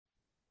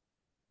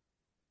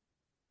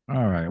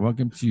All right,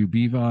 welcome to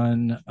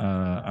Bvon.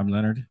 I'm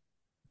Leonard,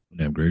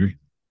 I'm Gregory.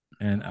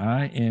 and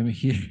I am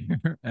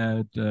here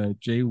at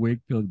J.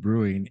 Wakefield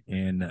Brewing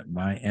in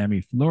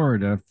Miami,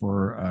 Florida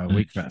for Nice,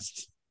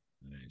 Wakefest.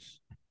 nice.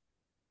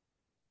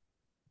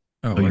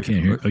 Oh, Oh, you wait,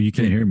 can't hear. Oh, you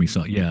can't can hear me.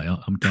 So yeah,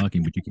 I'm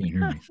talking, but you can't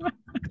hear me.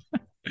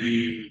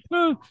 So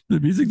oh, the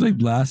music's like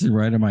blasting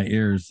right in my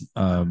ears,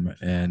 and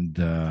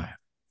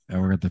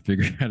we're going to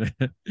figure out.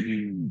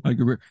 I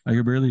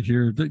can barely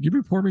hear.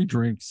 You pour me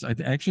drinks.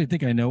 Actually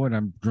think I know what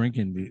I'm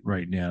drinking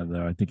right now,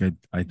 though. I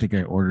think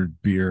I ordered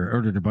beer.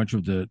 Ordered a bunch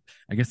of the.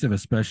 I guess they have a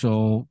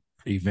special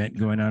event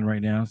going on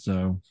right now,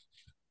 so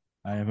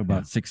I have yeah.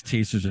 about six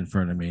tasters in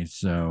front of me.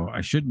 So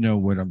I should know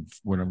what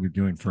I'm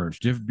doing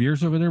first. Do you have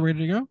beers over there ready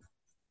to go?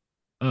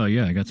 Oh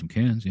yeah, I got some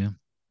cans. Yeah.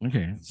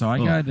 Okay, so I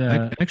Oh,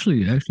 got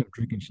actually, I'm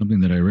drinking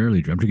something that I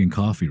rarely drink. I'm drinking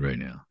coffee right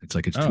now. It's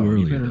like it's too oh,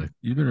 early.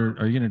 you better.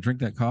 Are you gonna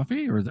drink that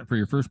coffee, or is that for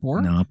your first pour?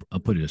 No, I'll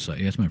put it aside.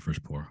 Yeah, it's my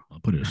first pour. I'll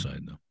put it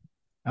aside though.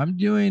 I'm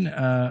doing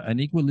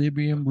an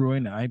Equilibrium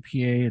Brewing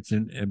IPA. It's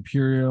an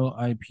Imperial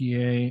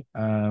IPA.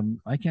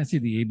 I can't see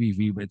the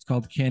ABV, but it's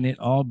called Can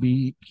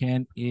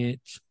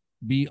It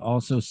Be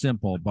Also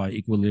Simple by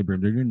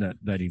Equilibrium. They're doing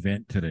that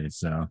event today,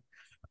 so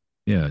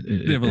Yeah.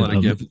 they have a lot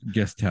of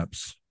guest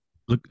taps.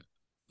 Look,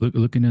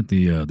 looking at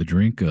the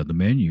drink, the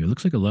menu. It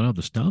looks like a lot of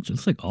the stouts. It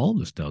looks like all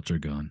the stouts are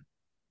gone.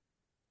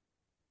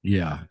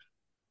 Yeah.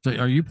 So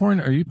are you pouring?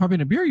 Are you popping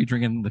a beer? Or are you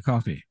drinking the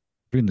coffee?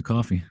 Drinking the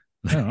coffee.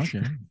 Oh,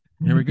 okay.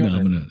 Here we go No,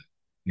 I'm then. gonna.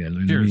 Yeah,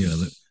 let me.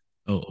 Cheers.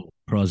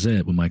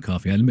 Proset with my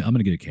coffee. I'm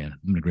gonna get a can.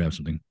 I'm gonna grab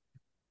something.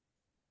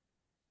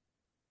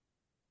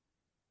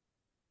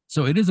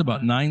 So it is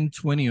about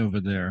 9:20 over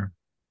there,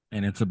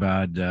 and it's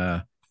about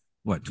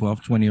what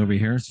 12:20 over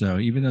here. So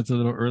even though it's a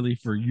little early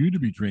for you to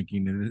be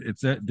drinking,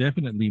 it's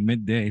definitely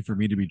midday for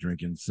me to be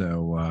drinking.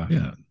 So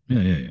Yeah.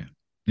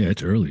 Yeah,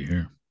 it's early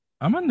here.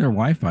 I'm on their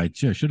Wi-Fi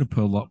too. I should have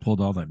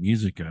pulled all that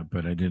music up,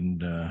 but I didn't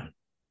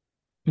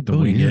get to Oh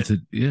wing yeah,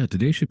 it.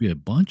 today should be a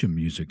bunch of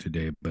music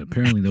today, but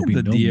apparently there'll be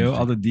The no Dio,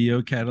 all music. the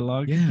Dio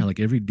catalog. Yeah, like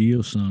every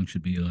Dio song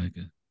should be like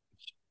a.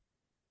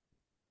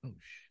 Oh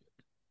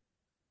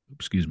shit!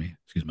 Excuse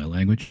my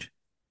language.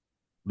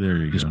 There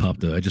you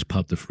go. I just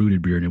popped the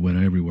fruited beer and it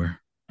went everywhere.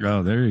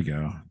 Oh, there you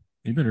go.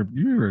 You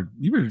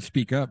better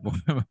speak up.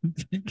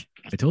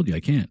 I told you I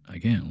can't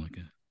like.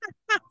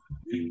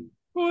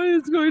 What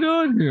is going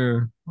on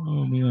here?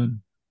 Oh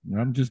man,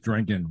 I'm just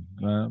drinking.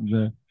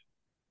 The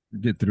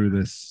get through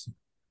this.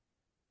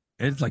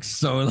 It's like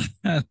so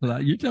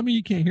loud. You tell me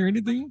you can't hear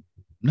anything?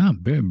 No,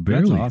 That's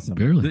barely, awesome.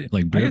 barely,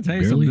 like I can tell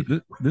you something.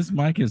 barely. This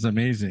mic is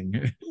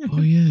amazing.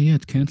 Oh yeah,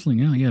 it's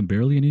canceling out. Yeah,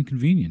 barely an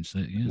inconvenience.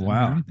 Yeah, I don't hear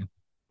Wow. anything.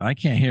 I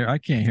can't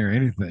hear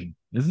anything.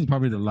 This is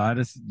probably the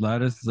loudest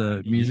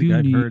music You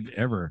I've need heard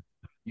ever.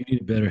 you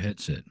need a better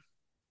headset.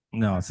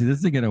 No, see, this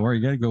isn't gonna work.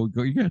 You gotta go.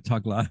 You gotta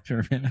talk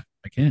louder, man.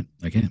 I can't.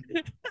 All right,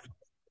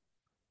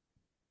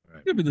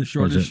 It's gonna be the how's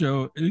shortest that?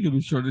 show. It's gonna be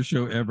the shortest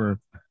show ever.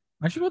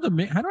 I should know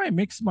the how do I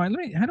mix my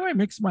how do I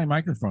mix my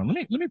microphone?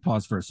 Let me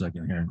pause for a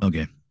second here.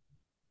 Okay,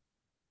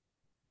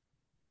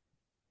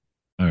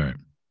 all right.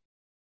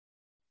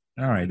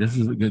 All right, this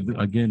is good.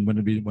 Again, going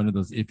to be one of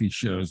those iffy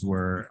shows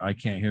where I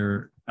can't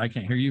hear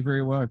you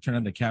very well. I've turned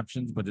on the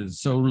captions, but it's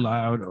so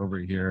loud over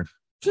here.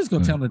 Just go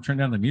Uh, tell them to turn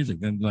down the music.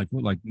 Then like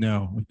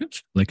no.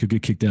 like could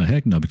get kicked out.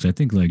 Heck no, because I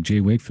think like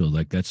Jay Wakefield,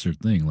 like that's their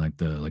thing, like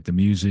the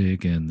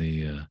music and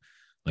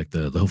like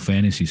the whole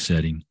fantasy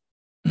setting.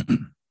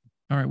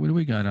 All right, what do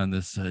we got on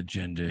this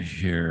agenda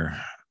here?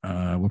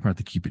 We'll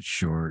probably keep it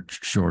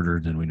shorter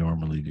than we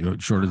normally do.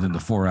 Shorter than the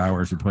 4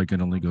 hours. We probably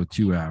can only go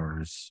 2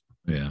 hours.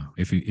 Yeah,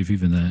 if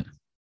even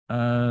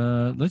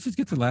that. Let's just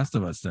get to Last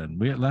of Us then.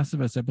 We got Last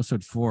of Us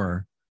episode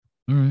 4.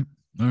 All right,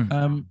 all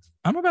right.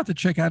 I'm about to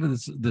check out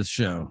of this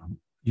show.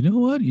 You know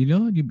what?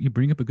 You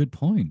bring up a good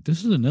point.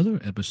 This is another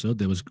episode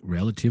that was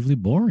relatively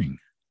boring.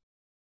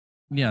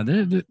 Yeah,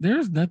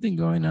 there's nothing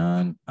going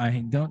on.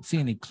 I don't see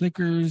any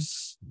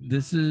clickers.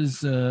 This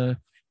is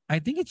I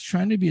think it's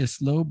trying to be a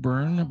slow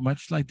burn,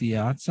 much like The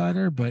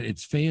Outsider, but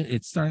it's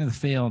starting to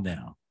fail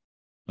now.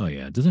 Oh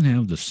yeah, it doesn't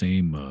have the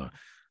same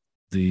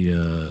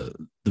the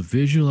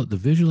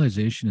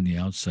visualization in the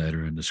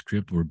outsider and the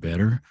script were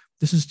better.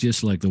 This is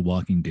just like the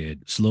Walking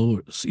Dead,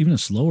 slower, even a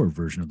slower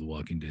version of the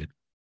Walking Dead.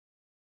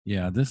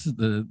 Yeah, this is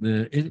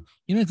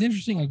it's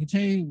interesting. I can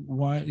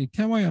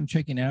tell why I'm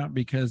checking out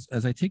because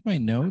as I take my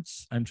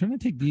notes, I'm trying to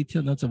take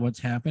detailed notes of what's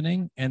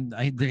happening, and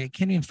I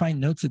can't even find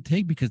notes to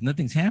take because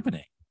nothing's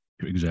happening.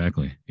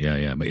 Exactly.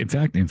 Yeah. But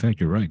in fact,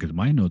 you're right because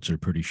my notes are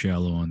pretty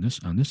shallow on this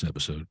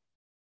episode.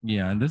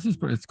 Yeah, and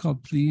it's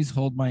called Please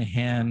Hold My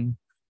Hand.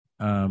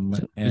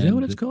 Is that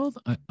what it's And called?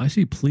 I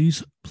see.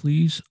 Please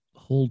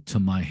hold to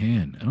my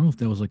hand. I don't know if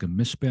that was like a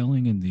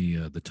misspelling in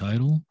the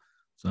title.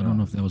 So I don't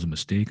know oh, if that was a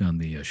mistake on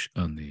the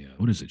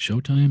what is it,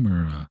 Showtime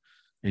or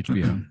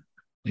HBO.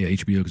 yeah,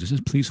 HBO because it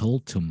says please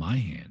hold to my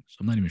hand. So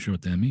I'm not even sure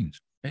what that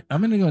means.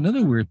 I'm gonna go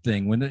another weird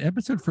thing. When the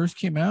episode first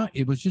came out,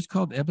 it was just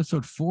called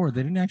episode 4.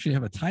 They didn't actually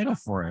have a title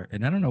for it,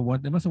 and I don't know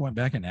what they must have went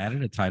back and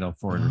added a title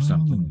for it or Oh,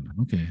 something.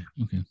 okay.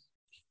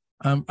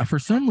 For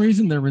some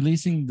reason, they're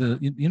releasing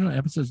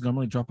episodes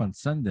normally drop on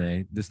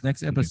Sunday. This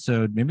next Okay.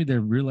 episode, maybe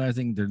they're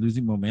realizing they're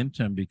losing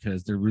momentum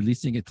because they're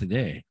releasing it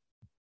today.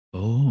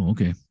 Oh,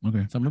 okay.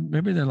 Okay. So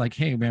maybe they're like,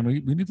 hey, man, we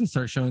need to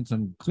start showing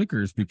some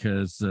clickers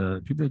because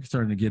people are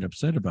starting to get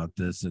upset about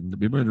this. And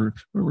we better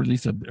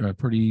release a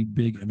pretty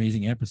big,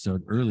 amazing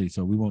episode early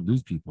so we won't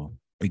lose people.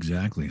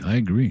 Exactly. I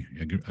agree.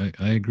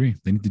 I agree.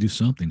 They need to do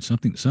something.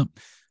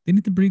 They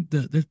need to bring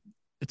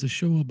it's a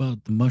show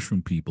about the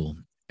mushroom people,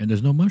 and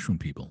there's no mushroom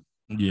people.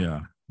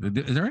 Yeah.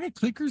 Is there any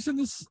clickers in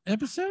this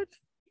episode?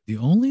 The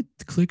only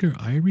clicker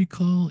I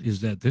recall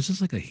is that there's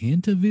just like a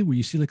hint of it where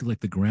you see like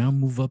the ground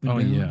move up and Oh,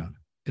 down. yeah.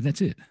 And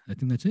that's it. I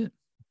think that's it.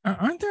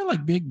 Aren't there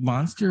like big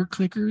monster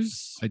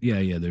clickers?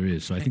 Yeah, there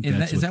is. So I think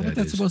Is that what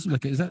that's supposed to be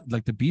like? Is that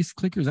like the beast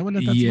clicker? Is that what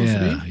that's supposed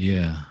to be?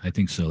 Yeah, I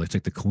think so. It's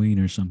like the queen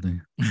or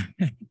something.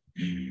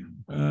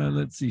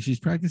 Let's see. She's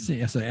practicing.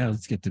 Yes,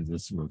 let's get to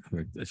this real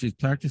quick. She's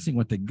practicing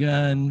with the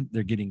gun.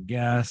 They're getting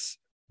gas.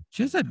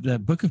 She has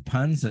that book of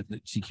puns that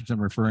she keeps on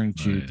referring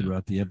to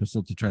throughout the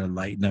episode to try to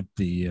lighten up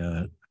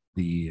the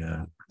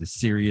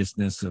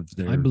seriousness of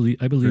their. I believe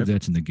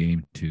that's in the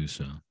game too.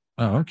 So.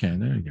 Oh, okay.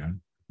 There you go.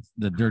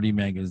 The dirty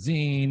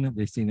magazine.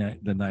 They seen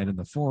the night in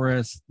the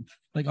forest.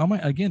 Like all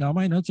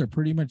my notes are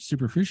pretty much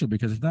superficial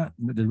because there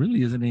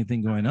really isn't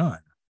anything going on.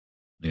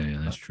 Yeah,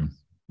 that's true.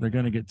 They're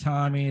gonna get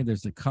Tommy.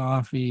 There's the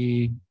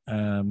coffee.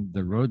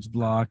 The road's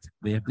blocked.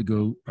 They have to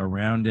go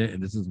around it,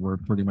 and this is where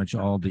pretty much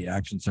all the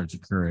action starts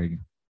occurring.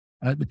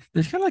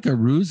 There's kind of like a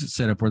ruse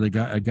set up where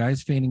a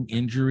guy's feigning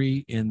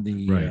injury in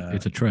the right.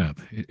 It's a trap.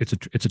 It's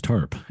a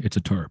tarp. It's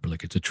a tarp.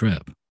 Like it's a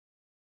trap.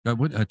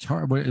 What a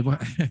tarp? What?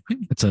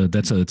 It's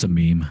a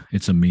meme.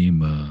 It's a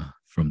meme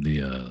from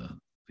the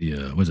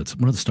was it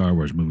one of the Star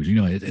Wars movies?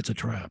 It's a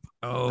trap.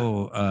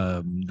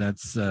 Oh,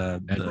 that's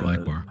Admiral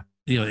Akbar.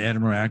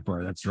 Admiral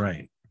Akbar. That's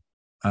right.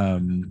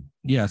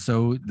 Yeah.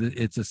 So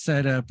it's a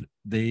setup.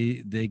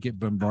 They get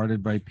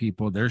bombarded by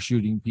people. They're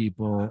shooting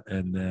people,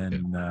 and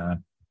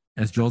then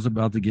as Joel's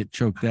about to get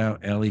choked out,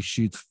 Ellie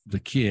shoots the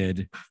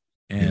kid,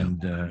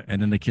 and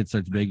then the kid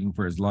starts begging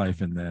for his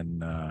life, and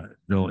then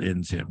Joel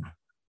ends him.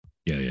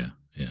 Yeah.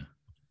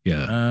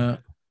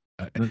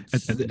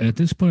 At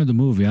this point of the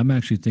movie, I'm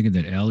actually thinking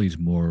that Allie's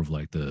more of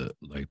like the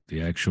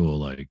actual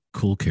like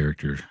cool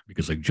character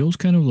because like Joel's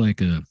kind of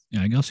like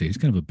I'll say he's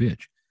kind of a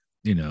bitch,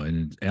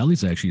 and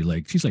Allie's actually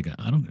like she's like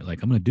I'm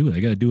gonna do it. I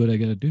gotta do what I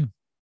gotta do.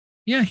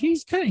 Yeah,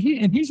 he's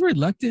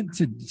reluctant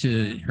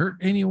to hurt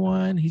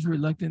anyone. He's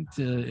reluctant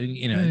to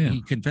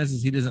he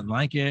confesses he doesn't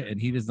like it and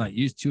he is not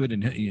used to it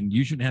and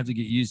you shouldn't have to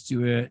get used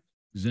to it.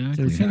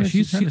 Exactly. So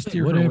she's trying to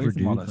steer whatever,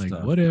 dude.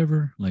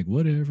 Whatever. Like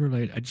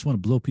I just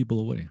want to blow people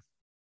away.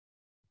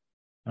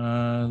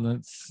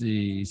 Let's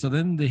see. So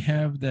then they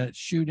have that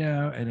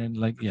shootout, and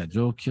then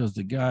Joel kills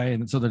the guy,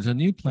 and so there's a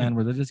new plan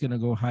where they're just gonna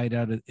go hide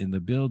out in the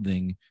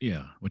building.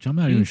 Yeah, which I'm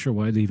not even sure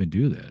why they even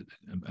do that.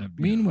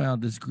 Meanwhile,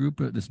 this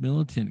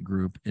militant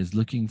group, is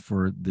looking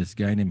for this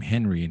guy named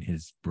Henry and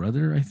his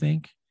brother, I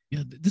think.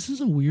 Yeah, this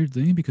is a weird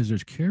thing because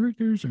there's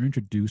characters are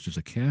introduced. There's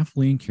a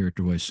Kathleen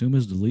character who I assume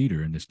is the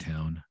leader in this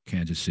town,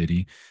 Kansas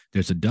City.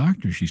 There's a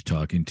doctor she's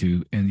talking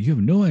to, and you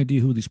have no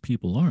idea who these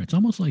people are. It's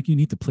almost like you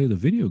need to play the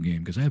video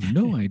game because I have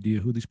no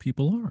idea who these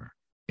people are.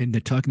 And they're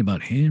talking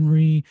about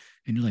Henry,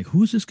 and you're like,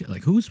 who's this guy?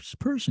 Like, who's this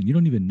person? You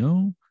don't even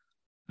know.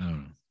 I don't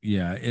know.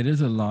 Yeah, it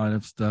is a lot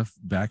of stuff,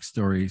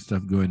 backstory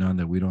stuff going on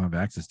that we don't have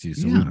access to.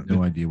 So we have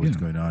no idea what's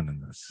going on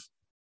in this.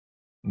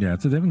 Yeah,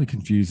 it's definitely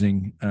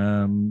confusing.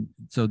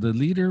 So the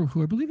leader,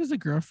 who I believe is a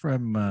girl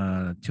from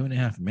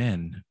 2.5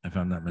 Men, if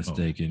I'm not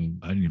mistaken,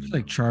 I didn't even know.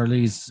 Like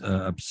Charlie's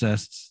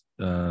obsessed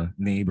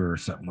neighbor or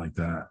something like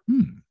that.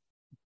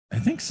 I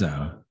think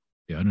so.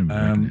 Yeah, I didn't even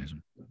recognize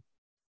him.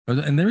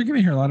 And they were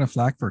giving her a lot of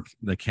flack for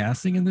the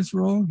casting in this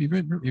role.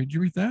 Did you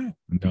read that?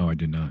 No, I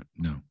did not.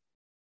 No.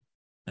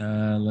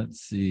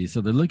 Let's see.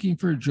 So they're looking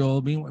for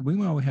Joel.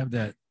 Meanwhile, we have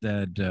that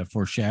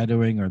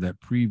foreshadowing or that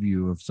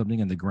preview of something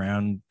in the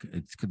ground.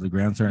 It's the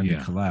ground starting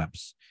to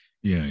collapse.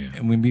 Yeah.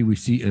 And maybe we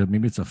see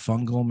maybe it's a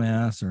fungal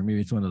mass or maybe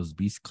it's one of those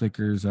beast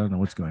clickers. I don't know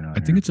what's going on.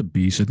 I think it's a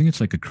beast. I think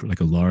it's like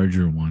a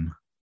larger one.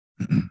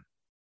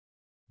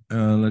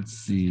 Let's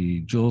see.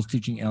 Joel's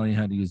teaching Ellie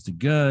how to use the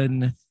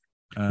gun.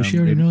 But she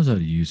already knows how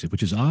to use it,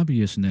 which is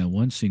obvious in that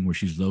one scene where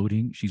she's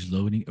loading,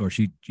 or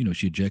she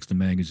ejects the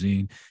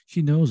magazine.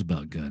 She knows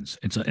about guns,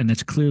 and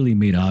that's clearly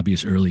made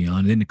obvious early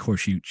on. And then of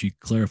course she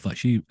clarifies.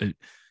 She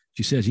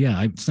says,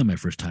 "Yeah, it's not my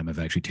first time I've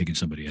actually taken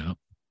somebody out."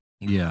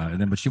 Yeah,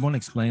 but she won't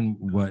explain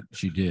what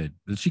she did.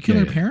 Did she kill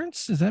her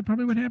parents? Is that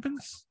probably what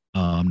happens?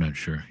 I'm not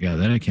sure. Yeah,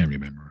 that I can't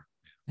remember.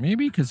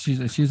 Maybe because she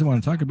doesn't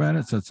want to talk about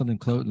it, so it's something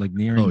close, like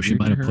near. Oh, she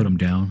might have put them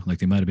down, like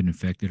they might have been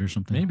infected or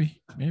something.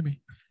 Maybe.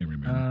 I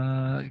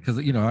remember. Because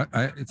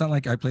it's not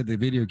like I played the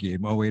video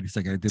game. Oh wait a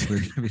second, I did play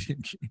the video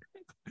game.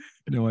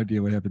 No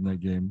idea what happened in that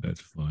game.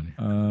 That's funny.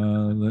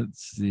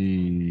 Let's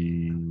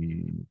see.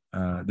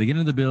 They get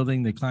into the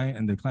building. They climb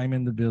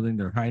in the building.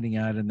 They're hiding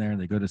out in there,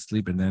 and they go to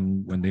sleep. And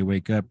then when they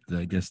wake up,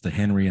 I guess the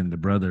Henry and the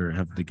brother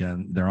have the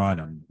gun. They're on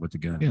them with the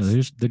guns.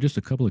 Yeah, they're just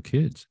a couple of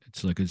kids.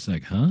 It's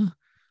like, huh?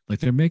 Like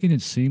they're making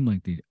it seem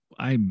like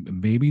I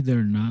maybe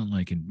they're not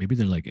like maybe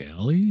they're like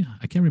Ellie.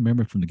 I can't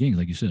remember from the game.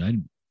 Like you said,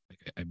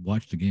 I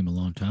watched the game a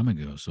long time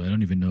ago, so I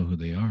don't even know who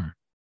they are.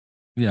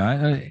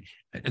 Yeah,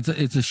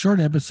 it's a short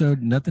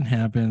episode. Nothing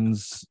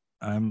happens.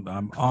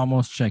 I'm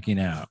almost checking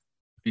out.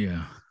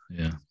 Yeah,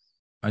 yeah.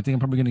 I think I'm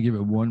probably gonna give it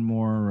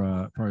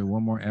probably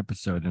one more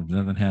episode. If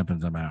nothing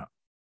happens, I'm out.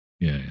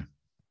 Yeah, yeah.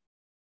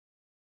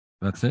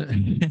 That's it. I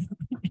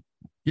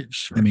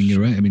mean,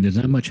 you're right. I mean, there's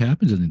not much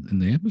happens in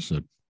the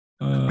episode.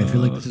 I feel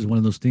like Uh, this is one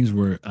of those things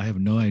where I have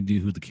no idea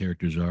who the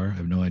characters are. I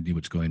have no idea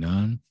what's going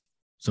on.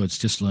 So it's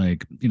just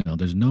like,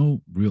 there's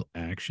no real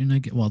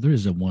action. Well, there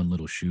is a one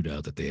little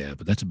shootout that they have,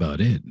 but that's about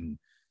it. And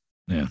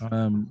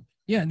yeah.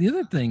 yeah. The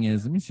other thing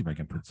is, let me see if I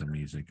can put some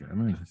music.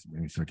 Maybe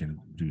so I can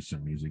do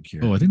some music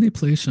here. Oh, I think they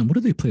play some. What do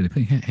they play? They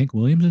play Hank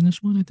Williams in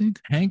this one, I think.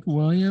 Hank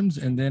Williams,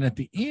 and then at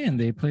the end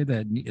they play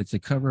that. It's a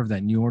cover of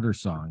that New Order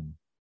song.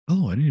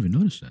 Oh, I didn't even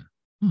notice that.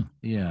 Huh.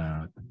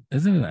 Yeah,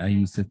 isn't it? I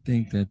used to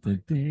think that the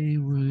day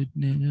would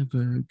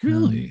never come.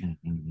 Really,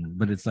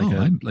 but it's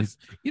like like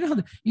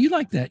you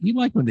like that. You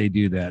like when they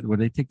do that, where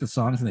they take the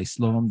songs and they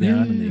slow them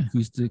down and the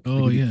acoustic.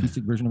 Oh yeah,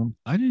 acoustic version of them.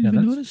 I didn't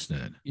even notice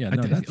that. Yeah,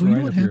 no, that's right. You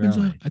know what happens?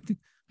 I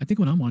think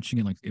when I'm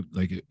watching it,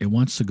 it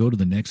wants to go to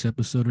the next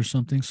episode or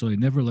something, so it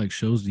never like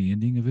shows the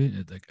ending of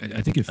it.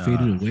 I think it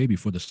faded away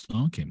before the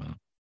song came out.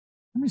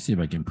 Let me see if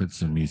I can put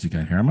some music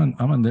on here.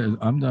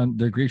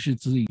 They're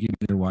graciously giving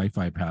me their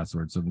Wi-Fi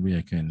password, so maybe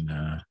I can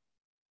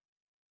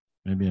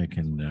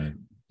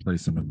play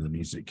some of the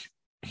music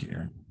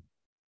here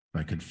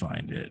if I could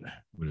find it.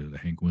 What is the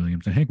Hank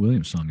Williams? The Hank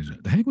Williams song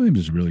the Hank Williams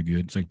is really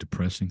good. It's like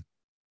depressing.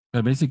 I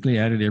basically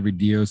added every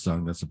Dio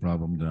song. That's the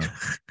problem, though.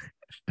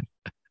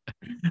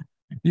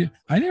 Yeah,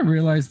 I didn't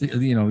realize that.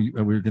 We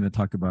were going to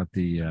talk about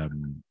the.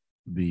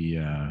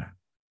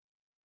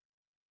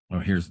 Oh,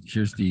 here's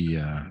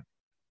the.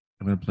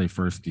 I'm going to play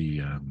first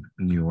the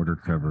New Order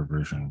cover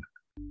version.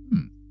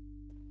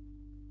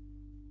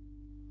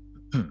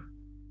 I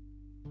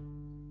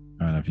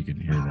don't know if you can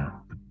hear that.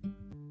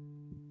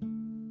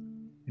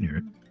 You can hear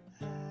it.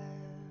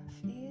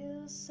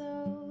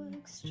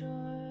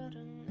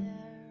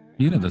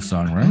 You know the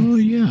song, right? Oh,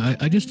 yeah.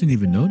 I just didn't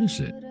even notice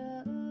it.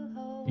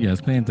 Yeah, it's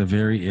playing at the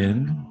very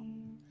end.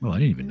 Oh, I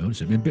didn't even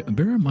notice it. I mean,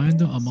 bear in mind,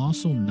 though, I'm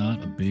also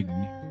not a big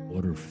New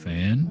Order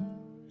fan.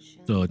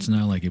 So it's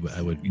not like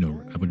I would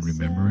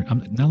remember it.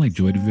 I'm not like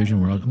Joy Division,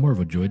 where I'm more of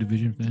a Joy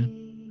Division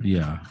fan.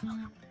 Yeah.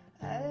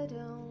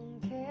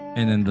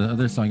 And then the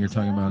other song you're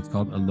talking about, it's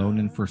called Alone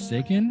and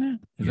Forsaken.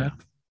 That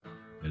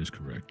is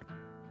correct.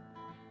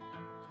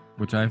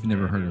 Which I've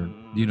never heard of.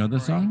 Do you know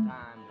this song?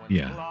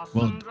 Yeah.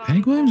 Well,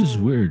 Hank Williams is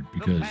weird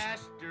because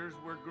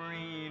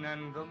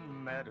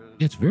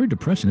it's very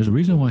depressing. There's a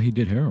reason why he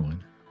did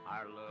heroin.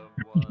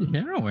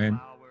 Heroin?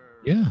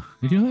 Yeah,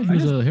 did you know that he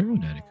was a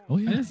heroin addict? Oh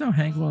yeah, I just know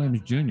Hank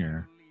Williams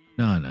Jr.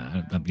 No, I'm not.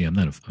 I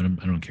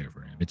don't care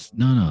for him. It's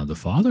no. The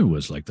father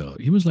was like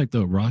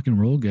the rock and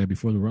roll guy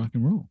before the rock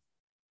and roll.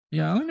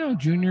 Yeah, I only know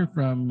Junior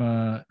from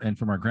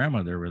our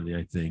grandmother. Really,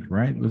 I think.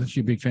 Right? Wasn't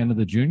she a big fan of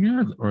the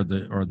Junior or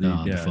the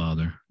the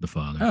father? The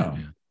father. Oh,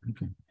 yeah.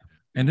 Okay.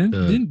 And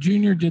then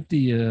Junior did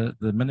the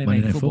Monday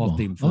Night Football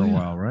theme for a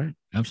while, right?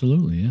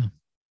 Absolutely, yeah.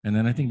 And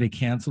then I think they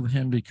canceled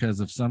him because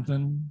of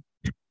something.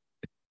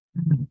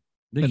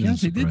 They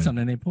did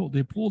something. They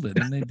pulled it,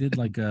 and they did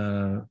like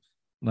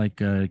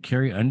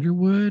Carrie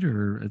Underwood,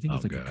 or I think it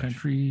was a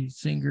country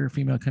singer,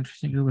 female country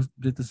singer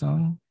did the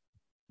song,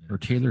 or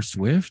Taylor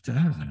Swift. I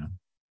don't know.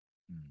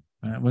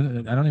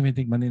 I don't even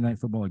think Monday Night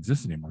Football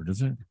exists anymore,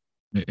 does it?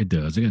 It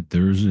does. They got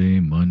Thursday,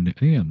 Monday.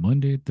 Yeah,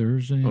 Monday,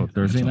 Thursday. Oh,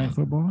 Thursday Night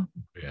Football.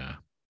 Yeah.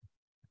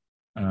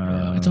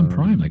 It's on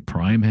Prime. Like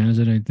Prime has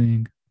it, I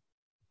think.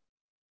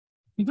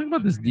 You talk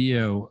about this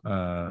Dio.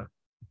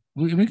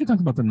 We could talk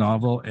about the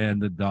novel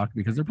and the doc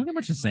because they're pretty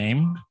much the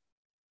same.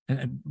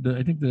 And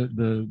I think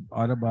the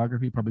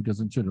autobiography probably goes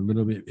into it a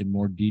little bit in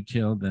more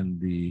detail than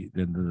the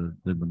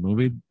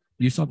movie.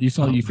 You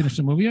finished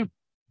the movie up?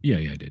 Yeah,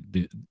 I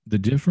did. The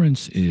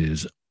difference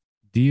is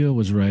Dio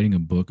was writing a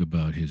book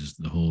about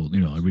the whole,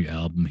 every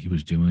album he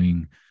was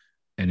doing,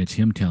 and it's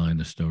him telling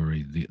the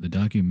story. The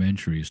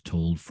documentary is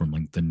told from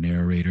like the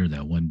narrator,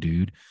 that one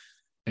dude.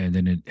 And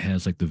then it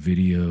has like the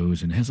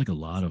videos and it has like a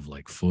lot of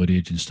like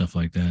footage and stuff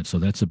like that. So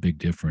that's a big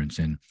difference.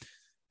 And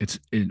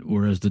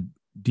whereas the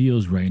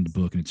Dio's writing the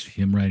book and it's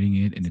him writing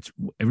it, and it's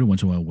every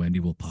once in a while Wendy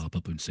will pop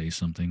up and say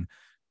something,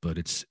 but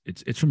it's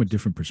from a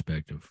different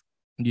perspective.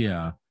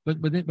 Yeah, but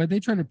they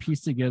try to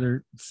piece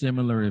together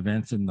similar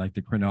events in like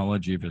the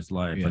chronology of his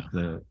life, like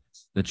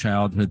the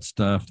childhood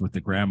stuff with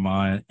the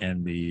grandma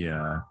and the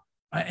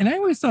and I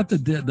always thought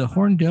the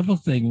Horn Devil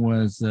thing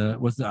was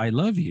the I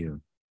Love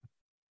You.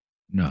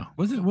 No,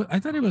 was it? I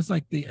thought it was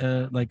like the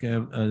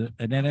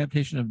an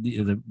adaptation of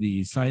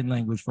the sign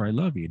language for "I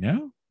love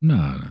you."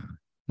 No,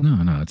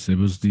 it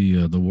was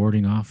the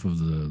warding off of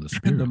the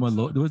spirit. It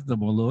was the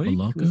Maloic.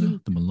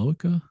 The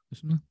Maloica.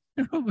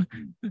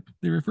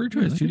 They refer to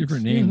it as two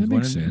different names. Yeah, that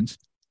makes sense.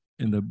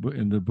 in the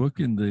book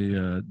in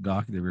the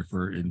doc they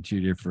refer in two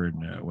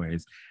different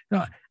ways.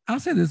 Now, I'll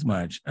say this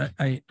much: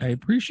 I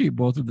appreciate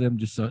both of them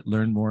just to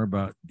learn more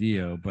about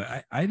Dio,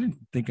 but I didn't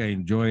think I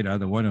enjoyed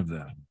either one of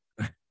them.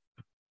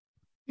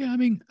 Yeah,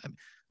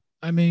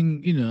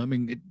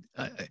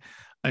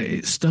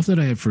 stuff that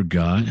I had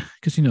forgot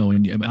because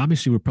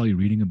obviously we're probably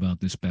reading about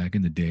this back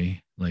in the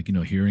day, like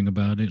hearing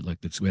about it, like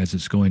that's as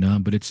it's going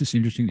on. But it's just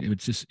interesting.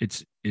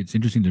 It's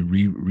interesting to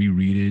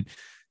reread it,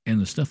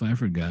 and the stuff I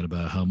forgot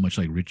about how much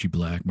like Richie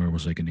Blackmore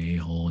was like an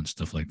a-hole and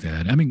stuff like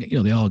that. I mean,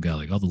 they all got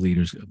like all the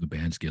leaders of the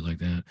bands get like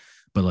that,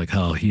 but like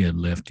how he had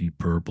left Deep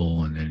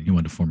Purple and then he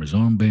wanted to form his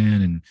own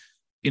band, and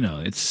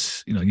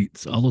it's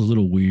all those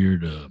little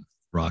weird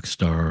rock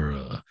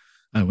star.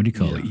 What do you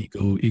call it?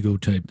 Ego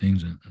type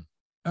things.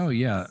 Oh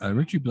yeah,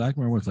 Richie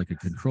Blackmore was like a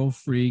control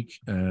freak,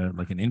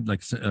 like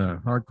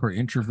hardcore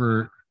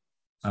introvert.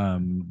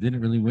 Didn't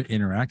really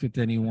interact with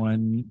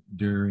anyone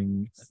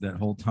during that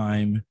whole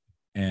time,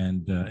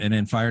 and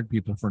then fired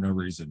people for no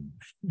reason.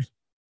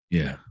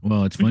 Yeah,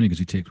 well, it's funny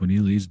because when he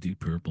leaves Deep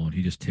Purple and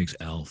he just takes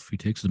Alf. He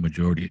takes the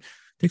majority.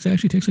 Takes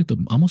like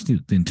almost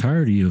the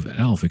entirety of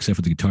Alf, except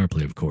for the guitar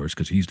player, of course,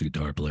 because he's the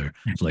guitar player.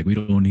 It's like we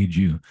don't need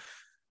you.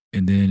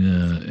 And then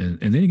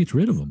and then he gets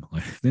rid of them.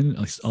 Like then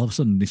all of a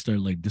sudden they start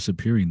like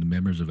disappearing, the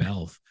members of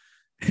Alf,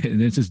 and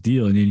then it's this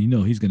deal, and then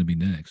he's going to be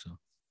next. So.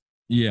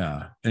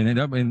 Yeah,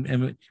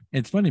 and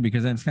it's funny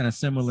because then it's kind of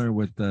similar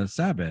with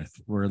Sabbath,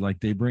 where like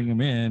they bring him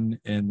in,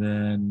 and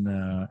then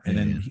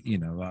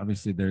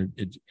obviously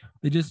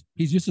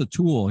he's just a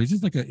tool. He's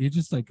just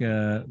like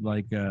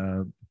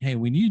a hey,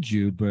 we need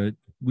you, but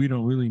we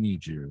don't really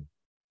need you.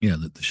 Yeah,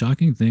 the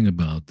shocking thing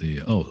about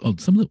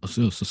some of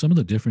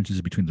the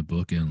differences between the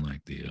book and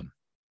like the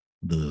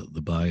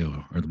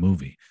bio or the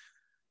movie,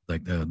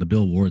 like the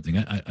Bill Ward thing.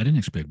 I didn't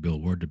expect Bill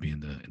Ward to be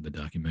in the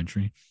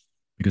documentary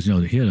because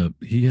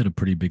he had a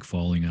pretty big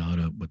falling out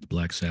with the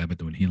Black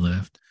Sabbath when he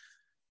left,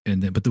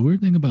 but the weird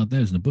thing about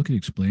that is in the book it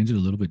explains it a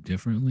little bit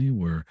differently,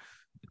 where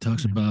it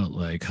talks about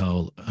like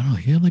how I don't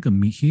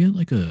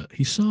know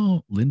he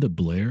saw Linda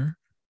Blair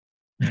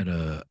at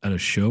a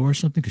show or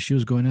something because she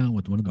was going out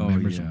with one of the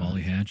members of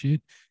Molly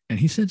Hatchet, and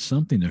he said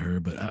something to her,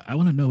 but I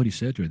want to know what he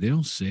said to her. They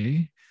don't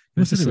say.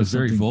 He said it was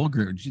very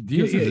vulgar.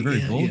 Very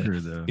vulgar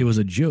though. It was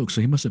a joke,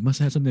 so he must have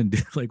had something to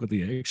do, like with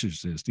The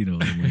Exorcist,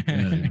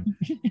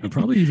 like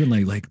probably even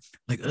like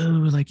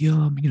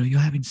you're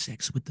having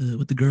sex with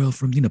the girl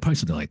from probably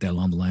something like that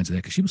along the lines of that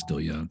because she was still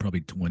young, probably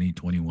 20,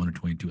 21 or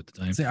 22 at the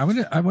time. See, I want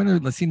to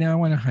let's see now. I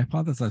want to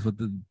hypothesize what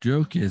the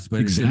joke is,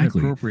 but exactly. It's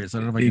inappropriate, so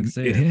I don't know if I can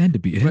say it. It had to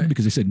be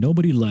because they said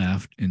nobody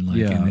laughed and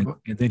and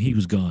then he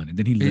was gone, and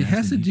then he. It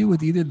has to do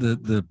with either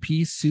the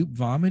pea soup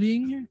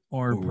vomiting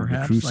or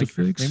perhaps like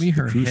maybe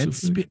her head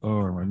spin,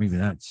 or maybe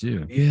that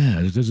too.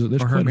 Yeah, there's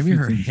maybe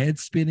her head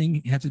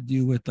spinning had to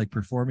do with like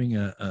performing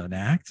an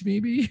act,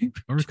 maybe.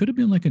 Or it could have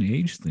been like an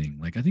age thing.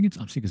 Like I think it's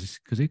obviously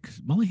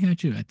because Molly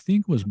Hatchet I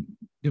think was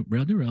a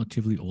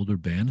relatively older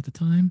band at the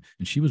time,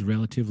 and she was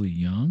relatively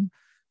young,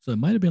 so it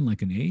might have been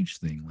like an age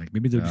thing. Like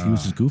maybe he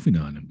was just goofing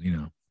on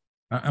him,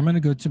 I'm going to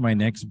go to my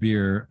next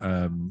beer,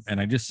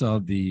 and I just saw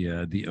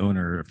the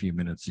owner a few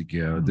minutes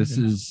ago. Oh, this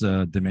is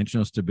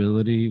Dimensional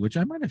Stability, which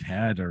I might have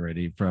had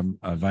already from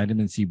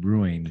Vitamin C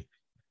Brewing.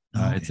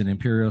 It's an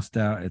imperial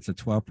stout. It's a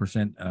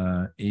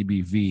 12%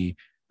 ABV.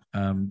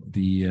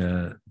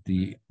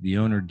 The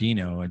owner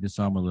Dino, I just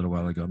saw him a little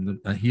while ago.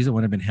 He's the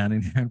one I've been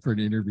handing down for an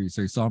interview.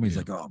 So he saw me. He's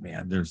like, "Oh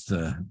man, there's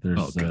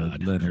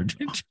Leonard."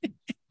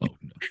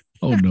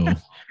 Oh no.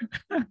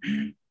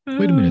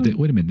 Wait a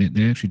minute.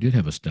 They actually did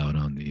have a stout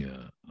on the.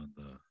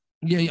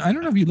 Yeah, I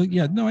don't know if you look.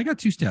 Yeah, no, I got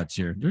two stouts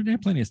here. There are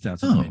plenty of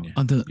stouts.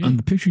 On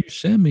the picture you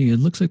sent me, it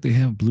looks like they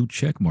have blue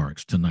check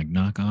marks to like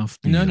knock off.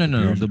 No.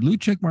 The blue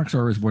check marks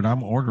is what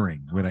I'm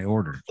ordering. What I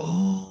ordered.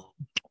 Oh,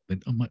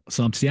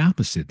 so it's the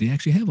opposite. They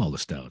actually have all the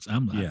stouts. I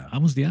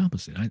was the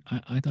opposite.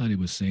 I thought it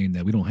was saying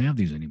that we don't have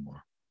these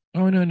anymore.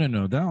 Oh no.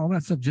 All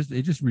that stuff just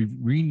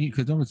renewed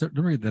because don't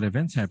worry, that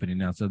event's happening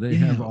now. So they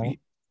have all.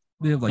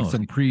 They have like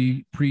some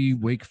pre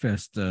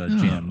Wakefest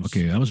jams.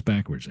 Okay, I was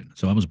backwards.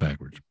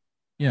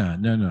 Yeah,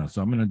 no.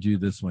 So I'm gonna do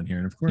this one here,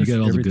 and of course, you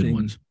got all the good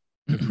ones.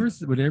 Of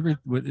course, whatever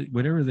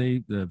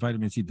the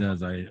Vitamin C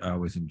does, I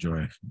always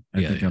enjoy.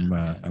 I think I'm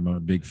a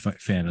big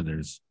fan of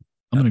theirs.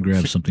 I'm gonna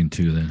grab something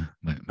too then.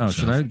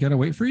 Should I gotta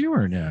wait for you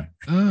or no?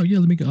 Oh yeah,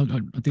 let me go. I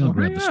think I'll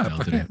grab the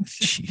stout today.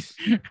 Jeez.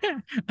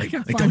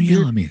 Don't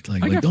yell at me.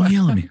 Don't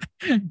yell at me.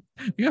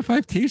 We got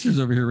 5 tasters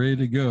over here ready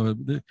to go.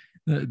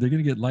 They're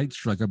gonna get light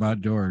struck up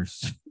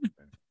outdoors.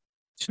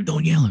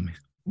 Don't yell at me.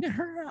 Yeah,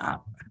 hurry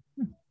up.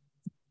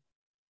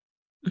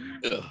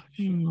 Yeah,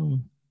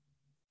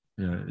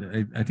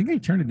 I think I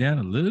turned it down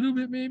a little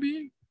bit,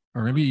 maybe,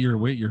 or maybe you're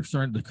awake. You're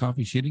starting the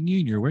coffee shitting you,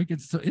 and you're awake.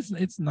 It's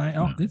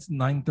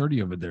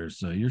 9:30 over there,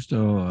 so you're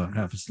still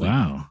half asleep.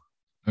 Wow.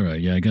 All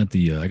right. Yeah, I got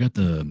the.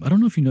 I don't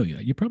know if you know.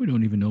 You probably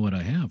don't even know what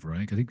I have,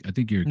 right? I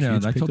think your No,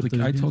 kids picked up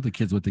the. I Yeah. told the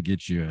kids what to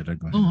get you at. I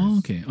go ahead, Oh, miss.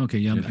 okay. Okay.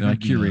 Yeah, I And got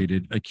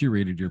the. I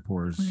curated your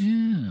pours.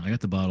 Yeah, I got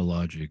the Bottle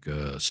Logic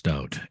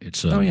stout.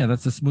 It's Oh yeah,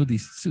 that's the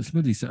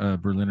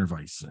smoothie Berliner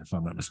Weiss, if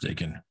I'm not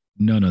mistaken.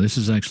 no, this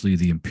is actually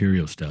the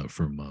Imperial Stout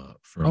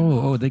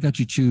Oh, they got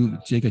you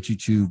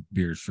two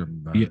beers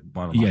from yeah,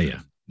 Bottle yeah,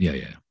 Locker. yeah, yeah,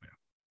 yeah.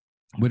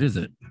 What is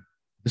it?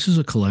 This is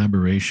a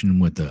collaboration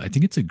with I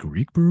think it's a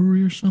Greek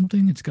brewery or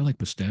something. It's got like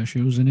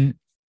pistachios in it.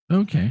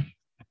 Okay.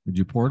 Did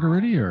you pour it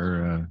already,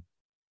 or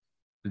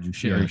did you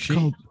share? Yeah, Are you it's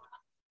called. shake?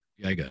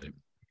 Yeah, I got it.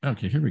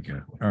 Okay, here we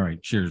go. All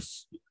right,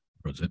 cheers.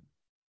 What's it?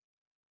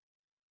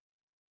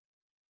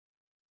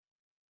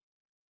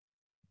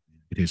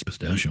 It is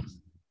pistachio.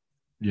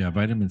 Yeah,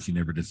 vitamin C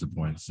never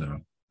disappoints. So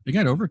it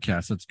got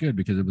overcast. That's good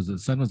because the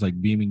sun was like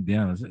beaming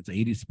down. It's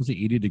 80, supposed to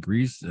be 80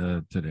 degrees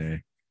today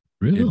in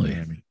Really?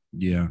 Miami.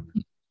 Yeah,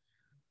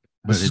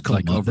 but This is it's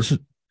called like over this is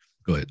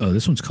go ahead. Oh,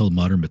 this one's called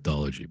Modern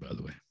Mythology, by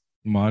the way.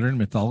 modern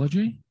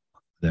mythology.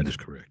 That is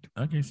correct.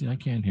 Okay, see, I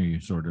can hear you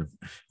sort of.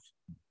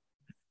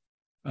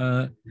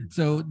 Uh,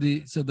 so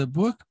the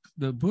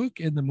book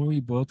and the movie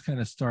both kind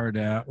of start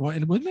out. Well,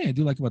 and one thing I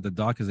do like about the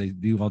doc is they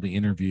do all the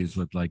interviews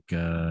with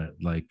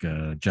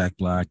Jack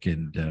Black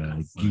and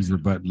Geezer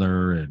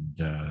Butler and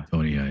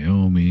Tony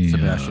Iommi,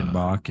 Sebastian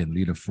Bach and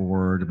Lita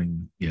Ford. I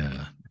mean,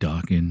 yeah,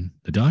 Dawkins.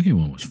 The Dawkins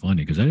one was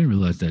funny because I didn't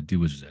realize that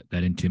dude was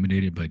that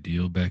intimidated by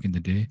Dio back in the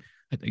day.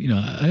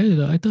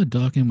 I thought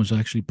Dawkins was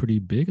actually pretty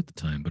big at the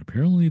time, but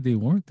apparently they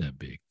weren't that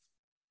big.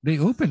 they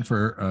opened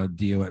for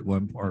Dio at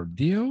one or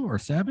Dio or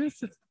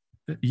Sabbath.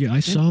 Yeah, I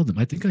saw them.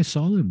 I think I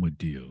saw them with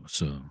Dio.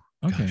 So,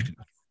 Okay. gosh,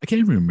 I can't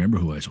even remember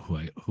who I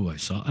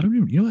saw. I don't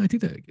even. You know, I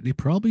think that they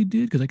probably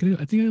did because I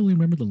think I only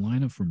remember the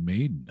lineup for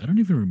Maiden. I don't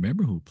even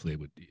remember who played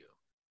with Dio.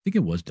 I think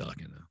it was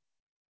Dawkins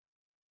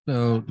though.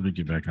 So let me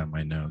get back on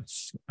my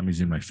notes. I'm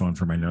using my phone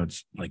for my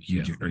notes, like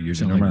you Yeah, are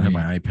using. sound like Normally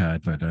I have me. my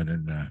iPad, but I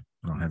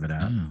don't have it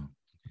out.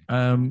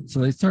 Oh, So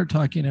they start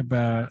talking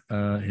about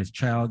his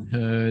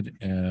childhood,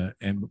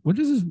 and what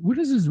is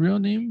his real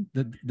name?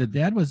 The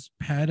dad was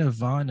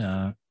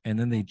Padavana, and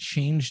then they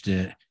changed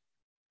it.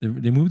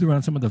 They moved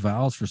around some of the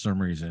vowels for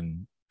some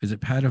reason. Is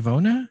it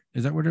Padavona?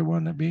 Is that what it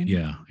wound up being?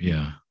 yeah,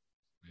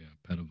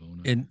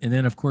 Padavona. And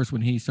then of course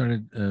when he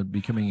started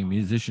becoming a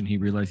musician, he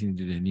realized he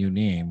needed a new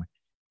name,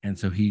 and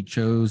so he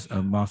chose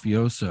a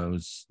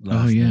mafioso's Oh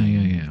last yeah,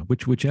 name.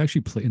 Which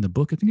actually play in the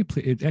book. I think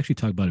it actually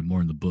talked about it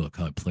more in the book,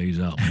 how it plays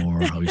out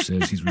more. How he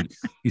says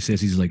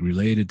he's like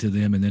related to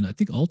them, and then I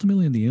think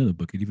ultimately in the end of the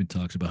book, it even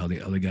talks about how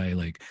the other guy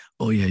like,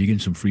 oh yeah, you're getting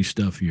some free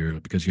stuff here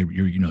because you're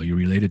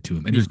related to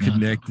him, and You're he's not though.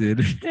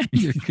 connected.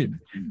 you're,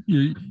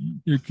 you're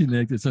you're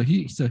connected. So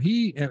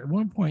he at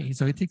one point he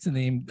takes the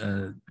name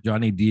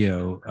Johnny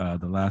Dio,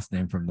 the last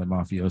name from the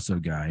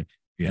mafioso guy, and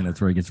Yeah,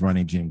 that's where he gets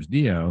Ronnie James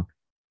Dio.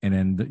 And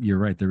then you're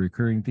right. The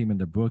recurring theme in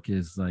the book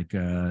is like,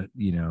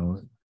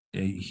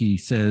 he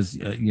says,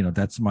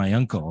 that's my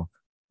uncle.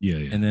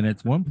 yeah. And then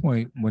at one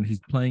point when he's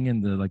playing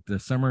in the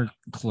summer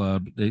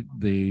club,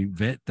 they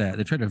vet that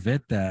they try to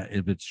vet that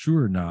if it's true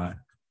or not.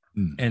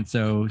 Mm. And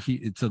so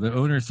the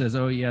owner says,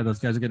 "Oh yeah, those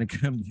guys are going to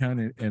come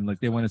down and like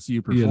they want to see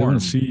you Yeah, they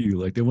want to perform." see you.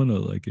 Like they want to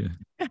like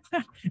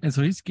And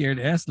so he's scared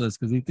assless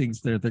because he thinks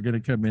they're going to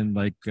come in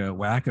like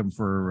whack him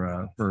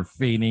for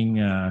feigning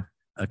a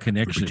for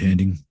connection.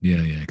 pretending.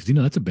 Yeah, because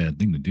that's a bad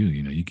thing to do.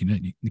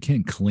 You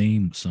can't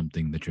claim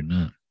something that you're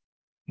not.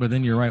 But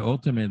then you're right.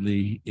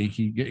 Ultimately,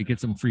 it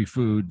gets him free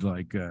food,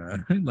 like like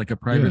a Yeah,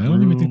 private I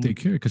don't even think they room.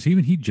 care because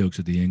even he jokes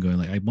at the end, going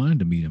like, "I wanted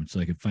to meet him." So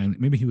I could finally,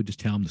 maybe he would just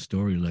tell him the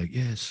story, like,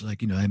 "Yes,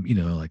 like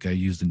like I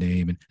used the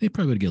name," and they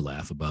probably would get a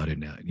laugh about it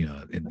now.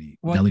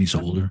 Well, Now that he's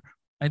older.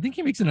 I think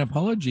he makes an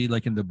apology,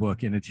 like in the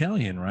book, in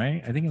Italian,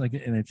 right? I think like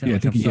in Italian, Yeah, I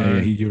like think I'm yeah,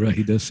 sorry, you're right.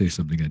 He does say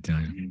something in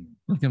Italian.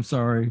 like I'm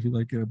sorry,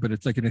 like, but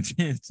it's like it's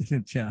in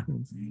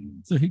Italian.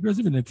 So he grows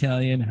up in an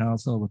Italian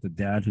household with a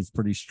dad who's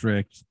pretty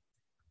strict.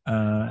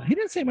 He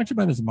didn't say much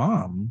about his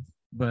mom,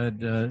 but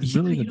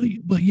Yeah, really the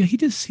but yeah, he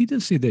does say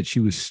that she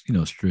was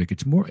strict.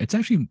 It's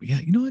actually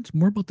it's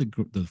more about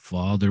the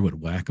father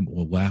would whack him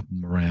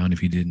around if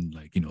he didn't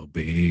like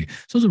obey.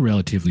 So it's a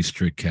relatively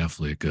strict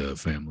Catholic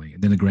family,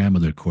 and then the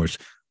grandmother, of course,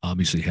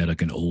 obviously had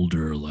like an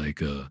older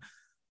like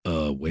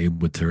way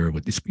with her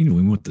with this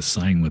with the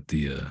sign with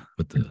the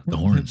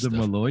horn the stuff,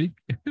 Maloik,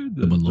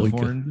 the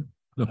Maloika.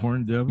 the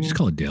horned We just devil.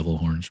 call it devil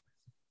horns.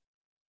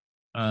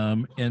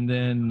 And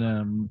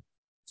then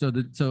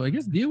so I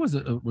guess Dio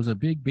was a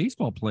big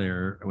baseball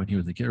player when he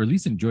was a kid, or at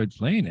least enjoyed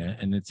playing it,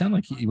 and it sounded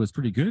like he was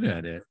pretty good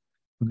at it.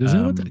 Is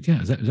that what? Um,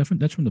 Yeah, is that from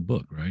that's from the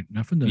book, right?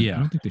 Not from the. I yeah,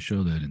 don't think they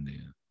show that in the.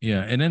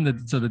 yeah. And then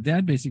the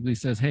dad basically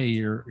says, "Hey,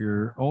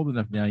 you're old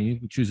enough now. You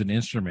can choose an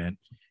instrument."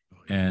 Oh,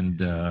 And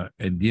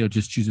Dio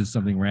just chooses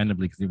something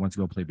randomly because he wants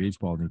to go play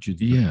baseball, and he chooses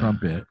the yeah,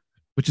 trumpet.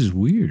 which is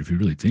weird if you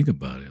really think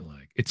about it.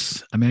 Like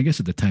it's. I mean, I guess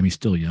at the time he's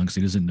still young,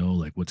 so he doesn't know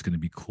like what's going to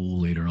be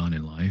cool later on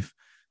in life.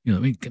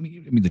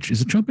 Is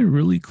the trumpet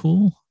really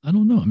cool? I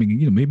don't know. I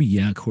mean, maybe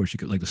yeah, of course you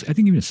could like this. I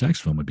think even a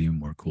saxophone would be even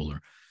more cooler.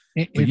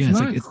 But It's yeah, it's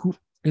like not it's cool.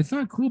 It's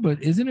not cool,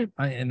 but isn't it?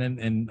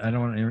 And I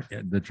don't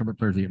want the trumpet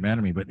players to get mad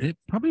at me, but it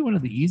probably one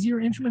of the easier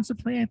instruments to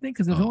play, I think,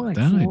 because there's Oh, only like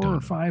that I four or don't know.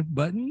 five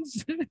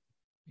buttons.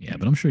 Yeah,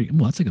 but I'm sure.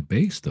 Well, that's like a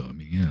bass, though. I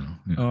mean,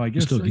 Oh, I you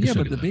guess still so. you can Yeah,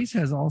 still but get the that. bass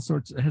has all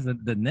sorts. It has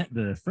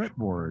the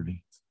fretboard.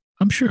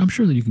 I'm sure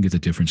that you can get the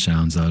different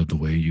sounds out of the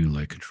way you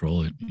like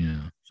control it.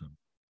 Yeah. So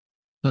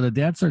So the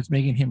dad starts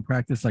making him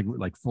practice like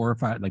 4 or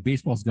 5. Like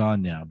baseball's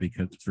gone now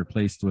because it's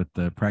replaced with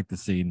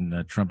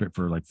practicing trumpet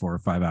for like 4 or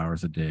 5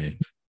 hours a day.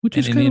 which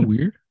And is in kind the of end,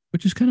 weird.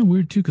 Which is kind of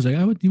weird too, because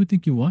I would you would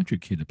think you want your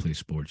kid to play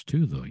sports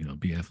too, though.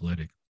 Be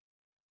athletic.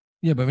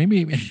 yeah, but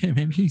maybe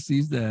maybe he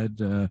sees that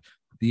Oh,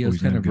 Theo's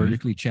he's kind not of good.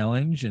 vertically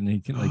challenged, and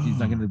he's not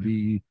going Oh, to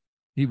be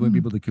he won't be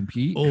hmm. able to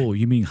compete. Oh,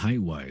 you mean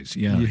height wise?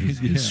 Yeah, Yeah,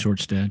 his yeah, short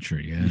stature.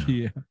 Yeah,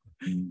 yeah.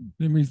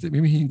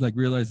 Maybe he like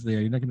realized that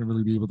you're not going to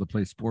really be able to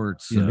play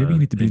sports. yeah. Maybe you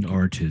need to be an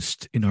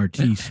artist, an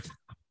artiste.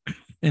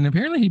 And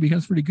apparently he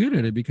becomes pretty good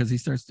at it because he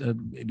starts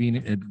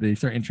being. They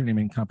start entering him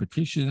in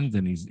competitions,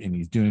 and he's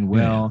doing Yeah,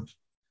 yeah. well.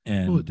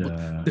 Well,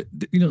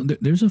 And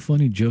there's a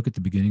funny joke at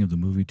the beginning of the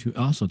movie too.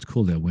 Also, it's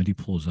cool that Wendy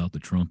pulls out the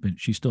trumpet.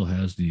 She still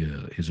has the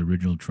his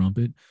original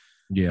trumpet.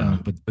 yeah,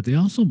 But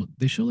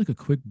they show like a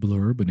quick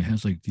blurb and it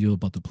has like Dio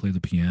about to play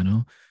the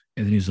piano.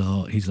 And then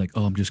he's like,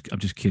 oh, I'm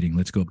just kidding.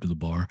 Let's go up to the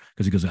bar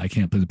because he goes, I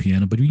can't play the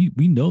piano. But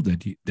we know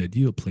that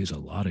Dio plays a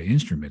lot of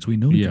instruments. We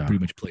know he can yeah. pretty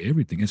much play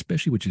everything,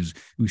 especially which is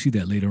we see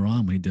that later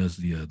on when he does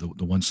the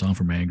one song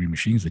from Angry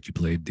Machines that you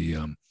played. The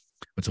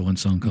what's the one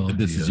song called?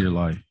 This is your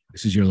life.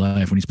 This is your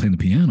life when he's playing the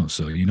piano.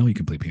 So you know he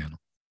can play piano.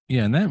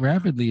 Yeah, and that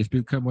rapidly has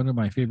become one of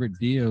my favorite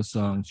Dio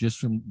songs. Just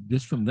from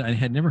the, I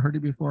had never heard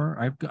it before.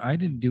 I Yeah.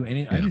 didn't do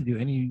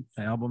any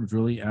albums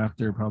really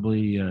after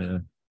probably.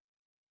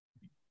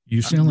 You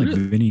I'm sound like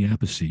really Vinny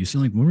Appice. You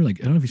sound like remember like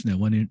I don't know if you've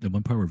seen that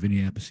one part where Vinny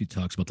Appice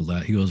talks about the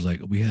last. He goes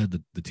like, we had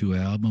the two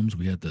albums.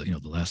 We had the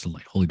last of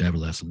like Holy Diver,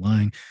 Last of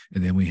Lying,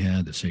 and then we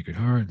had the Sacred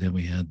Heart. Then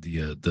we had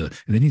and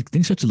then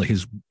he starts to like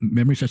his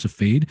memory starts to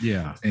fade.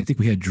 yeah. And I think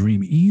we had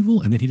Dream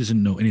Evil, and then he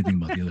doesn't know anything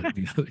about the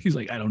other. He's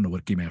like, I don't know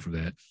what came after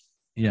that.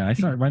 Yeah, I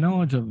start my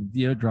knowledge of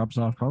Dio drops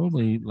off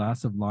probably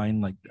last of line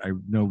like I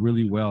know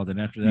really well. Then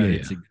after that, Yeah, it yeah.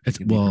 That's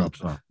significantly well,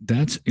 drops off.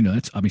 that's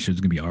obviously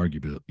it's gonna be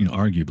arguable.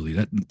 Arguably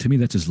that to me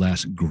that's his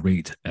last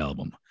great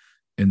album.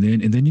 And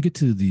then you get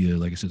to the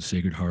like I said,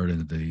 Sacred Heart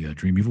and the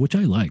Dream Evil, which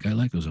I like. I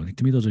like those. I think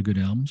to me those are good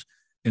albums.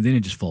 And then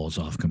it just falls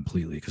off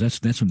completely because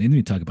that's when and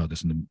we talk about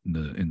this in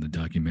the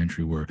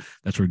documentary where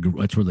that's where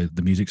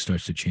the music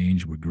starts to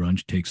change, where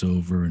grunge takes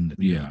over, and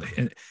Yeah.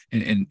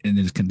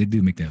 they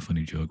do make that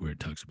funny joke where it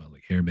talks about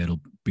like hair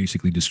metal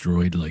basically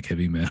destroyed like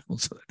heavy metal.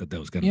 So I thought that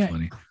was kind of Yeah,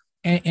 funny.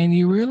 and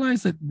you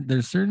realize that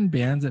there's certain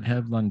bands that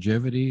have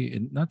longevity,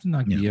 and not to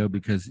knock Yeah. Dio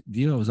because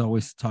Dio is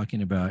always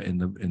talking about in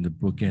the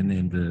book and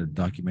in the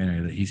documentary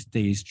that he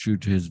stays true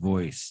to his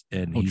voice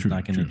and Oh, he's true,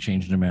 not going to true.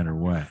 change no matter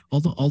what.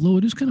 Although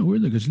it is kind of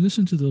weird because you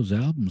listen to those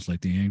albums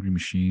like the Angry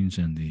Machines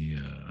and the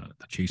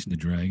Chasing the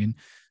Dragon,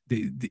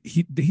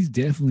 he's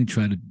definitely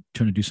trying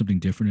to do something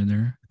different in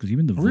there because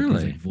even there's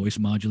Really, like voice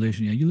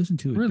modulation. Yeah, you listen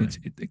to it, really.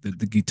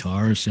 the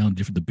guitars sound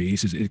different. The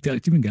basses, it's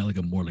even got like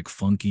a more like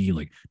funky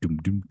like doom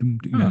doom doom.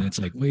 Huh. And it's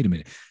like wait a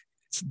minute,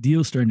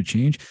 Deal's starting to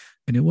change.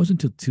 And it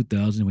wasn't until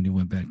 2000 when he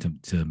went back to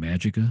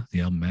Magica,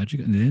 the album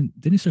Magica, and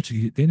then he starts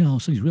to then all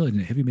of a sudden he's realizing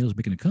that heavy metal is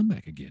making a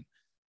comeback again.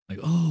 Like,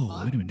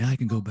 oh, wait a minute, now I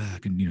can go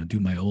back and do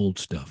my old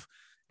stuff.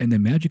 And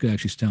then Magica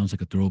actually sounds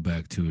like a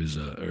throwback to his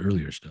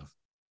earlier stuff.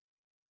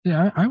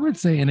 Yeah, I would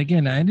say, and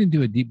again, I didn't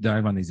do a deep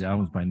dive on these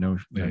albums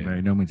Yeah, yeah. by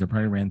no means. I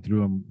probably ran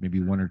through them maybe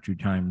one or two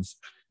times.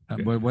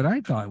 Okay. But what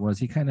I thought was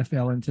he kind of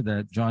fell into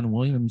that John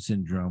Williams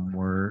syndrome,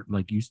 where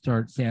like they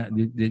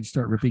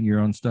start ripping your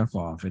own stuff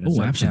off, and it Oh,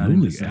 starts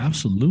sounding the absolutely, same.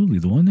 absolutely.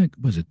 The one that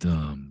was it,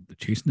 the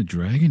Chasing the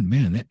Dragon.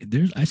 Man,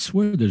 I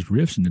swear there's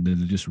riffs and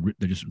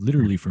they're just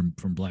literally from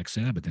Black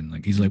Sabbath. And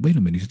like he's like, wait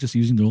a minute, he's just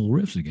using the old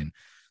riffs again.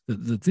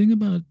 The thing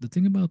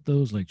about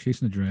those like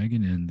Chasing the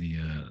Dragon and the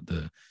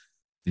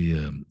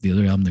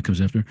other album that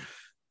comes after,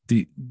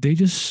 they're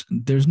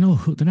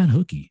not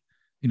hooky.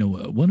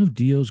 One of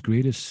Dio's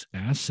greatest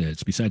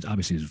assets, besides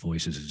obviously his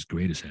voice is his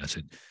greatest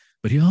asset,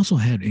 but he also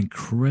had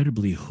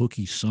incredibly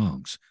hooky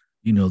songs.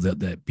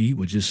 That beat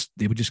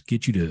they would just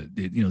get you to,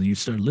 you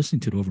start listening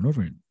to it over and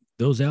over. And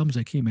those albums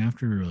that came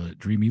after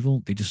Dream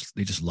Evil, they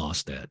just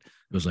lost that.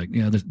 It was like,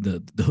 yeah,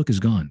 the hook is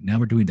gone. Now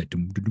we're doing that.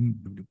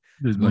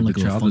 There's More like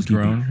the like a child is funky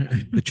beat.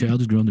 grown. The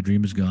child is grown, the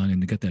dream is gone,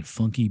 and they got that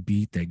funky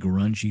beat, that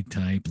grungy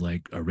type,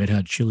 like a Red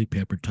Hot Chili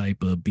Pepper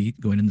type of beat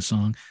going in the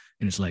song,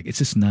 and it's like it's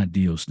just not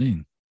Dio's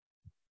thing.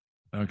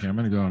 Okay, I'm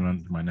gonna go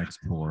on to my next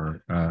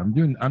pour. I'm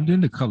doing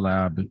the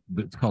collab.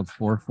 It's called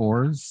Four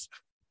Fours.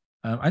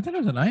 I thought it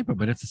was an IPA,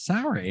 but it's a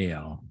sour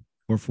ale.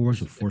 Four fours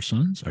It's, with four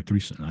sons or three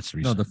sons? Not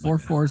three no, sons. the My Four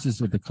bad. Fours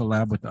is with the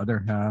collab with the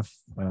other half.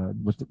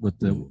 With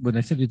the Ooh. when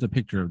I sent you the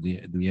picture of the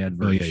Oh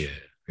advert. yeah, yeah,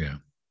 yeah.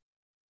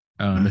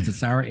 It's a Nice.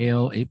 sour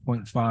ale,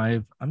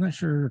 8.5. I'm not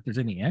sure if there's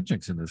any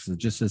adjuncts in this. It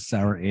just says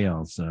sour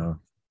ale. So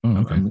Oh, I'm,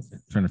 okay. I'm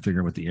trying to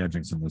figure out what the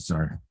adjuncts in this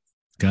are.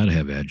 Got to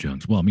have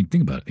adjuncts. Well, I mean,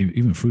 think about it.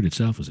 Even fruit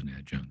itself is an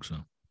adjunct. So,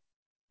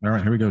 All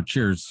right, here we go.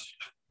 Cheers.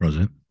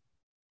 Rosette.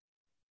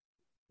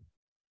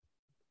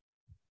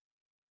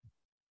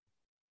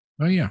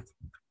 Oh yeah,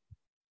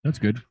 that's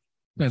good.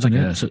 Sounds So like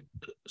now, a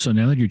so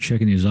now that you're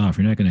checking these off,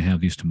 you're not going to have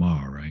these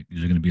tomorrow, right?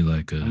 These are going to be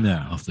like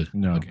no, off the.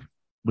 no. Okay.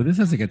 But this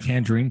has like a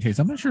tangerine taste.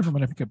 I'm not sure if I'm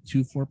gonna pick up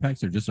 2 4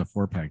 packs or just a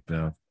 4 pack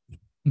though.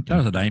 That Okay.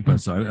 was a 9 pack,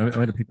 so I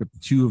would have picked up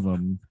 2 of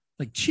them.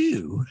 Like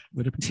two,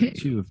 would have picked up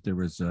two if there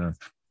were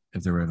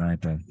a 9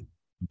 pack.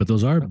 But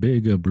those are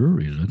big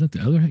breweries. I think the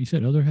other you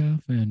said other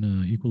half and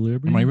Am I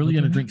Equilibrium. really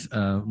Other gonna half? drink?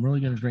 I'm really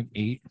gonna drink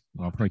 8.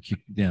 I'll probably kick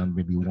down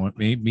maybe one,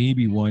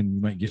 maybe one.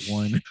 You might get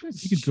one.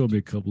 You can throw me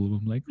a couple of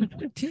them, like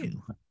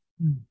two.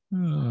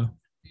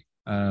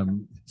 Uh,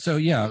 so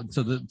yeah,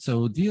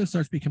 so Dio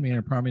starts becoming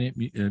a prominent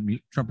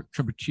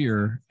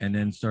trumpeter, and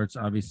then starts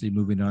obviously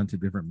moving on to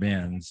different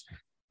bands.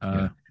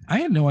 Yeah. I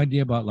had no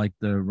idea about like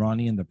the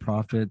Ronnie and the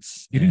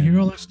Prophets. You didn't hear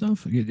all that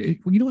stuff? Well,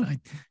 you know what?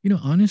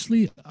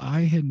 Honestly,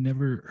 I had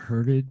never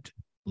heard it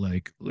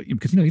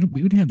because we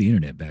didn't have the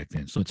internet back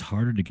then, so it's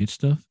harder to get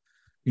stuff.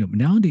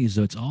 Nowadays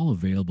though, it's all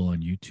available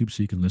on YouTube,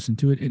 so you can listen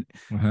to it.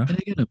 Uh-huh. And I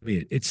gotta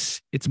admit,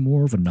 it's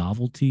more of a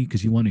novelty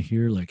because you want to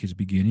hear like his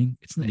beginning.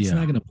 It's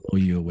not gonna blow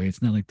you away.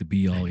 It's not like the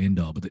be all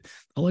end all, but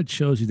all it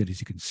shows you that is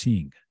he can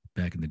sing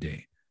back in the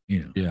day.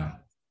 Yeah.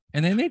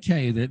 And then they tell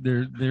you that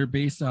they're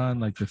based on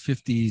like the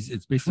 50s.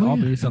 It's basically Oh all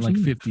yeah, based on like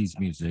absolutely. 50s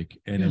music,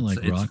 and Yeah, like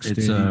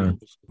Rocksteady.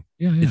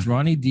 Yeah, it's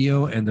Ronnie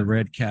Dio and the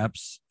Red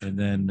Caps, and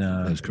then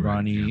that's correct.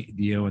 Ronnie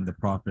Dio and the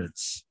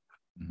Prophets.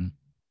 Mm-hmm.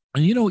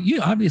 And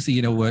you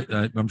obviously what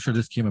I'm sure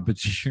this came up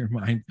into your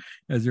mind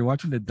as you're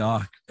watching the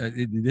doc.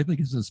 It definitely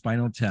gives some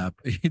Spinal Tap.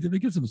 It definitely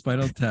gives some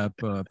Spinal Tap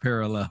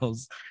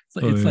parallels.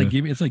 It's like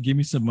give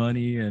me some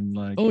money and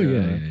like. Oh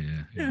yeah.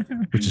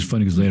 Which is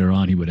funny because later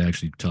on he would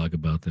actually talk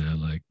about that.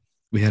 Like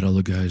we had all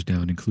the guys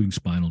down, including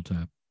Spinal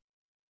Tap.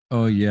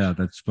 Oh yeah,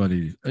 that's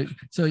funny.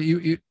 So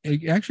it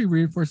actually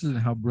reinforces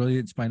how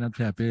brilliant Spinal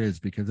Tap is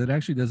because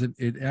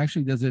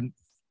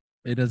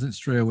it doesn't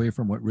stray away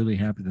from what really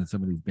happens in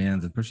some of these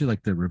bands, especially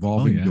like the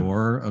revolving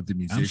door of the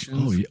musicians.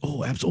 Absolutely.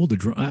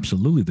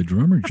 Absolutely. The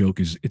drummer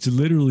joke it's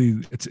literally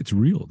it's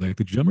real. Like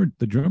the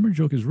drummer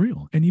joke is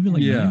real, and even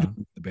like Nigel,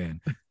 the band,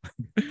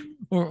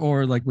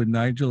 or like when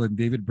Nigel and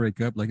David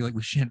break up, like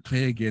we shan't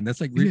play again. That's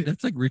like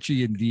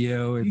Richie and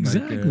Dio, and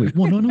exactly. Like,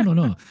 well,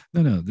 no.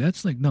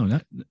 That's like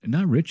not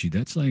Richie.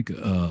 That's like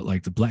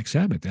the Black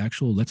Sabbath.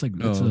 That's like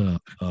Tony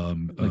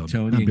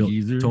and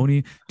Geezer.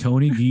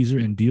 Tony Geezer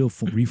and Dio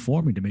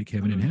reforming to make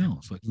Heaven and Hell.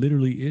 So it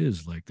literally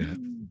is like that.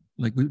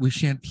 Like we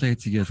shan't play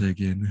together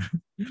again.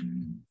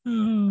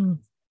 And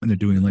they're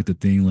doing like the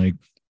thing like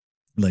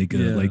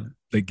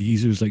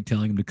Geezer's like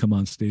telling him to come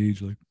on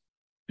stage like.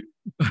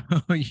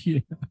 Oh yeah.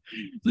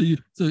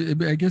 So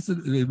I guess it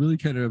really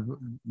kind of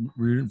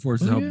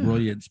reinforces how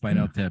brilliant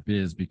Spinal Tap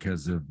is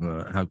because of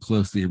how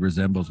closely it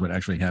resembles what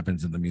actually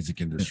happens in the music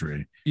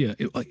industry. Yeah,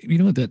 you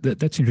know what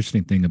that's an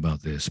interesting thing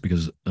about this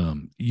because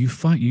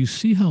you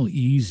see how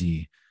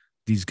easy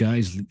these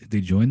guys they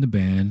join the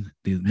band,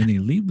 then they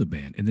leave the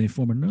band and they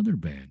form another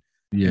band.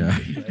 Yeah.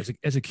 And,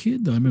 as a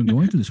kid, though, I mean,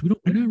 going through this, we're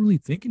not really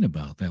thinking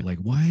about that. Like,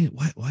 why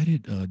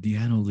did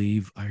Deano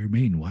leave Iron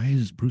Maiden? Why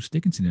is Bruce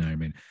Dickinson in Iron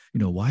Maiden?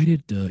 Why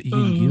did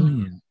Ian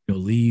Gillian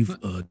leave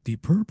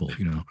Deep Purple?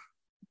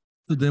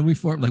 So then we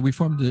formed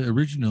the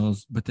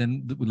originals, but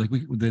then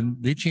then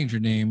they changed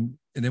their name,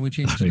 and then we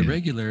changed to the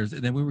regulars,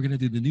 and then we were gonna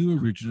do the new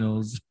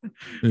originals.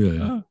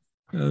 Yeah.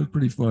 That was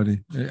pretty funny.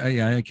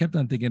 I kept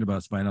on thinking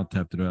about Spinal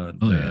Tap throughout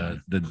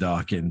the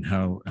doc and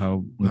how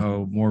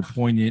more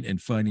poignant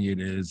and funny it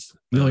is.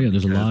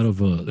 There's a lot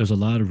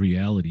of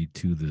reality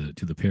to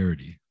the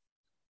parody.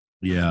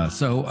 Yeah.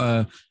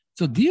 So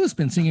Dio's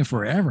been singing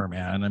forever,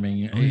 man. I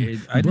mean,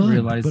 I didn't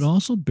realize. But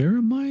also bear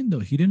in mind though,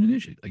 he didn't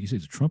initiate, like you said,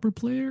 he's a trumpet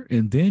player,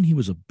 and then he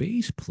was a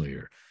bass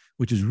player,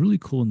 which is really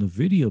cool in the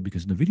video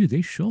because in the video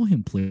they show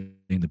him playing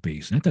the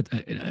bass. And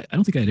I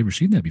don't think I'd ever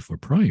seen that before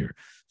prior.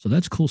 So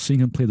that's cool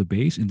seeing him play the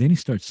bass, and then he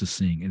starts to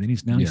sing, and then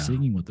he's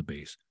singing with the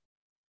bass.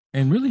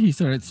 And really, he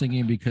started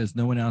singing because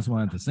no one else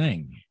wanted to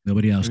sing.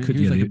 Nobody else could.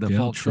 Yeah, they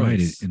all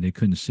tried it, and they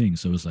couldn't sing.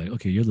 So it was like,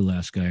 okay, you're the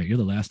last guy. You're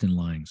the last in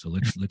line. So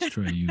let's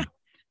try you.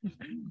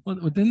 Well,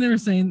 then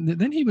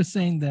he was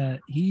saying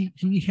that he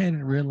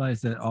hadn't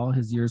realized that all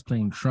his years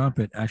playing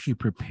trumpet actually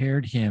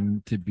prepared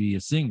him to be a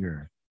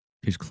singer.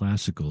 His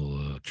classical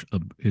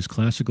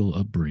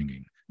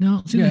upbringing.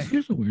 Now, see,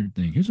 here's a weird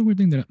thing.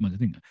 That I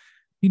think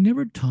he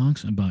never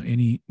talks about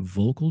any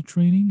vocal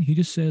training. He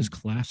just says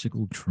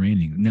classical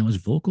training. Now, is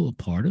vocal a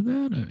part of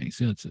that? I mean,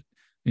 so it's So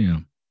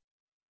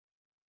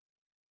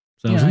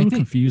I was a little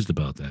confused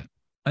about that.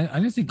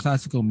 I just think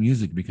classical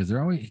music because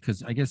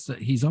I guess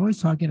he's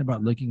always talking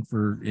about looking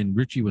for, and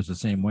Richie was the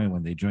same way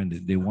when they joined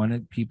it. They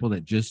wanted people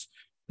that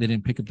they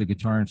didn't pick up the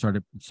guitar and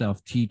started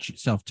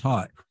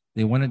self-taught.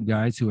 They wanted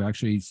guys who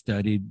actually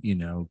studied,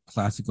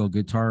 classical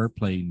guitar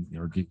playing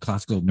or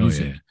classical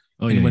music.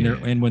 And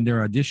when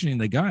they're auditioning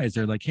the guys,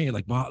 they're like, hey,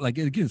 like Bach, like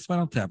again,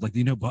 Spinal Tap, like do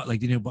you know Bach? Can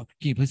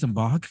you play some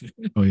Bach?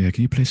 Oh yeah,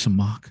 can you play some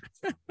Bach?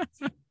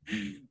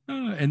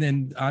 And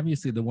then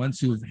obviously the ones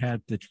who've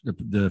had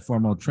the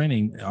formal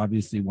training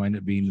obviously wind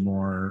up being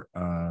more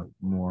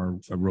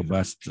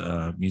robust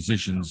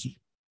musicians.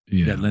 that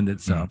Yeah. lend Yeah.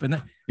 itself. And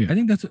Yeah. I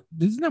think that's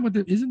isn't that what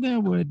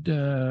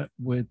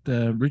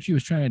Richie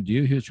was trying to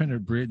do? He was trying to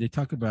bridge. They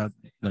talk about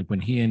like when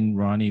he and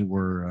Ronnie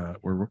were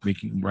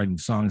writing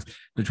songs.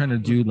 They're trying to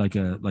do like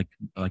a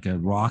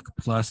rock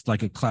plus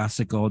like a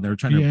classical. And they're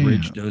trying to Yeah, yeah.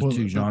 bridge those Well,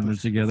 two genres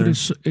but together.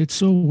 it's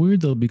so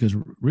weird though because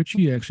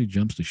Richie actually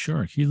jumps the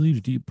shark. He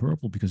leaves Deep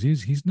Purple because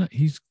he's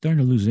starting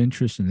to lose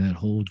interest in that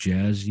whole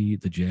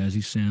the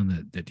jazzy sound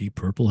that Deep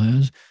Purple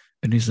has,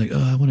 and he's like, oh,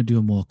 I want to do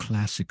a more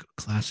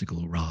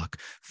classical rock,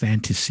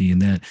 fantasy,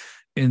 and that.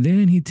 And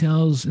then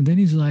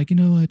he's like, you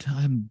know what,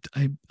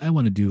 I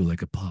want to do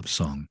like a pop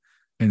song.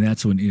 And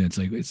that's when it's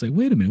like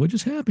wait a minute, what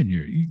just happened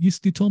here? You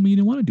told me you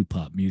didn't want to do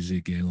pop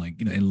music and like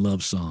and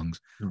love songs.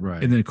 And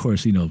Right. then of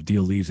course,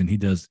 Dio leaves and he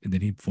does, and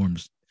then he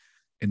forms,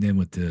 and then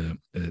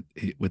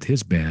with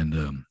his band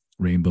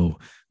Rainbow,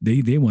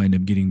 they wind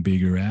up getting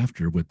bigger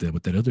after with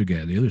that other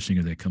guy, the other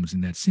singer that comes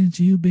in that Since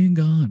You've Been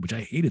Gone, which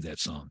I hated that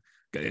song,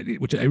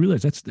 which I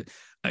realized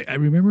I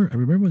remember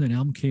when that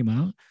album came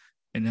out.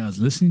 And I was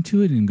listening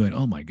to it and going,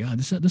 "Oh my God,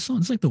 this song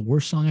is like the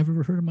worst song I've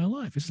ever heard in my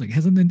life. It's like it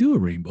has nothing to do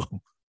with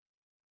Rainbow."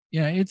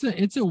 Yeah,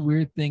 it's a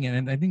weird thing,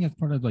 and I think that's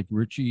part of like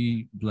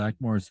Richie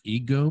Blackmore's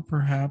ego,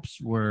 perhaps,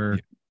 Yeah, where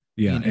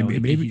yeah, he's and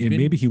been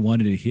maybe he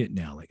wanted a hit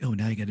now. Like, oh,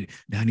 now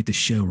I need to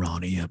show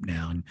Ronnie up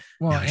now, and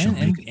well, now I shall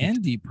make a hit.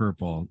 and Deep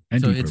Purple.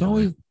 And So Deep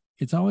Purple, yeah,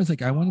 it's always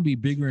like I want to be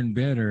bigger and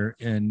better,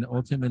 and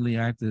ultimately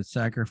I have to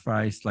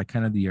sacrifice like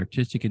kind of the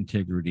artistic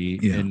integrity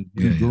yeah, and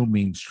yeah, yeah, go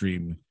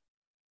mainstream.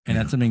 And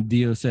that's yeah. something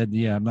Dio said.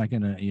 Yeah, I'm not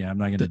gonna do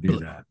But,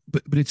 that.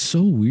 but it's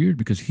so weird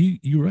because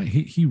you're right.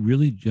 He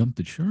really jumped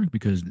the shark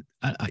because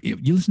you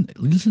listen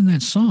to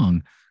that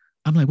song.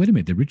 I'm like, wait a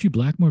minute, did Richie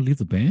Blackmore leave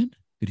the band?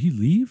 Did he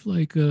leave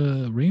like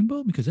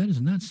Rainbow? Because that does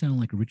not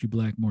sound like a Richie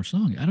Blackmore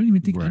song. I don't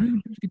Right, even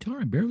hear his guitar.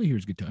 I barely hear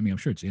his guitar. I mean, I'm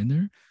sure it's in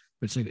there,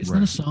 but it's like it's not a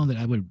right. song that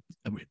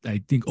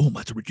I think, oh,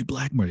 that's a Richie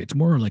Blackmore. It's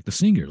more like the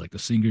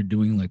singer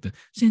doing like the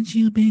Since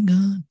You've Been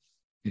Gone.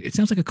 It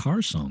sounds like a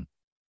car song.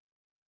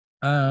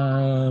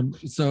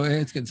 So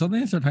it's good. So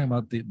then I started talking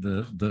about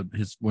the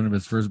his one of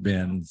his first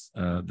bands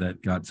that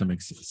got some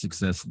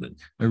success that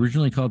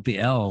originally called the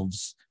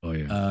Elves. Oh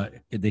yeah.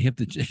 They have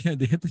to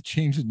they have to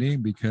change the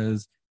name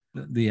because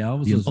the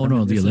Elves The was oh no, the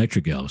reminiscent,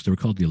 Electric Elves. They were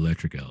called the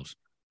Electric Elves.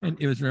 and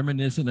it was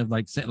reminiscent of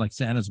like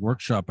Santa's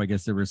workshop, I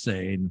guess they were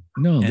saying,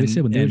 No, they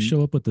said when they would and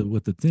show up with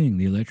the thing,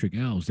 the Electric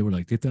Owls,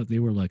 they thought they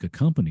were like a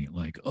company.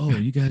 Like, oh,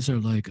 you guys are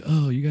oh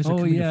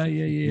coming to yeah,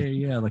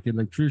 yeah, like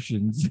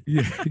electricians.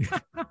 yeah.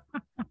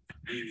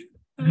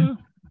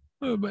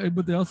 Uh,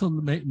 but they also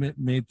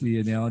made the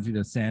analogy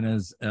to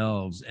Santa's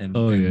elves, and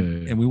Oh yeah,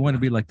 and yeah. and we want to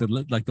be like the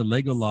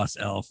Lego Lost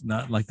elf,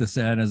 not like the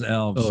Santa's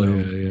elves. Oh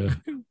yeah, So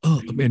yeah.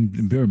 Oh,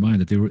 and bear in mind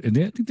that they were, and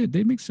I think that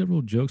they make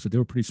several jokes that they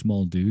were pretty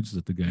small dudes,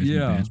 that the guys in the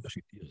band, yeah,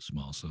 especially Theo,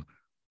 small. So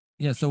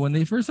yeah. So when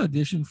they first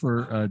auditioned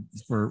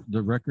for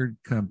the record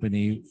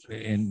company,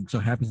 and so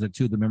happens that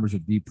two of the members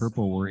of Deep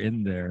Purple were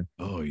in there.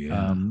 oh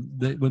yeah.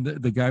 When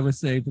the guy was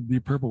saying from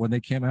Deep Purple, when they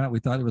came out, we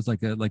thought it was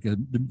like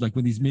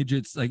when these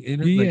midgets Yeah, like the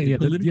yeah, they're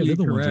politically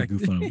the ones that correct.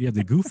 goof on them. Yeah,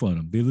 they goof on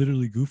them. They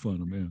literally goof on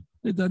them. Yeah.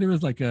 They thought it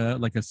was like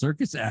a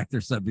circus act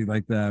or something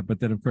like that. But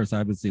then, of course,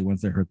 obviously,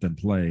 once they heard them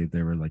play,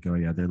 they were like, "Oh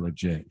yeah, they're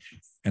legit."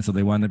 And so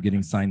they wound up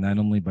getting signed not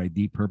only by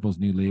Deep Purple's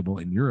new label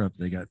in Europe,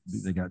 they got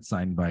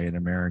signed by an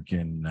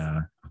American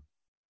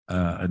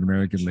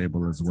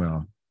label as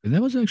well. And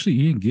that was actually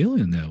Ian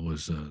Gillan that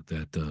was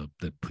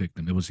that picked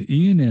them. It was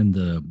Ian and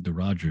the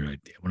Roger.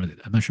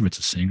 I'm not sure if it's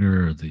a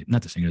singer or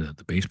not the singer,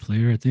 the bass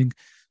player, I think.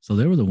 So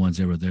they were the ones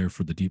that were there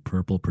for the Deep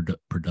Purple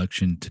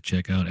production to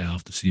check out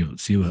Alf to see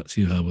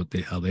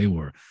how they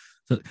were.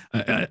 So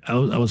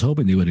I was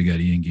hoping they would have got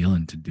Ian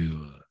Gillan to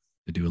do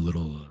a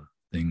little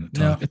thing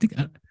talk.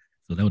 Now,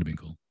 So that would have been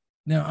cool.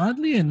 now,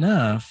 oddly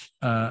enough,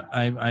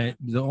 I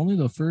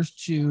the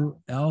first two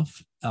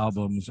Elf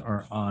albums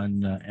are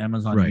on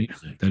Amazon Right,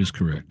 Music. that is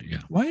correct. Yeah.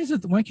 Why is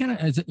it? Why can't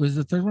I? Was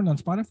the third one on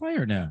Spotify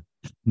or no?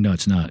 No,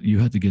 it's not. You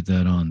have to get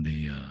that on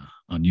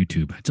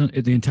YouTube. It's on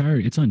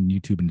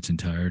YouTube in its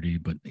entirety.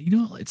 But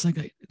it's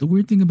like the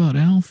weird thing about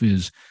Alf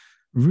is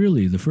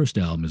really the first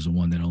album is the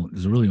one that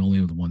is really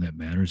only the one that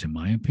matters in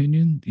my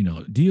opinion.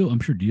 Dio. I'm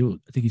sure Dio.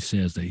 I think he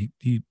says that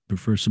he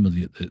prefers some of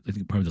I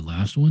think probably the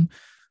last one.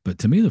 But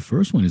to me, the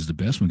first one is the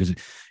best one because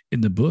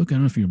in the book, I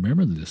don't know if you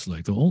remember this,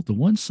 like the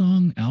one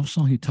song, Alf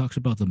song he talks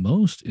about the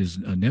most is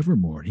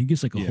Nevermore. He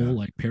gets like a whole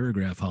like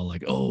paragraph how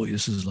like, oh,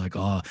 this is like,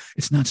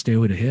 it's not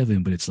Stairway to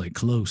Heaven, but it's like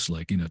close.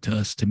 Like,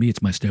 to me,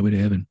 it's my Stairway to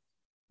Heaven.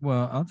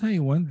 Well, I'll tell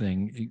you one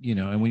thing,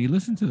 and when you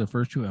listen to the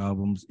first two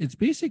albums, it's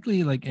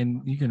basically like,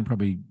 and you can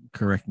probably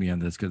correct me on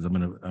this because I'm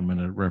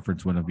gonna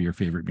reference one of your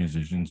favorite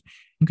musicians.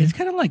 Okay. It's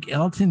kind of like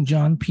Elton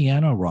John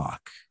piano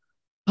rock.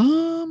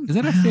 Is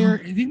that a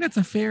fair? You think that's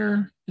a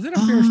fair? Is that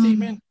a fair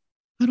statement?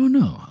 I don't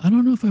know. I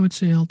don't know if I would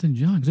say Elton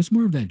John because it's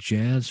more of that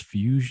jazz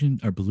fusion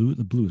or blue.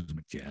 The blues is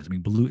jazz. I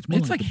mean, blue. It's more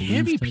It's like the blues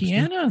heavy type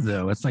piano stuff.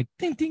 though. It's like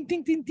ding ding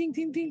ding ding ding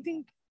ding ding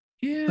ding.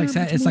 Yeah, but it's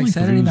It's more like like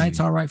Saturday Night's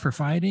bluesy. All Right for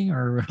Fighting,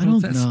 or I what's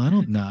don't that? know. I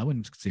don't know. I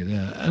wouldn't say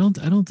that. I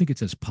don't think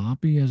it's as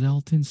poppy as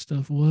Elton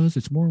stuff was.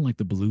 It's more like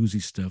the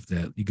bluesy stuff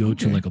that you go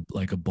to Okay.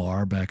 like a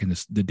bar back in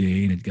the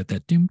day, and it got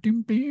that dim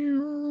dim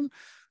dim.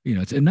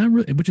 It's and not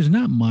really, which is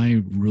not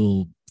my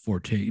real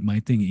forte, my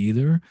thing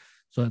either.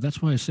 So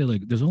that's why I say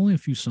like there's only a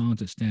few songs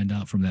that stand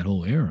out from that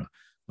whole era.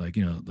 Like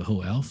the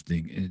whole Alf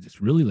thing. And it's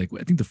really like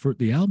I think the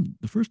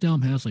first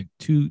album has like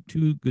two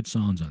good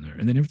songs on there,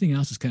 and then everything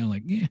else is kind of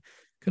like yeah,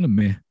 kind of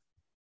meh.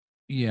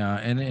 Yeah,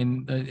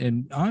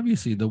 and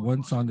obviously the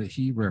one song that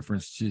he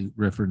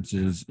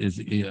references is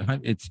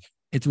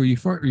it's where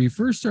you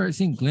first start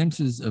seeing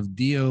glimpses of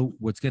Dio,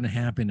 what's going to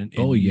happen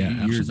Oh in yeah,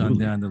 years on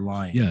absolutely. down the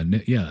line. Yeah,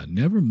 yeah.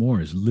 Nevermore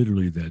is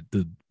literally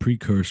the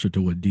precursor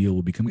to what Dio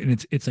will become,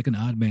 and it's like an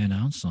odd man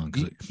out song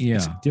because it's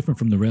Yeah, different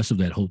from the rest of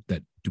that whole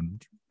that.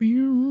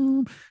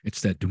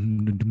 It's that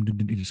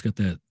you just got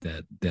that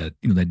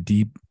that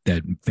deep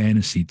that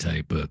fantasy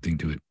type thing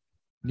to it.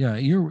 yeah,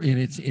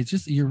 it's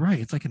just you're right.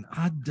 It's like an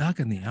odd duck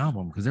on the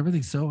album because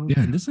everything's so, Yeah.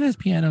 and this one has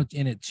piano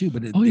in it too,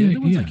 but Oh the yeah, other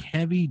one's like yeah,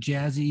 heavy,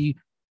 jazzy.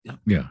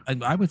 yeah.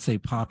 I would say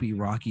poppy,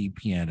 rocky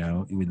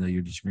piano, even though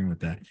you're disagreeing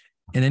with that.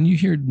 And then you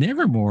hear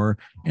Nevermore,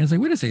 and it's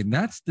like, wait a second,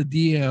 that's the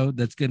Dio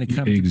that's going to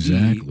come to be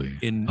Exactly.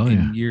 Oh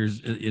yeah. in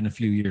years, in a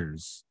few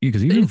years. Yeah,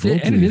 because even And vocally,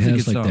 it it is a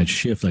has good like that song.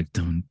 shift, like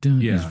dun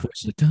dun. His Yeah, voice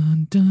is like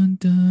dun dun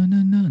dun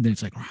dun dun. And then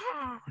it's like,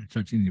 it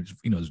starts,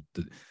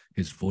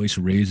 his voice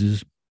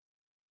raises.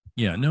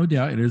 yeah, no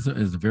doubt, it is a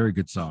very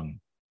good song.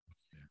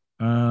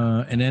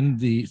 And then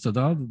so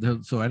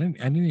I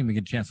didn't even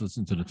get a chance to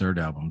listen to the third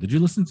album. Did you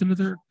listen to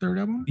the third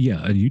album? Yeah,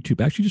 on YouTube.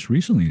 Actually, just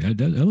recently,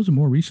 that was a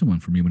more recent one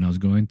for me when I was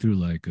going through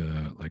like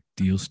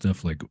deal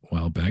stuff like a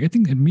while back. I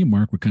think and me and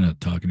Mark were kind of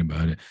talking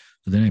about it.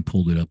 So then I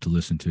pulled it up to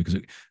listen to because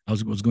I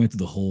was going through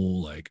the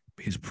whole like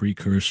his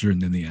precursor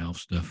and then the Alf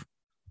stuff.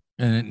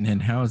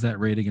 And how is that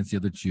rate against the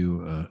other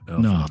two Elf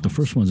No, albums?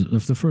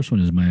 the first one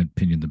is in my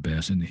opinion the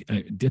best, and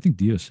I think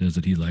Dio says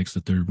that he likes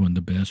the third one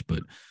the best,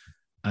 but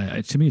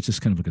to me it's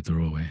just kind of like a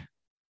throwaway.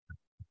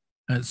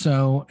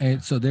 So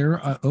they're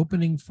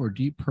opening for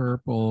Deep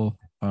Purple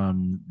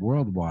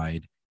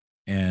worldwide,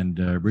 and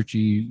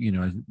Richie,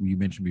 as you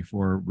mentioned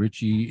before,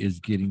 Richie is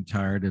getting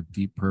tired of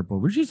Deep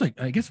Purple.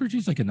 I guess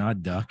Richie's like an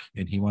odd duck,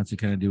 and he wants to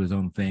kind of do his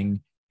own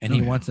thing, and Oh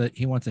he yeah,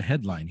 wants a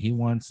headline. He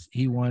wants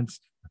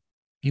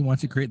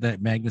to create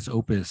that magnus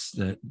opus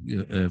that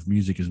of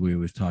music, as we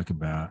always talk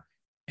about.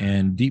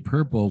 And Deep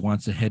Purple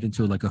wants to head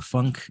into like a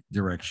funk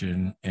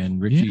direction, and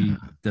yeah, Richie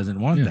doesn't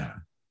want yeah. that.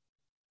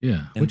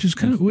 Yeah, And which is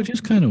kind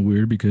of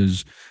weird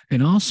because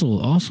and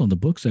also the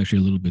book's actually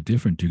a little bit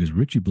different too because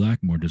Richie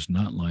Blackmore does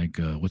not like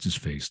what's his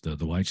face the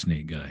White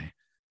Snake guy.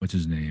 What's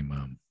his name?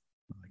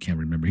 I can't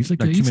remember. He's like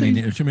like he's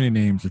like too many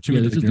names, or too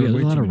yeah, many, like there are there's a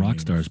way lot too of many rock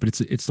stars, names.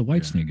 but it's the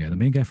White Yeah. Snake guy, the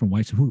main guy from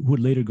White who would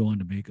later go on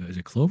to make is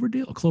it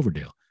Cloverdale?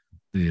 Cloverdale,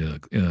 the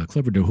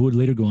Cloverdale who would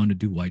later go on to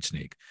do White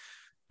Snake.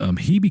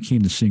 He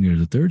became the singer,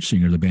 the third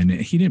singer of the band.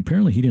 He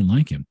didn't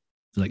like him.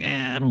 He's like,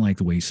 I don't like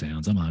the way he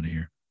sounds. I'm out of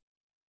here.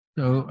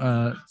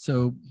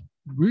 So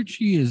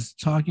Rucci is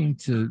talking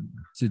to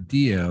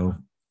Dio,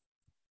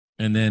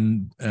 and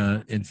then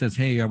and says,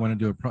 "Hey, I want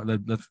to do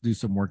let's do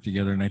some work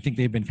together." And I think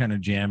they've been kind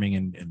of jamming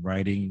and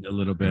writing a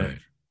little bit. Right.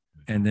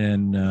 And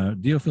then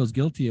Dio feels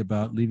guilty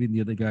about leaving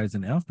the other guys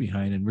in Elf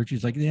behind, and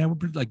Richie's like, "Yeah,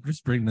 like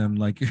just bring them,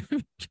 like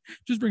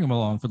just bring them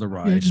along for the Yeah,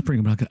 ride." just bring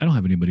him back. I don't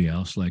have anybody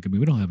else. Like, I mean,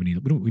 we don't have any.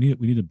 We don't. We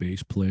need a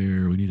bass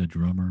player. We need a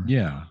drummer.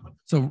 Yeah.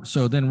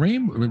 So then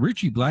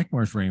Richie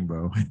Blackmore's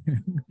Rainbow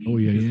Oh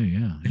yeah, is yeah,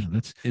 yeah, yeah.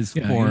 That's is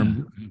yeah, yeah,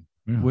 formed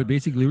yeah. with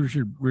basically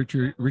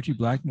Richie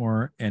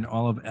Blackmore and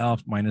all of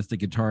Elf minus the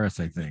guitarist,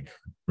 I think.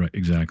 Right,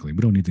 exactly. We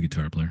don't need the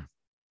guitar player.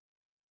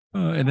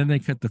 And then they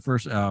cut the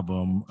first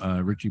album,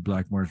 Richie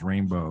Blackmore's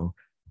Rainbow.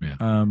 Yeah.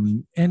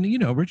 And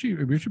Richie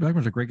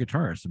Blackmore's a great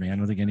guitarist. I mean, I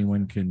don't think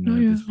anyone can Oh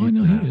yeah. Oh dispute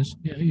no, he that. is.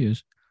 Yeah, he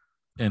is.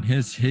 And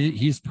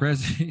he's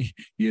present.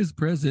 He is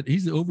present.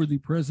 He's overly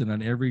present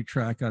on every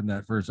track on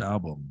that first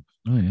album.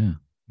 Oh yeah.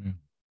 Yeah.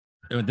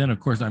 And then, of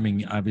course, I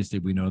mean, obviously,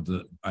 we know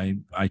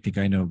I think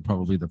I know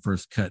probably the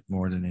first cut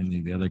more than any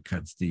of the other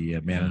cuts.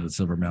 The Man of the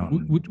Silver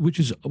Mountain. Which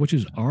is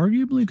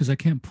arguably because I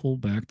can't pull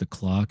back the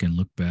clock and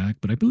look back,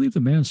 but I believe the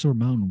Man of Silver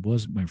Mountain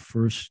was my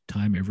first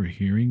time ever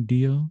hearing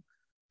Dio.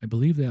 I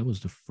believe that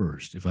was the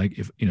first. If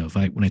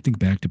when I think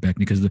back to back,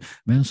 because the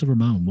Man of Silver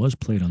Mountain was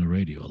played on the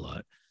radio a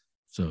lot.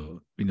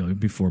 So,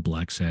 before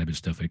Black Sabbath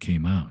stuff had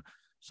came out.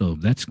 So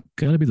that's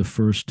got to be the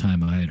first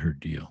time I had heard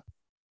Dio.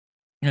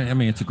 Yeah, I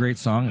mean, it's a great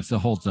song. It still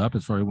holds up.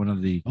 It's probably one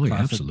of the Oh, yeah,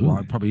 classic absolutely.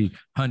 rock, probably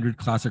 100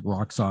 classic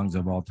rock songs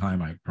of all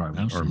time. Or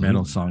Absolutely.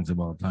 metal songs of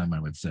all time, I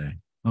would say.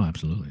 Oh,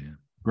 absolutely. Yeah.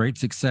 Great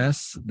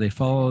success. They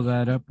follow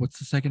that up. What's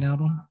the second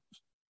album?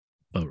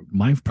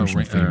 My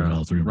personal favorite of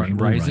all three,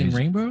 Rainbow Rising.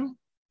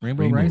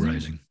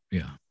 Rising.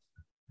 Yeah.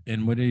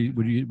 And what are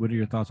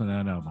your thoughts on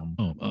that album?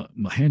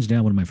 Oh, hands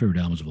down, one of my favorite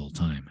albums of all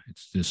time.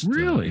 It's just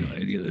Really,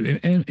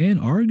 and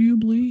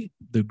arguably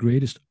the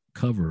greatest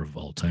cover of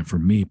all time for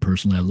me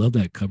personally. I love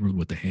that cover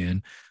with the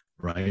hand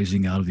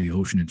rising out of the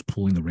ocean. It's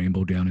pulling the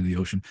rainbow down in the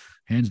ocean.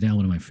 Hands down,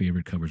 one of my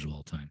favorite covers of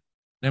all time.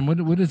 And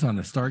what is on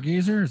the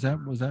Stargazer?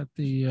 Was that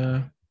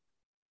Yeah,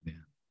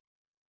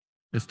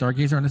 the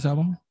Stargazer on this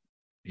album?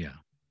 yeah.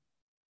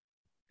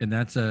 And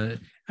that's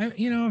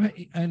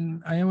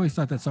and I always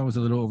thought that song was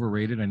a little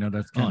overrated. I know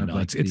that's Oh kind of no,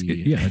 like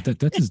yeah.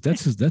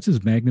 That's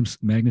his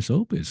magnus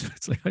opus.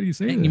 It's like, how do you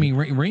say you that? mean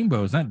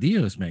Rainbow's not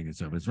Dio's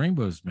Magnus Opus, it's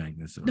Rainbow's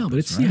Magnus No, but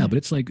Opus, it's yeah, right? but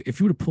it's like if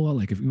you were to pull out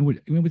like if we would,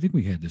 I think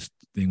we had this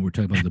thing we're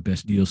talking about the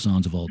best Dio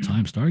songs of all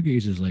time.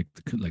 Stargaze is like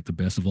the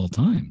best of all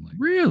time. Like,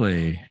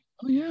 Really?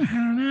 oh yeah, I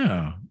don't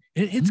know.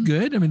 It's mm,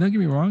 good. I mean, don't get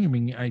me wrong. I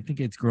mean, I think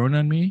it's grown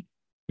on me.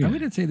 I yeah.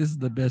 wouldn't say this is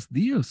the best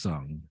Dio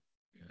song.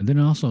 And then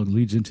it also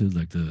leads into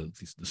like the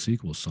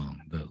sequel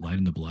song, the Light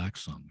in the Black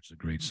song, which is a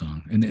great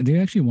song. And they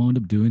actually wound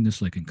up doing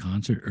this like in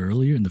concert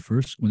earlier in the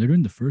first when they're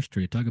doing the first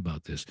tour. They talk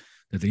about this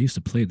that they used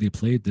to play. They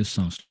played this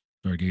song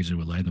Stargazer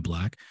with Light in the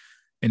Black,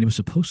 and it was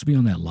supposed to be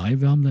on that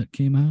live album that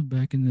came out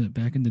back in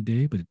the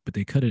day, but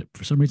they cut it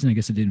for some reason. I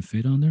guess it didn't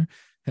fit on there.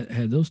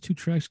 Had those two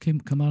tracks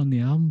come out on the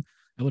album,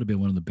 that would have been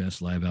one of the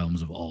best live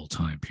albums of all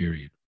time.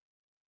 Period.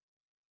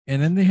 And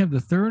then they have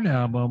the third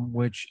album,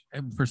 which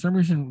for some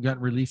reason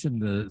got released in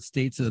the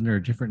States under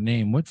a different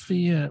name. What's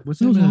the It name was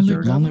of the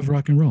third Long Live album?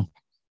 Rock and Roll.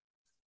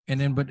 And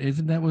then, but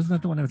wasn't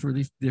that the one that was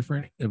released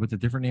different with a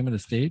different name in the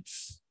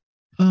States?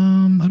 I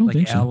don't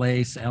think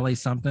Like so. LA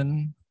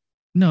something.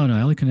 No,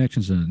 LA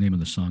Connection's the name of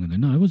the song, and then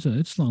no,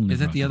 it's Long Live Is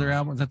that Rock the and other Roll.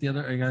 album? Is that the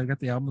other? I got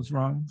the albums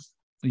wrong.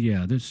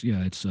 Yeah, it's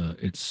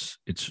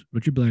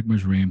Richard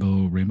Blackmore's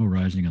Rainbow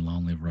Rising, and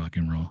Long Live Rock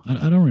and Roll.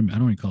 I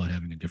don't recall it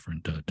having a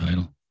different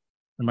title.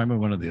 It might be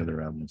one of the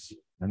other albums.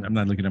 I'm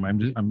not looking at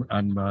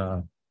them.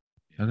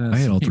 I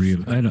had all three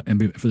of.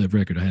 And for the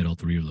record, I had all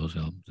three of those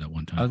albums at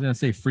one I was time. gonna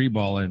say free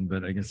balling,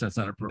 but I guess that's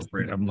not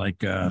appropriate. I'm like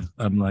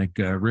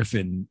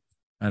riffing.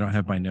 I don't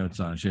have my notes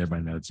on. I should have my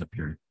notes up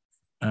here.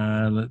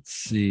 Let's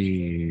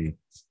see.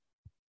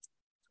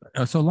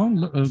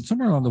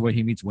 Somewhere along the way,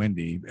 he meets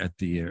Wendy at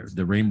the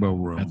Rainbow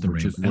Room,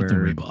 which is At the where Rainbow.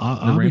 the Rainbow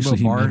Obviously,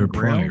 he Bar met her and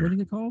Grill. prior. What is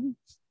it called?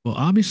 Well,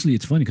 obviously,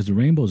 it's funny because the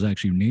Rainbow is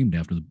actually named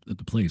after the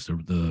place,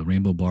 the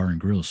Rainbow Bar and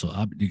Grill. So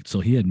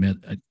he had met.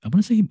 I want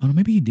to say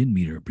maybe he did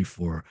meet her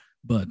before,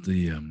 but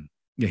yeah,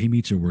 he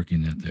meets her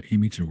working at there. He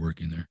meets her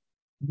working there.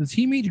 Does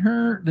he meet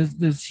her?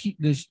 Does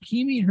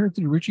he meet her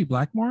through Richie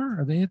Blackmore?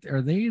 Are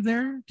they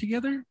there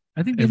together?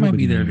 I think they might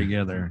be Everybody there knew her.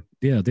 together.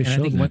 Yeah, they And I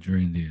showed think that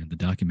during the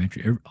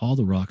documentary. All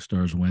the rock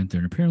stars went there,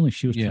 and apparently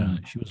she was Yeah.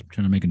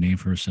 trying to make a name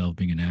for herself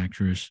being an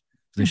actress.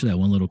 They showed that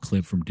one little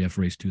clip from Death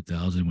Race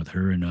 2000 with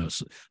her and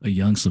a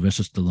young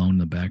Sylvester Stallone in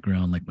the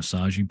background, like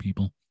massaging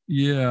people.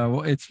 Yeah,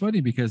 well, it's funny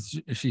because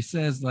she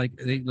says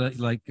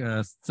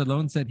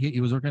Stallone said he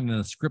was working on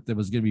a script that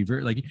was going to be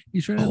very like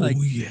he's trying to Oh like,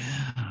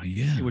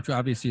 yeah. which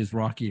obviously is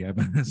Rocky.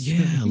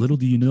 Yeah, little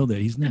do you know that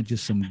he's not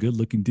just some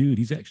good-looking dude.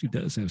 He's actually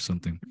does have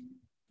something.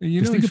 You know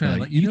Just think he's trying about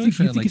to it. like you know he's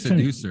trying to like he's trying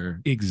seduce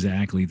her.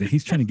 exactly that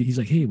he's trying to get. He's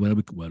like, hey, why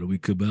don't we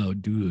come out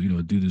and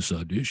do this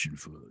audition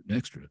for an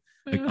extra?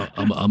 Like,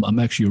 I'm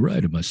actually a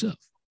writer myself.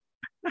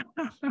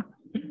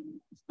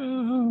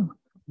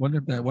 Wonder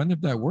if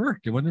that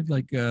worked. I wonder if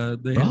like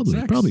they had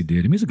sex. Probably did.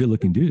 I mean, he's a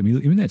good-looking dude. I mean,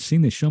 even that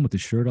scene they show him with the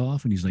shirt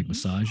off and he's like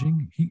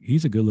massaging.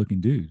 He's a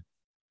good-looking dude.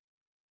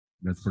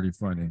 That's pretty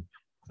funny.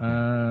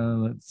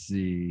 Let's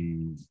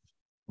see.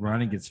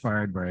 Ronnie gets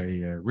fired by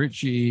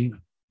Richie,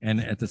 and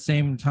at the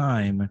same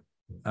time,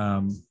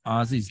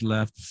 Ozzy's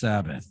left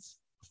Sabbath.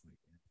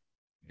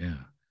 Yeah.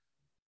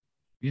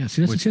 Yeah.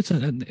 See,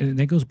 and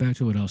that goes back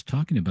to what I was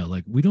talking about.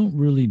 Like, we don't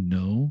really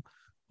know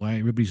why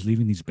everybody's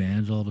leaving these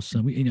bands all of a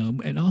sudden.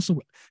 And also,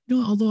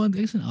 although I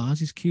guess in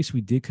Ozzy's case,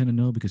 we did kind of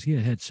know because he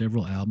had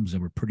several albums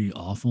that were pretty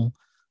awful.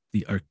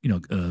 The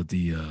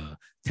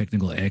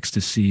Technical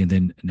Ecstasy and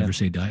then Never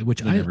Say Die,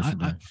 which I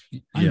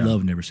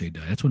love Never Say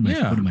Die. That's one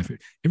of my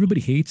favorite.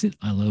 Everybody hates it.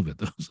 I love it.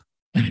 Those.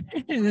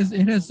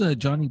 It has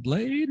Johnny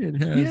Blade.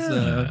 It has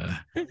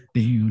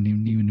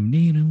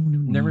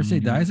Never Say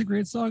Die is a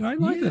great song. I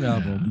like that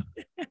album.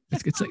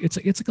 It's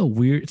like a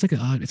weird. It's like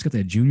it's got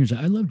that Junior's.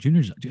 I love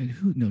Junior's.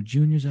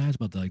 Junior's Eyes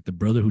about the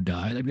brother who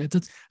died. I mean,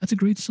 that's a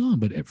great song,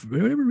 but for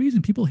whatever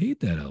reason, people hate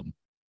that album.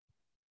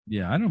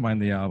 Yeah, I don't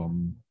mind the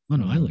album. Oh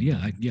no,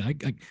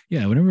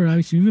 Whenever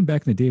even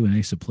back in the day when I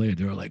used to play it,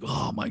 they were like,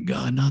 "Oh my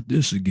God, not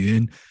this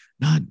again,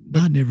 not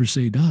Never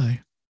Say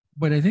Die."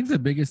 But I think the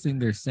biggest thing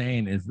they're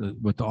saying is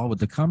with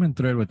the common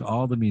thread with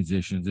all the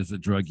musicians is the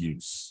drug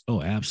use.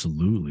 Oh,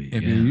 absolutely.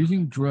 If you're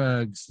using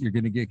drugs, you're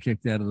going to get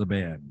kicked out of the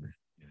band.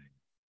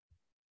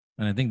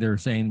 And I think they were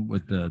saying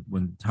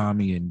when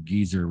Tommy and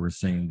Geezer were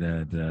saying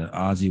that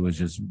Ozzy was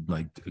just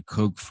like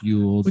coke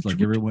fueled,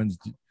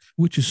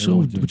 which is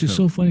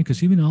so funny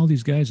because even all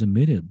these guys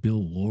admit it.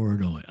 Bill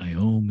Ward,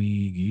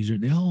 Iommi, Geezer,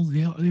 they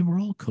were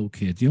all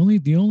cokeheads.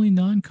 The only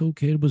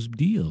non-cokehead was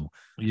Dio.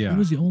 Yeah, he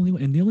was the only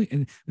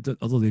one,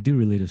 although they do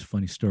relate a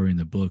funny story in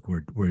the book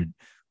where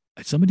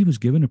somebody was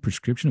given a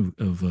prescription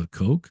of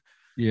coke.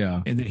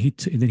 Yeah, and then he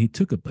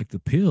took the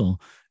pill,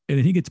 and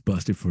then he gets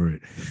busted for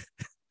it.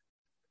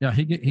 Yeah,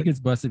 he gets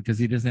busted because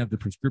he doesn't have the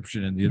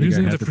prescription, and the other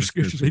guy has the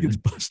prescription. So he gets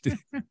busted.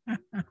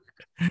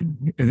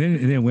 And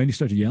And then Wendy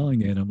started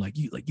yelling at him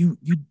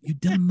you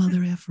dumb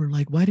mother effer,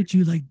 like why did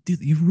you like do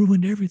you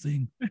ruined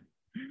everything.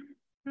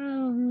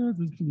 Oh, man,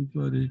 that's pretty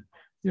funny.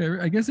 Yeah,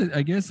 I guess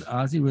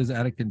Ozzy was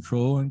out of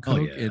control in Oh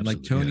Coke, yeah, and like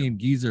absolutely, yeah. Tony and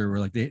Geezer were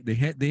like they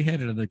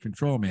had it under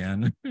control,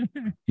 man.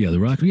 Yeah, the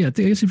rock. Yeah, I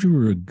guess if you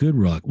were a good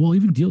rock, well,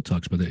 even Deal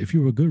talks about that. If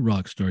you were a good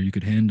rock star, you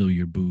could handle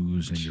your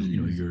booze and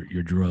your, Jeez.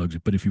 your drugs.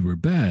 But if you were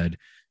bad,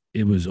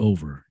 it was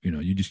over.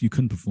 You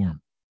couldn't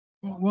perform.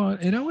 Well,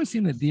 it always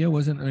seemed that Dio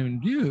wasn't. I mean,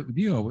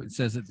 Dio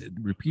says it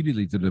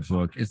repeatedly through the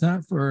book. It's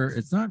not for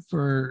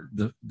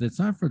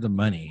the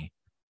money,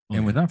 Oh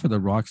and yeah, without for the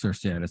rock star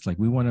status. Like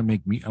we want to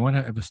make me. I want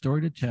to have a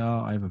story to tell.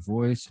 I have a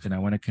voice, and I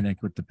want to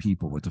connect with the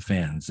people, with the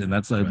fans, and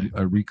that's a, right.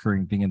 a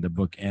recurring thing in the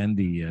book and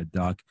the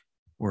doc.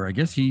 Where I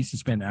guess he used to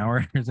spend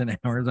hours and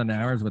hours and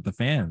hours with the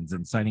fans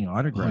and signing Oh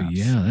autographs.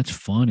 yeah, that's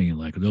funny.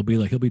 Like he'll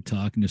be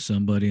talking to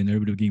somebody and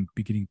everybody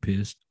be getting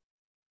pissed.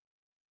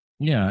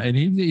 Yeah, and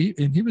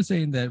he was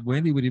saying that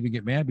Wendy would even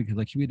get mad because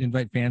like he would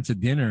invite fans to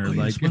dinner. Oh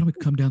Like, yes, why don't we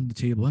come down to the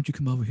table? Why don't you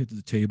come over here to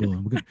the table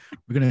and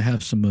we're gonna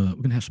have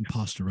some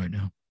pasta right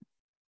now.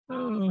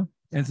 oh.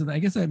 And so I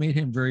guess that made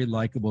him very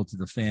likable to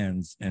the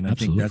fans, and I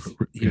think that's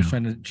Absolutely, he was yeah.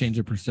 trying to change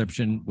the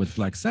perception with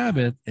Black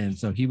Sabbath, and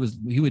so he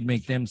would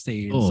make them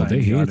stay and Oh, sign they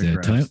the hated that.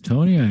 autographs.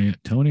 Tony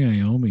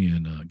Iommi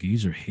and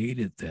Geezer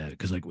hated that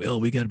because, like, well,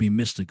 we got to be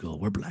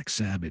mystical. We're Black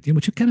Sabbath,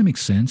 which kind of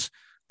makes sense.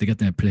 They had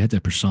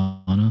that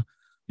persona,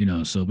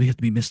 so we have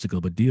to be mystical.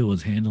 But Dio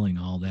was handling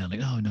all that, like,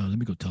 oh no, let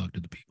me go talk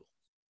to the people.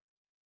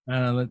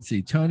 Let's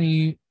see,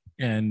 Tony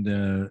and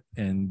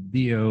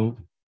Dio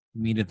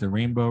meet at the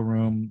Rainbow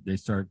Room. They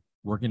start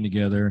working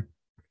together.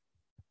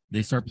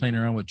 They start playing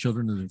around with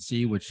Children of the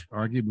Sea, which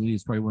arguably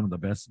is probably one of the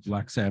best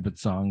Black Sabbath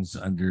songs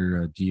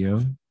under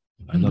Dio.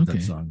 I love that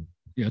Okay, song.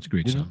 yeah, it's a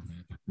great Didn't- song.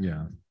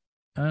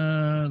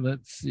 Yeah.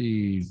 Let's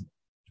see.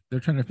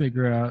 They're trying to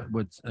figure out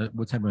what's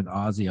happening with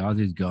Ozzy.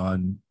 Ozzy's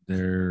gone.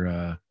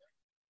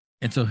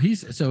 And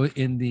so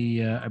in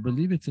the I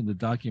believe it's in the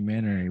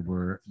documentary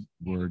where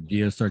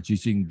Dio starts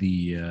using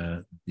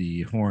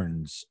the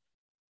horns,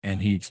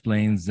 and he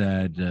explains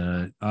that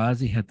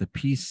Ozzy had the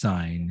peace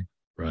sign,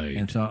 and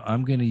Right, so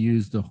I'm going to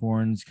use the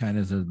horns kind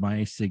of as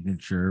my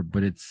signature,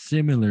 but it's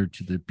similar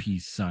to the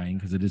peace sign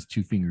because it is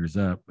two fingers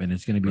up, and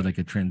it's going to be right, like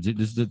a transit.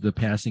 This is the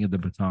passing of the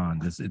baton.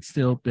 It's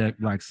still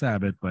Black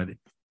Sabbath, but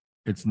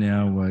it's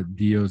now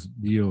Dio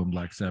and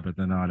Black Sabbath,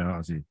 and not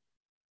Ozzy.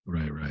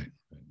 right.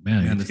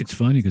 Man, Man, it's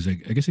funny because I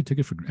guess I took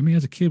it for. I mean,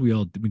 as a kid, we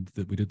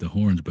did the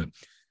horns, but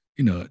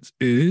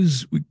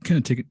we kind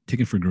of take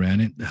it for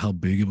granted how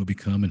big it would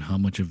become and how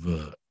much of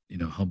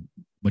how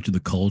much of the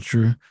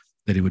culture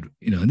that it would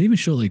and they even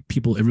show like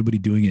everybody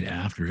doing it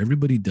after.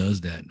 Everybody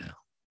does that now.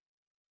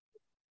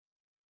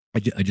 I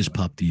just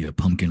popped the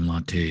pumpkin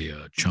latte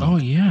oh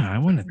chunk. yeah, I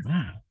wanted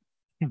that.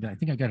 I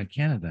think I got a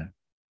can of that.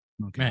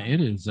 Okay. Man, it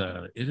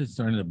is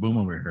starting to boom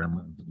over here. I'm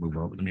gonna move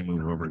over. Let me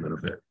move over a little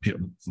bit.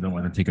 Don't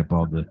want to take up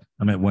all the.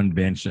 I'm at one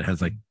bench that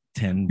has like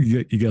 10.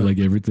 You got like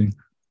everything.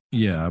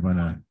 Yeah,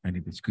 I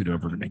need to scoot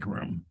over to make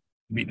room.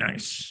 Be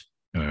nice.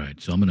 All right,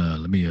 so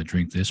let me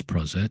drink this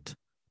Prosette.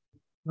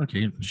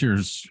 Okay,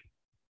 cheers.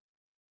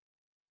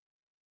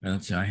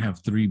 Let's see. I have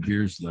 3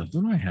 beers left.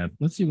 What do I have?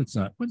 Let's see what's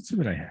up. Let's see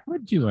what I have.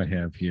 What do I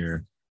have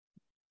here?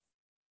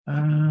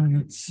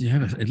 Let's see.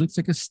 It looks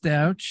like a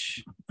stout.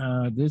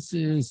 This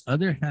is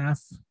other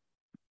half.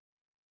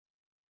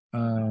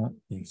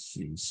 Let's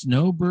see.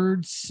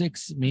 Snowbird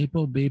 6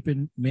 maple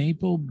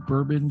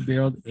bourbon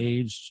barreled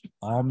aged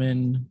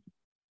almond,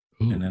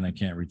 Ooh, and then I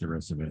can't read the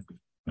rest of it.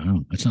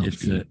 wow, that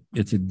sounds good.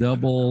 It's a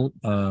double.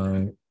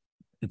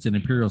 It's an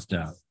imperial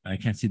stout. I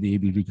can't see the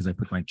ABV because I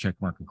put my check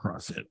mark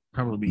across it.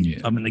 Probably, Yeah.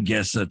 I'm gonna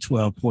guess a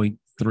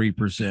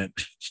 12.3%.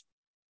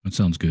 That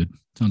sounds good.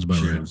 Sounds about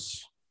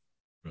Cheers.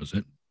 right.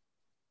 Prosette.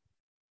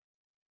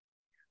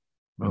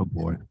 Oh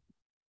boy.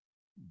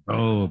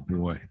 Oh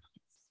boy.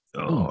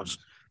 Oh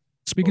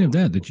Speaking of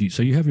that,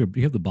 you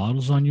have the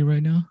bottles on you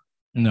right now?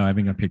 no, I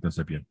haven't gonna pick those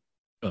up yet.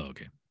 Oh,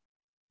 okay.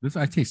 This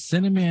I taste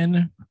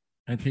cinnamon.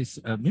 I taste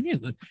maybe a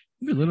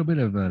little bit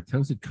of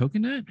toasted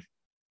coconut.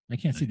 I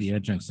can't see the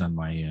adjuncts on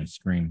my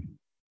screen.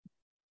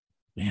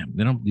 Damn,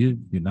 they don't do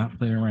not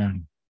play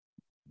around.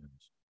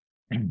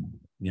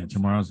 Yeah,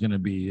 tomorrow's gonna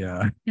be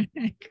Oh, it's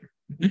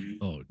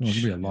gonna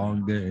be a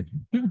long day.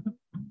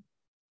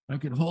 I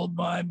can hold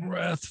my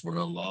breath for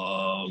a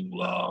long,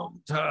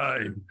 long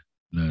time.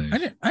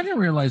 nice. I didn't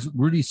realize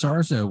Rudy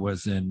Sarzo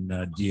was in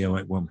Dio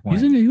at one point.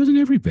 He was in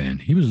every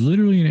band. He was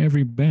literally in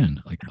every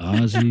band, like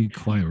Ozzy,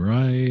 Quiet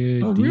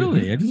Riot. Oh, Dio.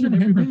 really? I just He was in remember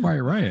him every from band.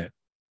 Quiet Riot.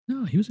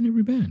 No, he was in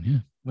every band. Yeah.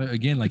 But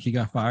again, like he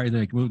got fired,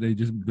 they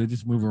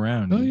just move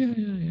around. Oh yeah.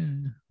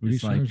 Rudy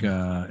It's like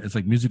Sarzo. it's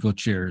like musical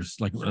chairs,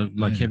 like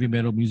Yeah. heavy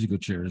metal musical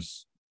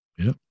chairs.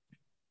 Yep.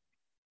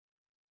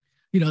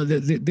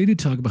 They did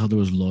talk about how there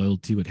was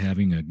loyalty with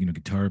having a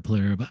guitar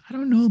player, but I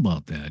don't know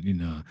about that.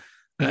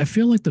 I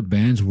feel like the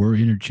bands were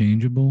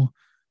interchangeable.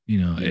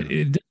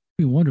 It does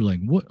me wonder,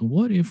 like,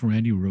 what if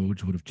Randy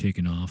Rhoads would have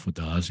taken off with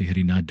Ozzy had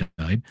he not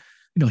died?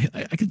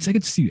 I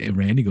could see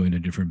Randy going to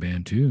a different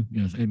band too.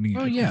 I mean,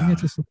 Oh I think yeah.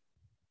 that's just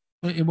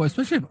Well,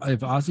 especially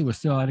if Ozzy was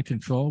still out of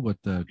control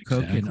with the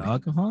coke and Exactly.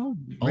 alcohol,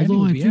 Randy Although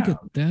would I be think at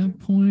out. that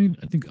point,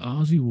 I think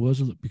Ozzy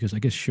was because I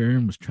guess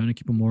Sharon was trying to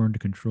keep him more under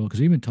control. Because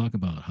they even talk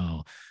about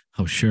how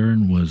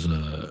Sharon was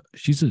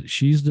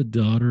she's the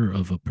daughter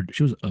of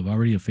she was of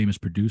already a famous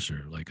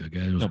producer, like a guy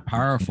who was So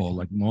powerful,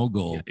 like yeah,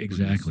 mogul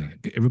exactly.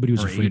 producer Everybody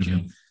was or afraid of him.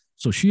 agent.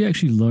 So she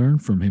actually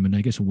learned from him, and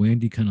I guess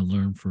Wendy kind of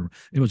learned from.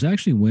 It was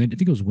actually Wendy. I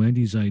think it was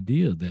Wendy's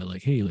idea that,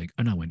 like, hey, like,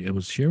 not Wendy. It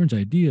was Sharon's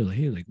idea. Like,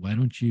 hey, like, why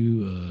don't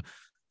you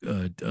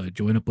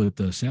join up with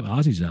Sam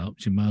Ozzy's out?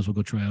 She might as well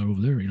go try out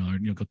over there.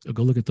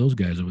 Go look at those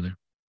guys over there.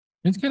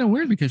 It's kind of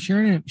weird because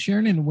Sharon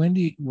and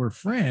Wendy were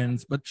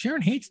friends, but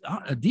Sharon hates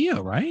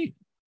Dio, right?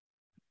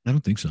 I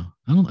don't think so.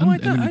 I don't. I Oh,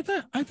 don't. I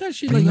mean, I thought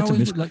she I think like that's a always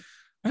mis. would like.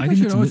 I I thought think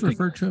she'd that's a always like.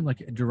 refer to him like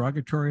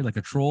derogatory, like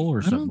a troll or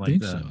I something don't like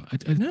think so.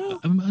 that. I No.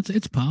 mean,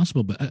 it's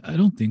possible, but I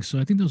don't think so.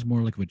 I think that was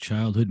more like of a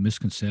childhood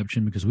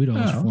misconception because Oh,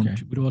 okay.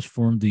 we'd always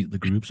formed the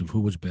groups of who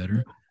was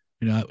better.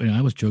 I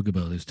always joke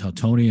about this. How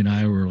Tony and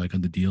I were like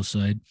on the deal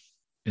side,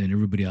 and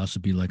everybody else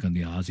would be like on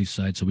the Aussie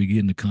side. So we get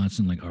into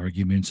constant like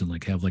arguments and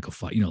like have like a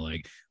fight.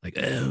 Like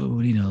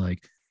oh,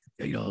 like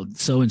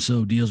so and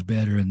so deals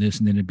better and this,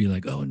 and then it'd be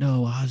like, oh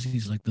no,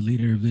 Ozzy's like the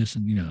leader of this,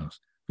 and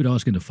we'd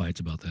always get into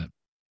fights about that.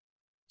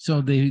 So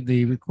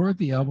they record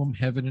the album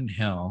Heaven and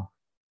Hell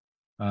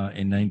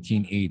in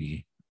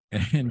 1980.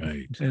 And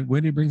Right. and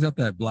Wendy brings up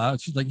that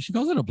blouse. She's like, she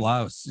calls it a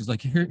blouse. She's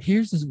like,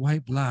 here's this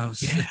white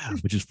blouse. Yeah,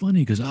 which is funny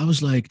because I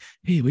was like,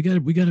 "Hey, we got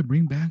to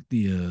bring back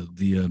the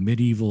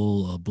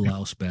medieval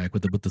blouse back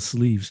with the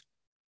sleeves."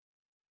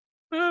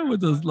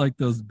 With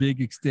those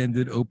big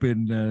extended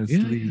open Yeah,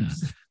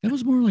 sleeves. that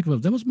was more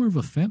of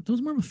a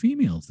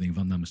female thing, if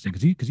I'm not mistaken.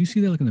 Because you see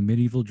that like in the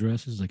medieval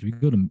dresses. Like if you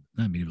go to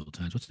not medieval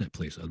times, what's that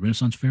place?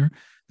 Renaissance Fair.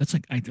 That's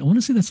like I want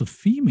to say that's a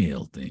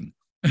female thing.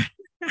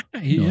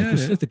 He Like had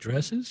this, it. like the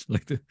dresses,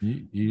 like the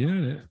He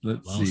had it.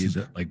 Let's see blouses,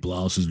 like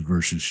blouses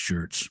versus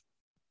shirts.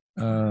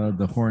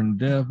 the Horn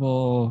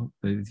Devil.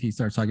 He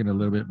starts talking a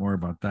little bit more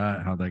about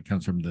that, how that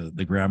comes from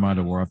the grandma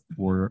to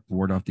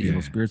ward off the evil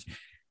Yeah, spirits.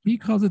 He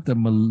calls it the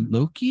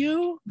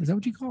Malocchio. Is that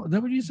what you call it? Is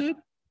that what you said?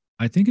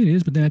 I think it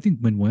is. But then I think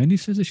when Wendy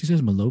says it, she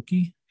says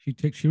Maloki.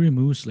 She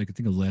removes like I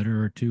think a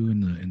letter or two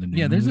in the Yeah, name of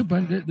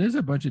it. there's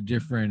a bunch of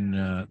different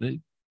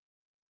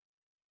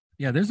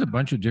yeah, there's a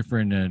bunch of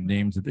different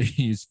names that they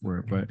use for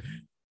it, but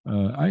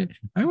I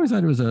always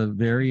thought it was a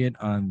variant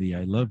on the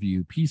 "I love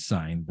you" peace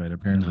sign, but No,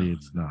 apparently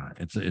it's not.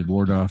 It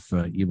ward off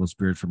evil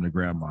spirits from the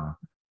grandma.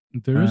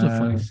 there is a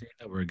funny Uh, scene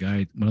that where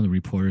one of the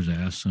reporters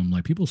asks him,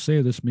 like, people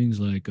say this means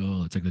like,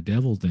 oh, it's like the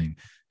devil thing.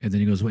 And then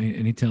he goes, wait,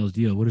 and he tells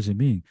Dio, what does it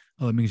mean?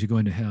 Oh, it means you're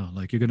going to hell.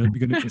 Like you're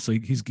gonna. So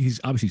he's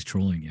obviously he's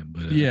trolling him,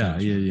 but I thought it yeah,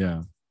 was yeah, funny.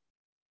 yeah.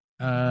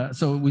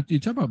 So you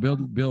talk about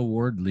Bill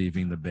Ward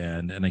leaving the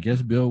band, and I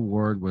guess Bill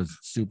Ward was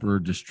super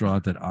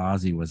distraught that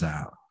Ozzy was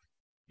out.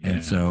 And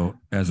Yeah, so,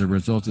 as a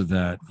result of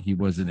that, he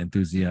wasn't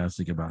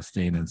enthusiastic about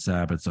staying in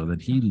Sabbath, so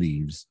that he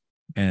leaves.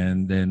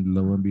 And then,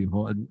 lo and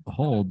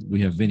behold,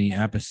 we have Vinny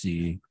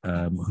Appice,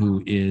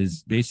 who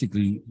is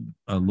basically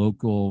a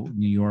local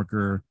New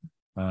Yorker,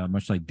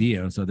 much like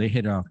Dio. So they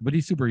hit off, but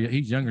he's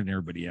younger than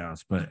everybody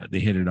else, but they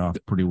hit it off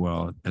pretty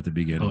well at the oh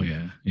beginning.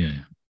 yeah, yeah.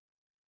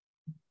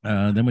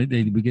 Then we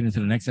get into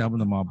the next album,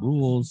 The Mob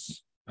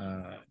Rules.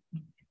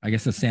 I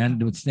guess a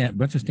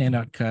bunch of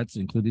standout cuts,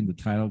 including the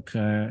title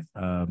cut.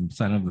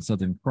 Sign of the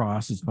Southern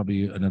Cross is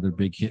probably another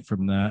big hit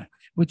from that.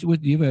 Which do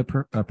you have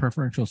a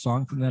preferential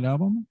song from that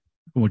album?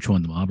 Which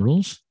one, the Mob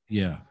Rules?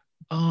 Yeah.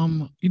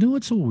 You know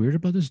what's so weird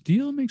about this?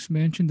 Dio makes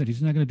mention that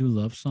he's not going to do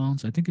love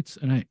songs. I think it's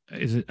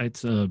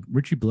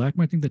Richie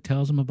Blackmore, I think, that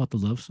tells him about the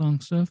love song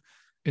stuff.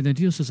 And then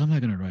Dio says, I'm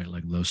not going to write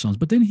like love songs,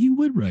 but then he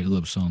would write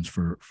love songs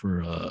for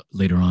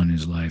later on in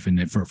his life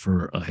and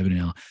for Heaven and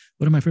Hell.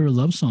 One of my favorite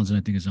love songs, and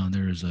I think is on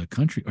there is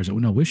Country, or is it,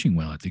 no, Wishing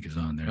Well, I think is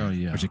on there. Oh Or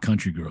yeah. is it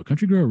Country Girl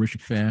or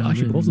Wishing?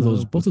 Actually, both of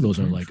those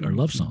are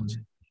love songs.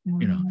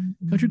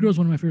 Country Girl is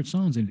one of my favorite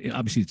songs, and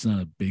obviously it's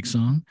not a big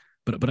song,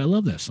 but I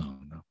love that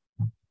song though.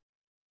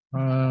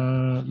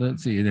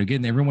 Let's see. And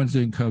again, everyone's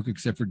doing coke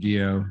except for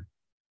Dio.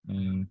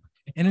 Um,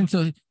 and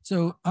then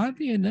so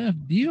oddly enough,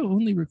 Dio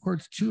only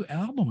records 2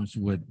 albums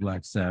with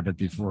Black Sabbath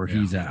before Yeah.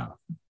 he's out.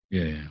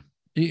 Yeah.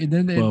 And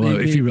then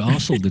If you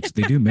also,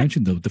 they do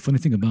mention though, the funny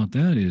thing about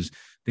that is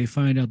they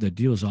find out that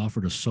Dio's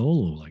offered a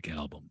solo like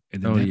album,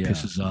 and then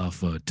pisses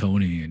off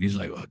Tony, and he's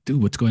like, oh,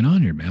 "Dude, what's going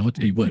on here, man? What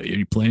are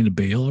you planning to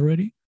bail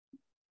already?"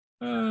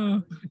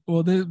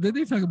 Well,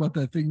 they talk about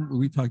that thing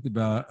we talked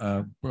about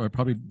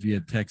probably via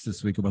text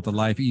this week about the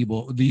Live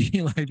Evil,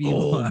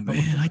 Oh album.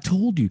 man, I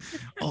told you,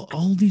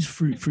 all these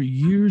for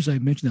years. I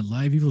mentioned that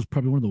Live Evil is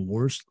probably one of the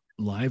worst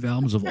live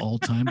albums of all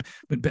time.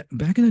 But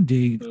back in the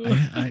day,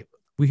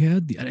 we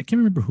had I can't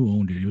remember who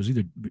owned it. It was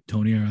either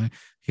Tony or I.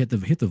 He had the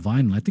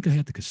vinyl. I think I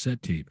had the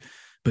cassette tape.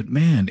 But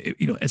man,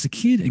 as a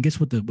kid, I guess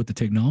with the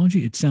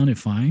technology, it sounded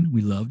fine.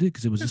 We loved it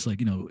because it was just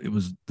like it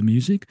was the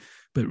music.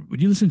 But when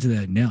you listen to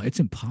that now, it's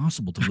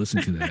impossible to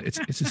listen to that.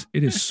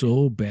 It is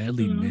so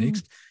badly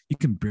mixed. You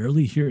can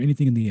barely hear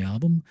anything in the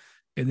album.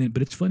 and then,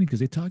 but it's funny because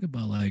they talk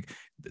about like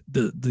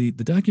the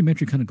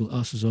documentary kind of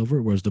glosses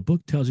over, whereas the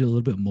book tells you a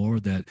little bit more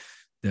that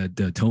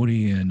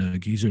Tony and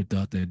Geezer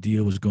thought that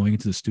Dio was going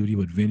into the studio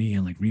with Vinny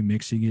and like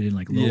remixing it and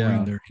like lowering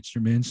Yeah. their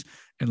instruments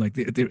and like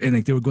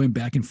they were going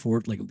back and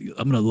forth like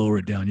I'm gonna lower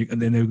it down,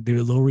 and then they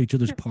would lower each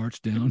other's parts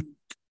down.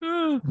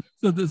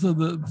 So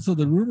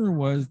the rumor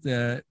was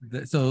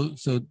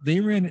so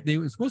they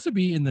were supposed to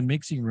be in the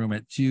mixing room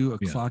at 2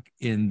 Yeah, o'clock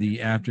in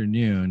the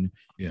afternoon,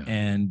 yeah.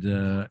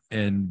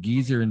 and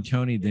Geezer and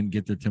Tony didn't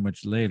get there too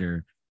much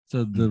later.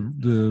 So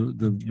Mhm.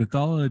 the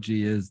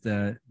mythology is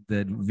that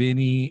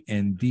Vinny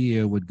and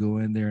Dio would go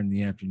in there in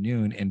the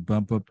afternoon and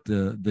bump up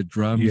the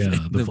drums and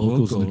Yeah, the the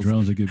vocals and the vocals,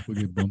 drums that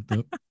get bumped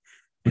up.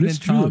 But and then it's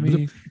true.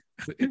 Tommy.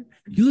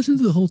 You listen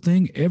to the whole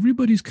thing,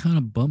 everybody's kind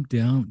of bumped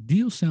down.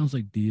 Dio sounds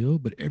like Dio,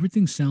 but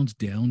everything sounds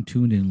down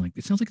tuned in. Like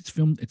it sounds like it's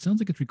filmed. It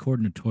sounds like it's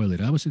recorded in a toilet.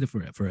 I would say that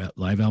for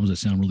live albums that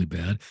sound really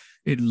bad,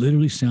 it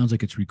literally sounds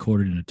like it's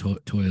recorded in a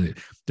toilet.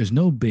 There's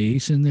no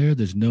bass in there.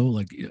 There's no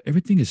like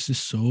everything is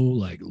just so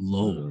like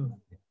low.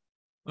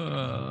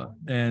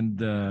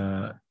 And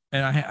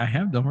I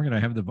have, don't forget,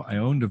 I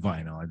owned a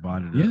vinyl. I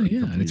bought it Yeah, a yeah. couple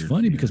And of it's years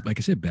funny ago. because, like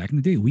I said, back in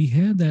the day, we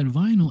had that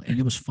vinyl and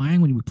it was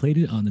fine when we played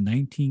it on the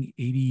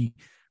 1980,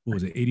 what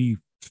was it,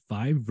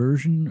 85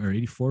 version or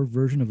 84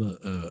 version of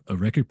a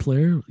record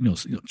player,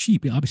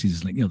 cheap. Obviously,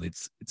 it's like,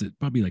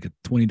 probably like a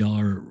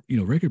 $20,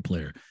 record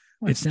player.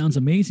 It sounds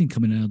amazing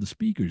coming out of the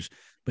speakers.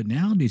 But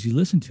nowadays you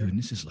listen to it and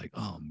it's just like,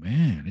 oh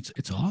man,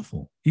 it's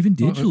awful. Even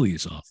digitally,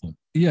 it's awful.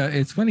 Yeah,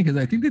 it's funny because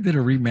I think they did a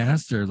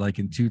remaster like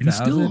in And it's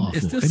still 2000. It awful.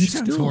 still And it's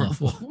sounds still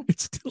horrible. awful.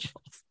 It's still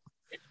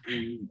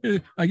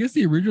awful. I guess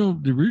the original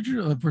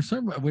for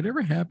some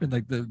whatever happened,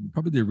 like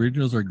probably the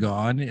originals are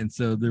gone, and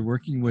so they're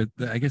working with.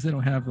 I guess they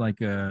don't have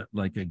like a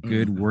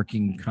good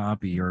working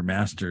copy or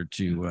master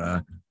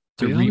to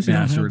They obviously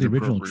don't remaster have it the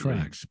original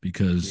appropriately. tracks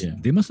because Yeah,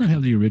 they must not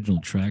have the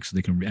original tracks so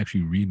they can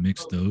actually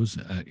remix those.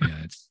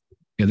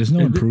 There's no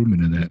and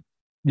improvement in that.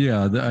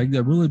 yeah, I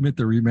will admit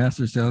the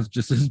remaster sounds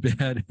just as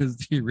bad as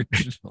the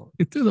original.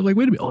 I'm like,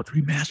 wait a minute, oh, it's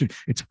remastered.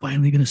 It's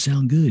finally gonna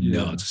sound good.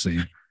 Yeah. No, it's the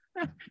same.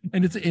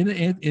 And it's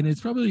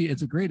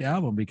a great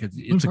album because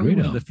it's It's a probably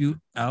great one of the album. few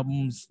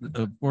albums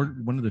or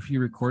one of the few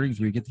recordings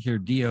where you get to hear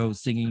Dio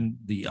singing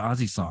the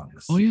Aussie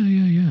songs. Oh yeah.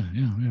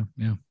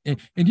 And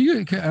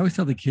I always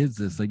tell the kids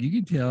this, like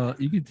you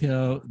can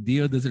tell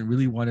Dio doesn't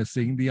really want to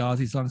sing the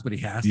Aussie songs, but he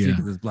has to Yeah.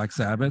 because it's Black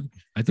Sabbath.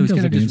 I So think he's that was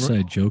kind like of an just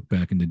inside joke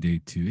back in the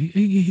day too.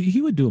 He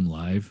would do them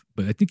live,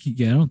 but I think I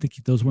don't think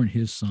those weren't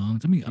his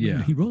songs. I mean,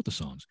 Yeah. he wrote the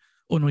songs.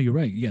 Oh no, you're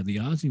right. Yeah, the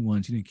Ozzy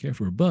ones he didn't care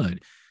for, but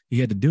he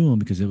had to do them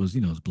because it was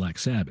it's Black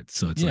Sabbath.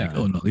 So it's like, Yeah.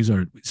 oh no, these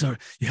are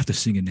you have to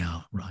sing it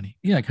now, Ronnie.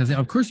 Yeah, because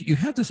of course you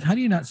have to. How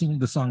do you not sing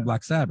the song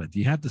Black Sabbath?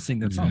 You have to sing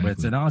that song, but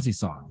it's Exactly. an Aussie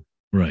song.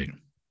 Right.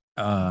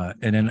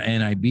 And then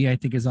NIB I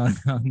think is on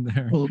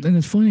there. Well, then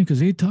it's funny because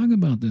they talk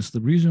about this.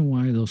 The reason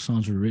why those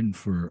songs were written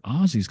for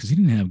Ozzy is because he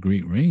didn't have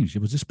great range.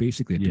 It was just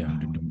basically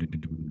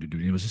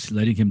it was just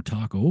letting him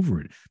talk over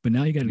it. But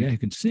now you got a guy who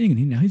can sing,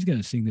 and now he's got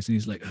to sing this, and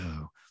he's like,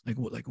 oh, like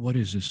what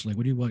is this? Like,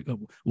 what do you want?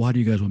 Why do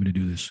you guys want me to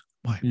do this?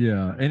 Why?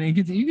 Yeah, and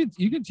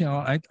you can tell.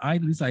 I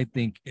at least I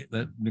think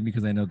that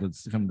because I know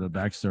that's some of the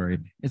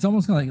backstory. It's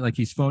almost kind of like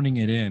he's phoning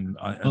it in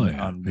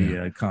on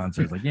the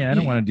concert. Like, I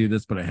don't want to do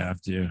this, but I have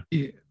to.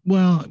 Yeah,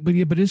 well, but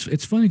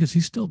it's funny because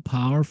he's still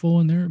powerful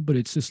in there, but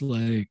it's just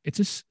like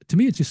to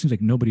me it just seems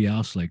like nobody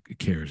else like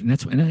cares, and I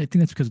think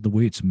that's because of the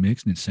way it's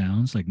mixed and it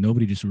sounds like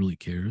nobody just really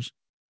cares.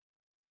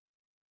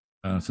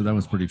 So that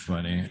was pretty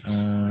funny.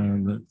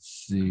 Let's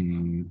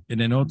see, and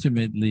then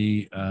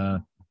ultimately,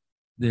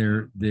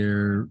 they're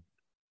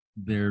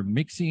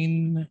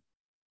mixing.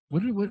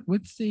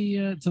 What's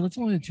the? So that's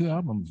only the two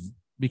albums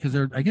because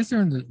I guess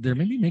they're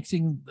maybe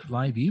mixing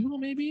Live Evil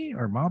maybe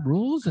or Mob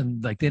Rules,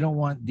 and like they don't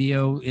want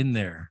Dio in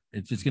there.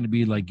 It's just going to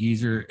be like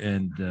Geezer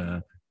and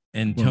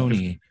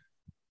Tony.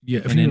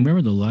 If you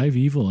remember the Live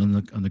Evil on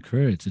the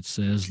credits, it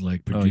says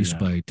like produced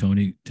by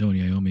Tony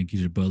Iommi and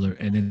Geezer Butler,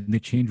 and then they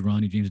changed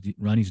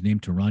Ronnie's name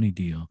to Ronnie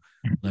Dio,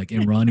 like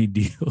in Ronnie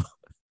Dio.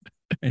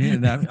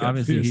 And that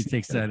obviously he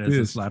takes that as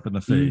a slap in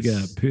the face. He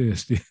got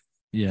pissed.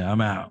 Yeah,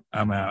 I'm out.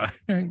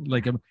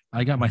 Like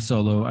I got my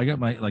solo. I got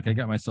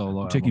my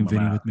solo. I'm taking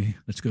Vinny with me.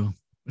 Let's go.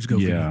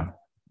 Yeah.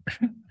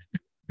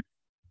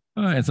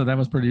 And so that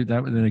was pretty.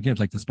 That then again,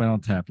 like the Spinal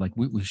Tap. Like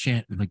we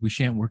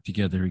shan't work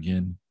together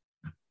again.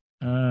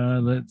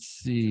 Let's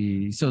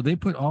see. So they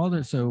put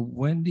so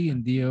Wendy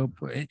and Dio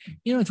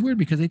it's weird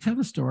because they tell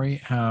the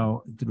story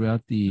how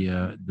throughout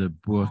the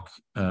book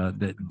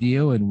that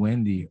Dio and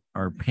Wendy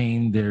are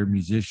paying their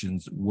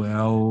musicians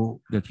well.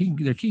 They're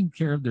taking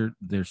care of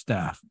their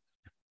staff.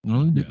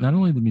 Not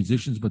only the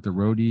musicians but the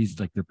roadies.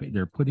 Like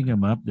they're putting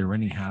them up. They're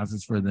renting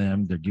houses for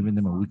them. They're giving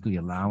them a weekly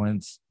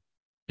allowance,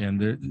 and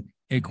they're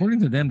according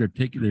to them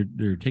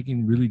they're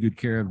taking really good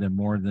care of them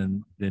more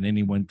than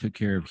anyone took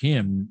care of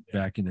him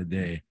back in the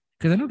day.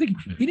 Because I don't think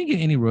he didn't get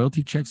any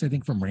royalty checks. I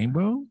think from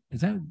Rainbow.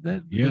 Is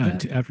that? Yeah.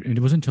 After it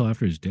wasn't until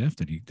after his death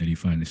that he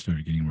finally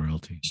started getting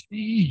royalty.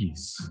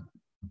 Jeez.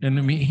 And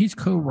I mean, he's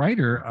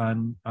co-writer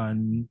on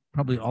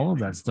probably all of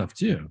that stuff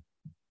too.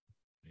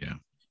 Yeah.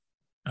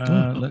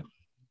 Let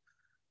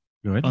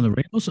Go ahead. On the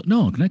Rainbow,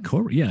 no, not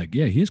co. Yeah,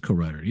 he is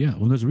co-writer. Yeah,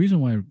 well, there's a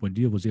reason why when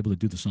Dio was able to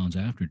do the songs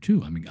after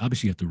too. I mean,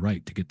 obviously you have to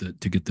write to get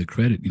the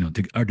credit,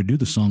 to do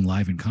the song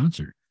live in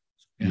concert.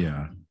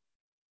 Yeah.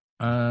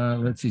 Yeah.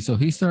 Let's see. So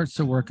he starts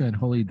to work on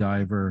Holy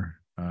Diver.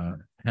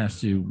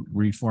 Has to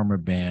reform a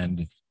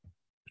band.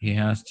 He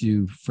has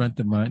to front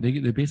the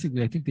money. They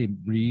basically, I think they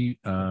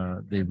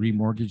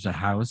remortgage the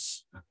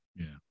house.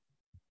 Yeah.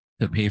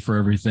 To pay for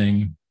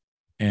everything,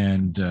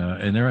 and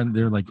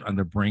they're like on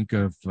the brink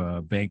of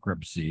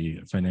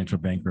bankruptcy, financial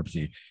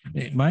bankruptcy.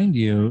 Mind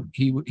you,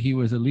 he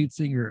was a lead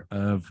singer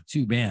of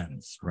two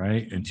bands,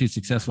 right, and two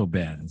successful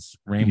bands,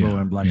 Rainbow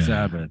and Black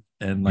Sabbath,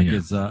 and like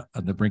is on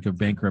the brink of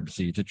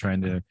bankruptcy to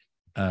trying to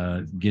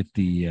get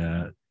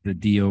the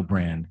Dio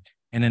brand,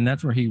 and then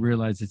that's where he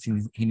realizes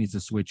he needs to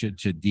switch it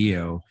to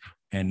Dio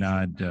and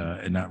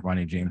not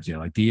Ronnie James Dio.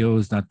 Like Dio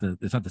is not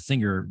it's not the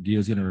singer.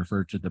 Dio's going to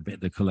refer to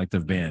the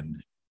collective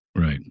band.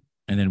 Right.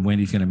 And then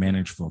Wendy's going to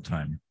manage full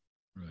time.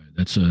 Right.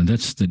 That's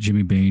the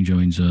Jimmy Bain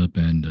joins up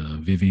and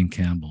Bvon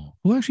Campbell,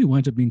 who actually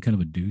winds up being kind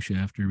of a douche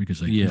after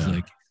because he's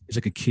like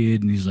a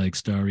kid and he's like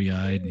starry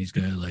eyed and he's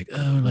got like,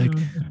 oh, like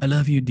I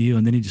love you, Dio,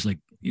 and then he just like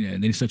and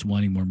then he starts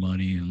wanting more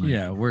money and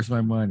like, where's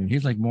my money?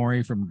 He's like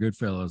Maury from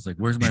Goodfellas, like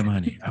where's my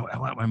money? I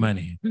want my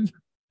money.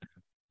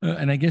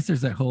 And I guess there's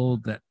that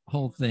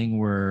whole thing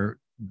where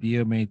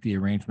Dio made the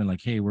arrangement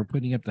like, hey, we're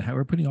putting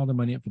all the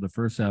money up for the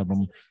first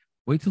album.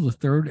 Wait till the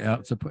third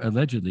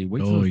allegedly. Wait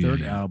till the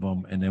third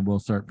album, and then we'll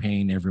start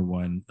paying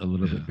everyone a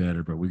little bit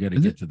better. But we got to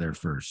get to there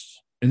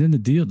first. And then the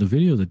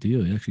video of the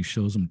deal, it actually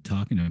shows him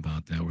talking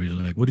about that, where he's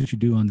like, "What did you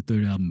do on the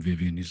third album,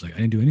 Bvon?" He's like, "I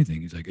didn't do anything."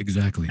 He's like,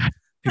 "Exactly."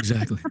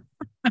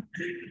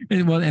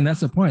 And that's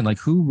the point. Like,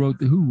 who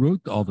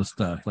wrote all the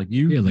stuff? Like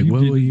you. Yeah. Like,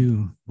 where were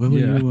you when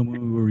we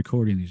were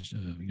recording these?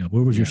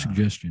 Where was your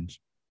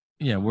suggestions?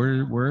 Yeah.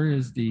 Where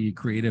is the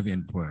creative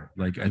input?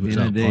 Like at the end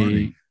of the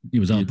day, he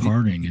was out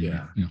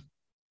partying.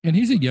 And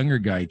he's a younger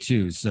guy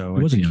too. So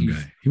he was a young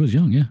guy. He was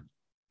young, yeah.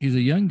 He's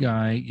a young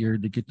guy. You're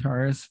the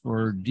guitarist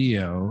for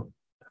Dio,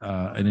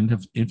 an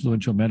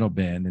influential metal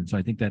band, and so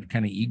I think that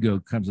kind of ego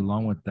comes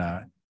along with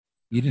that.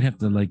 You didn't have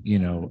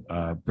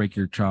to break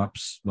your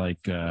chops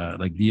like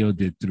Dio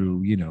did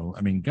through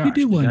I mean, gosh,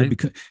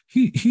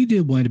 he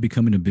did wind up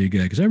becoming a big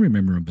guy because I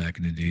remember him back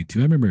in the day too.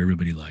 I remember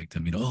everybody liked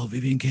him.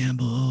 Bvon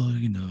Campbell,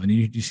 and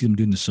you see him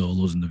doing the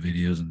solos and the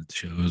videos and the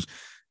shows.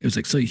 It was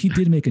like, so he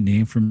did make a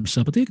name for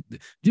himself, but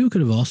Dio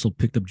could have also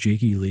picked up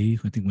Jakey Lee,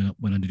 who I think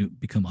went on to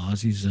become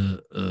Ozzy's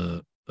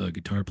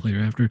guitar player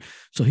after.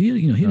 So he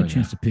had a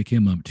chance to pick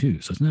him up too.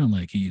 So it's not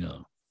like he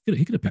could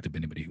have picked up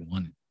anybody he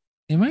wanted.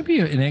 It might be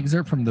an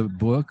excerpt from the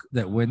book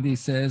that Wendy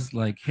says,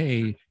 like,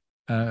 hey,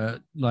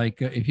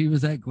 if he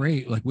was that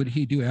great, like, what did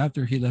he do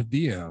after he left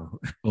Dio?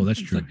 Oh, that's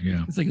true.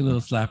 Yeah, it's like a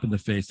little slap in the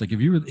face. Like if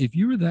you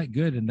were that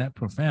good and that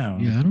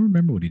profound. Yeah, I don't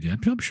remember what he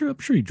did. I'm sure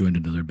he joined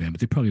another band, but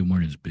they probably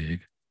weren't as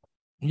big.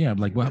 Yeah,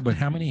 like what? But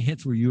how many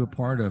hits were you a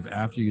part of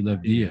after you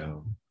left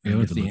Dio? Yeah, I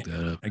have to look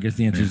that up. I guess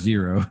the answer is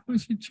zero.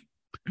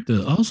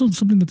 Also,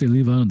 something that they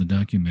leave out in the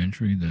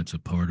documentary that's a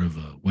part of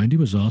Wendy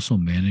was also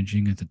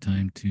managing at the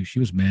time too. She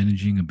was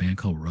managing a band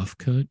called Rough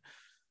Cut,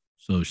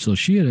 so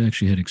she had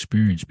actually had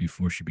experience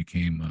before she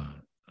became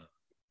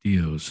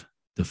Dio's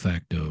de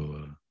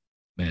facto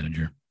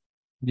manager.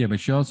 Yeah,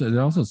 but it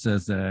also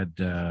says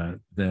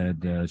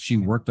that she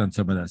worked on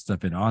some of that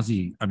stuff,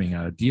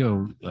 and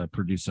Dio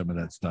produced some of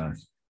that stuff.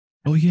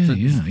 Oh yeah,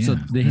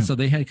 So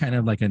they had kind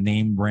of like a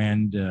name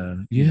brand,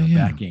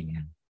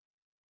 backing.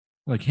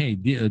 Like, hey,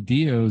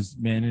 Dio's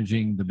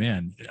managing the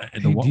band. Hey,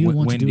 Dio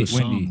wants to do a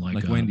song,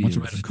 Wendy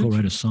wants to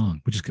co-write a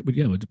song, which is,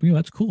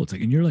 that's cool. It's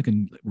like, and you're like a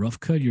Rough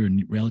Cut, you're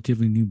a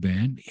relatively new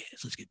band.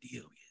 Yes, let's get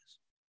Dio. Yes.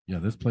 Yeah,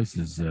 this place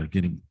is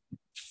getting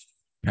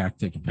packed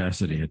to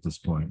capacity at this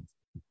point.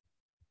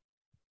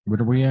 What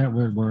are we at?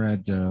 We're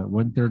at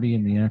 1:30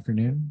 in the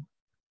afternoon.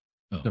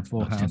 Oh, the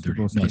full house.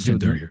 10:30. No, it's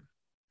 10:30.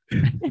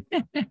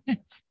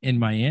 In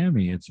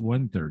Miami, it's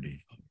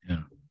 1:30. Yeah,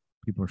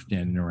 people are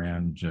standing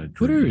around.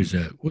 Where is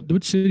that?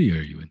 What city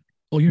are you in?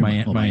 Oh, you're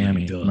in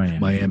Miami.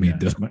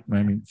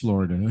 Miami,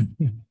 Florida.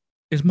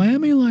 Is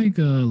Miami like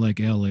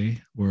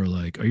LA, where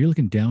like, are you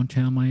looking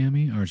downtown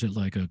Miami, or is it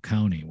like a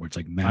county where it's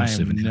like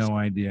massive? I have no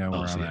idea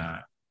where I'm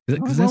at.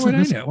 Because why would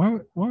I know?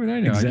 Why would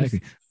I know?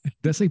 Exactly.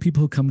 That's like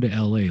people who come to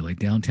LA, like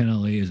downtown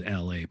LA is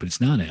LA, but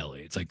it's not LA.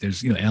 It's like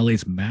there's LA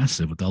is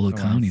massive with all the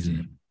counties in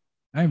it.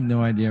 I have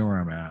no idea where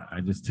I'm at.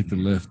 I just took the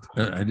lift.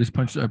 I just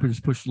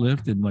pushed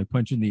lift and like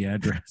punch in the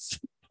address.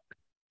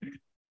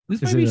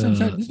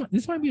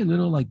 This might be a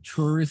little like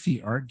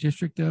touristy art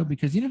district though,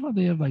 because you know how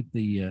they have like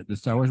the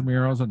Star Wars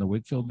murals on the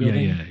Whitfield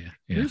building. Yeah.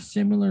 They're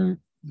similar,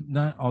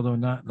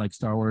 not like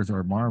Star Wars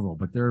or Marvel,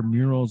 but there are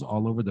murals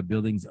all over the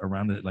buildings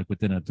around it, like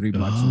within a 3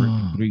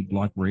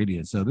 block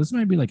radius. So this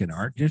might be like an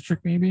art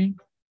district, maybe.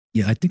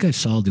 Yeah, I think I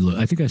saw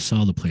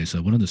the place.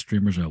 One of the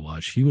streamers I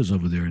watched, he was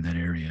over there in that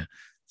area.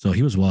 So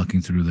he was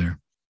walking through there.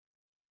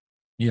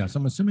 Yeah,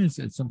 so I'm assuming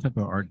it's some type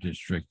of art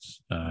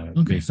district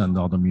based on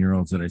all the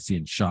murals that I see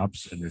in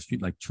shops, and there's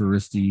like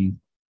touristy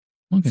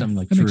Okay, Some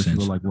like that makes tourists who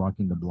are sense. like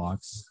walking the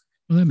blocks.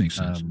 Well, that makes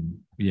sense.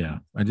 Yeah,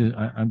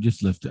 I'm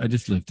just lift. I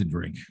just lift and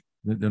drink.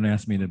 Don't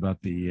ask me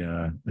about the.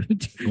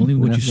 Only Don't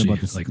what you ask me see. about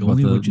this Like about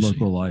only the what you see.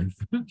 local life.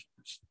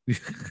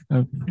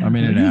 I'm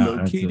in Are and you out.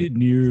 That's it. located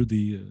near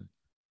the?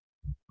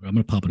 I'm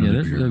gonna pop Yeah,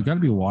 another beer. there's got to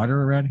be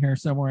water around here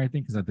somewhere. I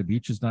think because at the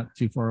beach is not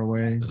too far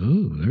away.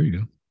 Oh, there you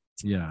go.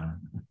 Yeah,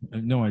 I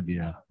have no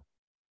idea.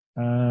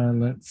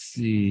 Let's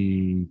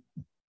see.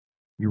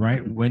 You're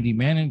right. Wendy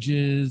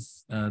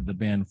manages, the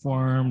band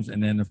forms,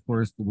 and then of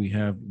course we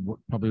have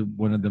probably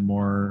one of the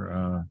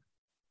more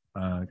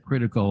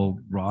critical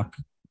rock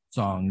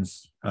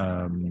songs,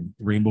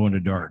 "Rainbow in the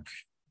Dark."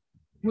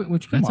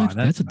 Which come That's on,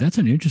 actually, that's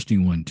an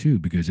interesting one too,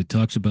 because it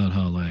talks about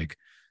how like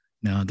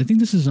now I think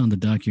this is on the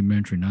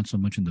documentary, not so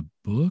much in the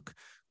book,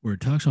 where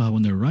it talks about how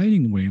when they're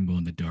writing Rainbow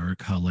in the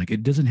Dark, how like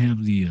it doesn't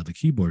have the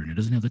keyboard and it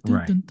doesn't have the dun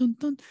right. dun dun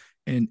dun.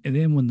 And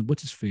then when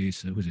what's his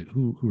face, was it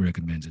who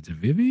recommends it? Is it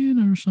Vivian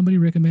or somebody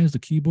recommends the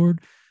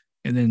keyboard?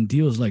 And then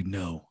Dio's like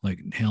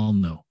hell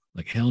no,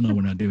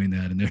 we're not doing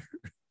that. And they're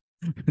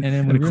And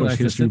then we and of course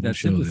realized history will that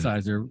show that.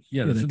 synthesizer,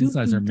 yeah, Yeah, the that dun, dun,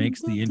 synthesizer dun,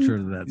 makes dun, the dun. intro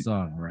to that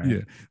song, right?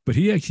 Yeah. But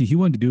he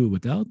wanted to do it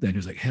without that. He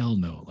was like, hell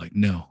no. Like,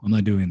 no, I'm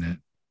not doing that.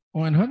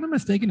 Well, and if I'm not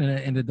mistaken,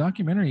 in the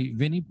documentary,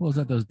 Vinny pulls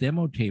out those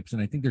demo tapes,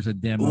 and I think there's a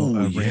demo Oh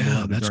of Rainbow yeah,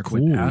 in the that's Dark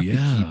cool. without the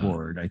Yeah.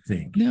 keyboard. I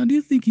think. Now, do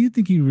you think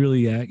he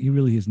really he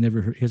really has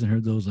never heard, he hasn't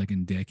heard those like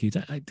in decades?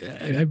 I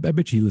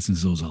bet you he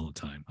listens to those all the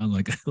time. I'm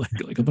like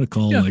I'm gonna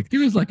call him Yeah, like he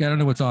was like, I don't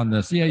know what's on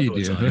this. Yeah, you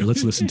what's on here. do.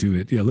 Let's listen to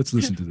it. Yeah, let's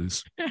listen to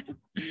this.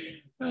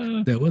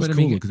 That was But I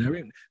cool mean,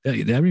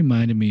 because that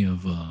reminded me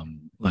of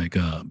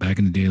back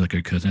in the day, like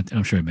our cousin.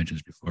 I'm sure I mentioned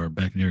this before.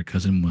 Back in the day, our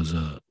cousin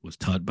was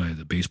taught by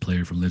the bass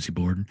player from Lizzie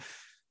Borden,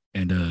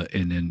 and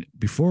then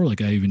before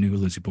like I even knew who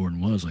Lizzie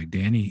Borden was, like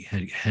Danny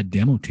had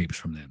demo tapes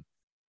from them,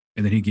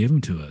 and then he gave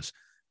them to us.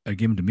 I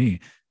gave them to me,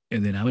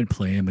 and then I would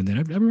play them. And then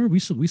I remember we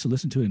used to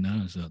listen to it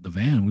now as the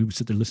van. We would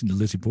sit there listening to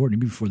Lizzie Borden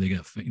even before they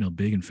got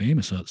big and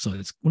famous. So it's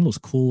one of those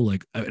cool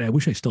like I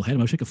wish I still had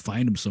them. I wish I could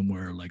find them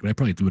somewhere. Like but I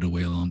probably threw it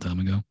away a long time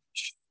ago.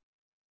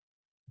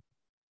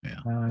 Yeah,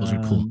 those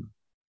are cool.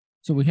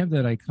 so we have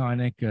that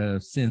iconic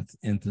synth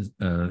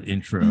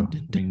intro. Dun,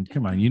 dun, I mean,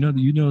 come on, you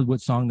know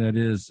what song that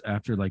is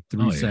after like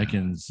 3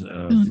 seconds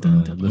of dun,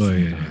 dun, dun.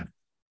 listening to Yeah. it.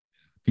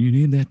 Can you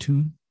name that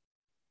tune?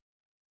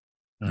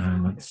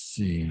 Let's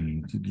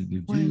see.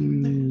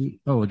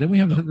 Oh, then we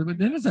have then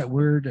there's that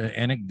weird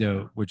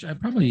anecdote, which I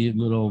probably a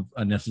little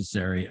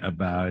unnecessary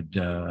about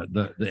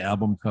the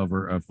album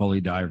cover of Fully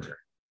Diver.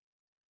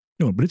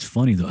 No, but it's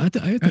funny though. I have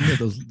to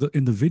admit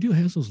in the video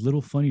has those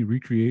little funny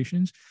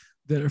recreations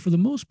that are for the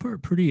most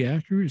part pretty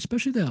accurate,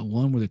 especially that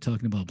one where they're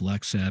talking about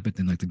Black Sabbath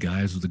and like the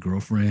guys with the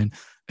girlfriend,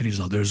 and he's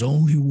like, "There's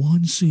only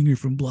one singer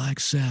from Black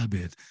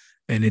Sabbath,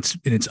 and it's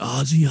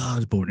Ozzy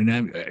Osbourne."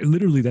 And I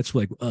literally that's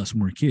like us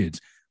when we're kids,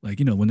 like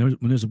when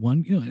there's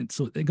one, and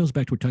so it goes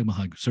back to we're talking about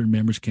how certain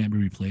members can't be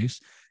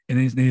replaced.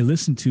 And they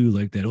listen to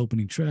like that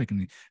opening track,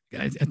 and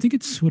I think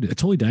it's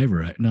Holy Diver,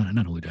 right?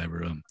 Not Holy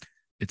Diver.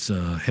 It's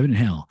Heaven and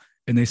Hell,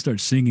 and they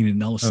start singing,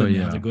 and all of a sudden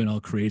now they're going all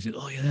crazy.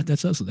 Oh yeah,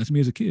 that's us. That's me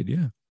as a kid.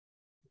 Yeah.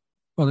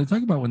 Well, they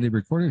talk about when they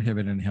recorded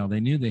Heaven and Hell,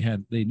 they knew they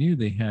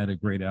had a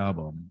great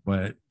album,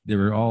 but they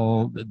were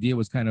all the deal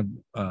was kind of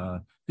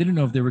they didn't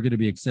know if they were going to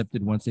be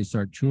accepted once they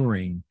start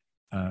touring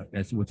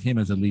as with him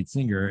as a lead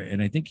singer.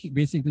 And I think he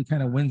basically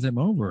kind of wins them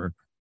over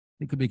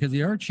because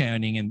they are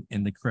chanting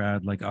in the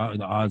crowd like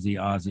Ozzy,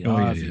 Ozzy,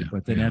 Ozzy. Yeah,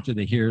 But then after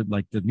they hear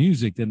like the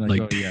music, then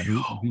like, oh yeah,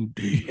 who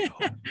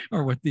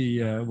or with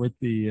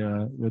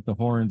the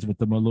horns with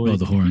the Malloy. Oh,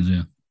 the horns,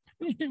 yeah.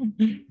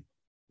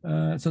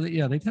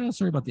 They tell a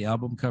story about the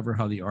album cover,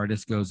 how the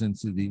artist goes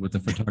into with the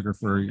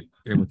photographer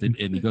and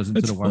he goes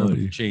into the water with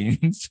the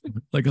chains.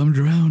 Like I'm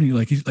drowning.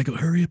 Like he's like,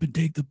 hurry up and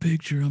take the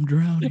picture. I'm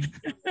drowning.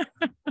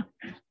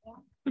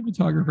 The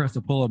photographer has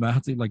to pull him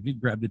out. So like you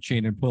grab the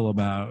chain and pull him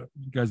out.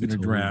 You guys are gonna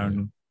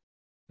drown.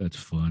 That's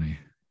funny.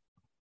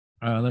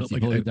 Let's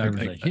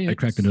see. I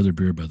cracked another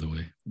beer, by the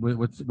way.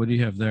 What do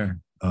you have there?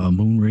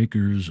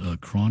 Moonraker's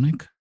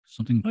Chronic.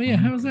 Something. Oh yeah,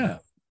 how's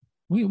that?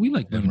 We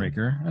like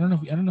Moonraker. I don't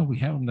know if we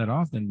have them that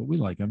often, but we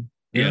like them.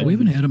 Yeah, we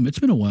haven't had them. It's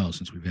been a while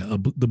since we've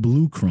had the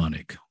Blue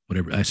Chronic.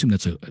 Whatever. I assume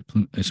that's a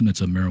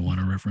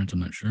marijuana reference. I'm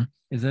not sure.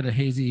 Is that a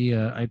hazy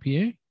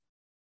IPA?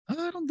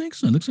 I don't think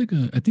so. It looks like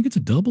I think it's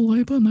a double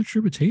IPA. I'm not sure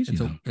if it's hazy.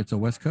 It's a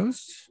West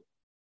Coast.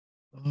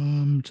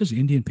 It says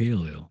Indian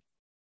Pale Ale.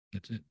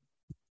 That's it.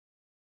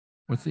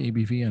 What's the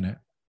ABV on it?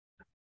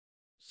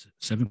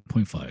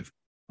 7.5.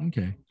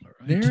 Okay.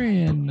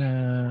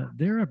 Right.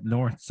 They're up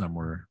north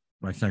somewhere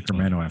by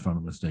Sacramento, if I'm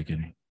not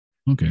mistaken.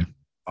 Okay.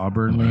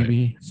 Auburn,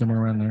 maybe somewhere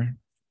around there.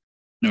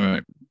 All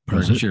right.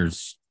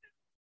 Cheers.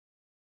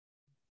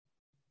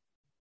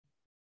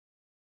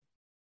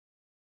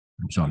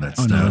 It's on that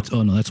stuff.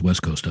 No, that's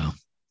West Coast style.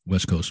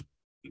 West Coast.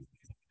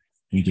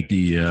 You get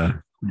the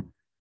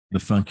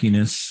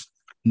funkiness.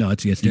 No,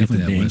 it's definitely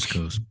that West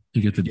Coast.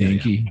 You get the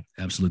dinky.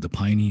 Yeah. Absolutely.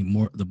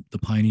 The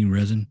piney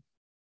resin.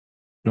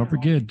 Don't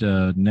forget,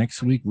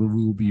 next week we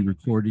will be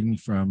recording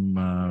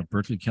from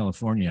Berkeley,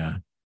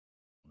 California.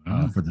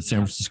 Wow. for the San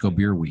Francisco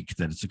Beer Week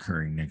that is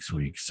occurring next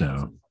week.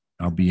 So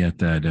I'll be at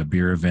that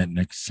beer event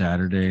next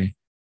Saturday.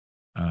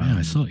 Yeah,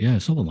 I saw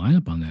the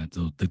lineup on that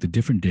though. Like the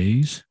different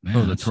days. Oh,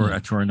 Man, that's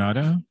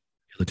Toronado.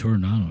 the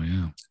Toronado.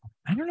 Yeah.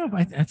 I don't know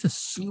if that's a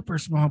super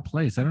small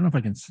place. I don't know if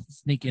I can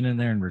sneak in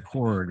there and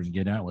record and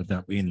get out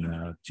without being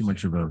too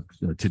much of a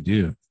to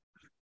do.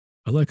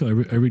 I like how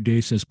every day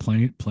says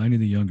Pliny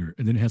the Younger,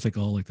 and then it has like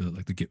all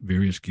the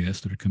various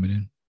guests that are coming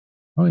in.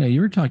 Oh yeah,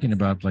 you were talking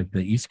about like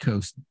the East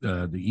Coast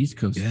Yeah.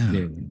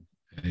 day.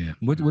 Yeah.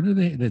 What are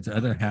they? That's the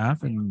other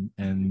half and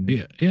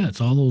Yeah. It's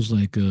all those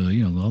like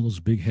all those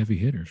big heavy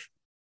hitters.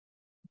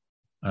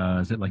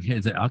 is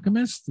it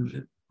Alchemist?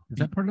 Is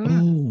that part of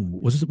that? Oh,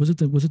 was it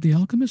the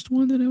Alchemist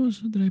one that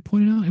I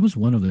pointed out? It was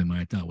one of them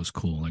I thought was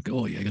cool. Like,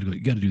 oh yeah, you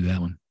gotta do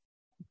that one.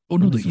 Oh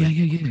no, yeah.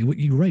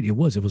 You're right. It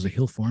was a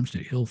Hill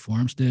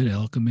Farmstead,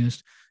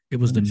 Alchemist. It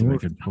was the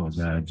North. I could pull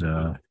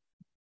that.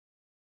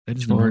 That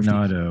is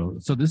Tornado.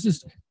 So this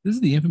is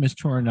the infamous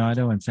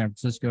Tornado in San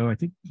Francisco. I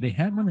think they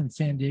had one in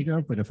San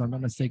Diego, but if I'm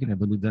not mistaken, I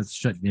believe that's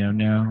shut down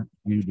now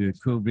due to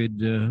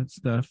COVID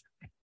stuff.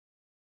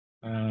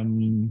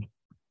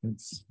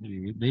 Let's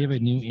see. They have a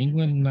New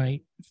England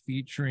night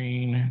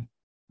featuring.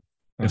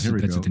 That's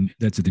at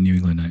the New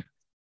England night.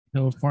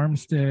 Hill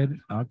Farmstead,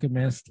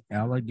 Alchemist,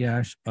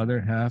 Allagash, Other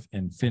Half,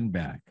 and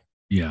Finback.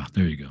 Yeah,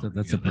 there you go. So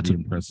that's a pretty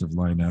impressive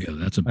lineup. Yeah,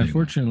 that's a big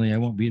Unfortunately, one. I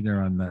won't be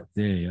there on that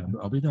day.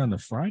 I'll be there on the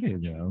Friday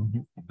though.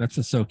 That's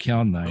a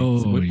SoCal night.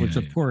 Oh, which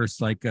of course,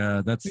 like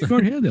that's you've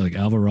already had that, like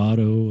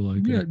Alvarado,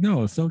 like no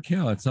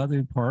SoCal at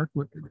Southern Park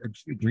with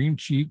Dream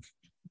Cheek,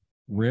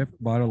 Rip,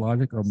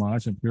 Biologic,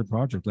 Homage, and Pure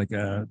Project. Like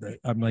I'm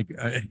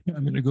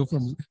gonna go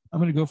from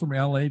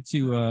LA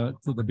to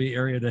the Bay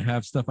Area to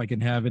have stuff I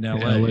can have in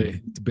LA.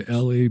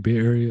 LA Bay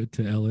Area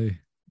to LA.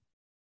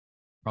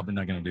 Probably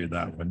not gonna do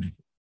that one.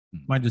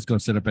 Might just go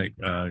set up at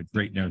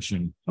Great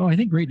Notion. Oh, I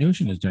think Great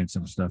Notion is doing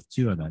some stuff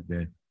too on that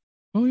day.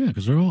 Oh yeah,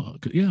 because they're all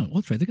well,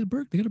 that's right. They got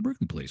a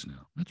Berkeley place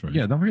now. That's right.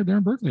 Yeah, they're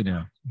in Berkeley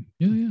now.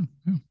 Yeah.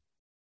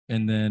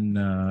 And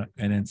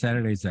then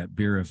Saturday's that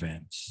beer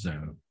event.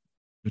 So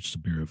which the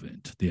beer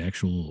event? The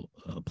actual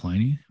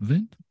Pliny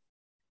event?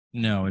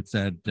 No, it's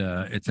at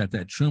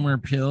that Trumer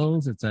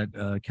Pills. It's at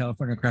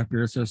California Craft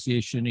Beer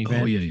Association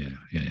event. Oh yeah.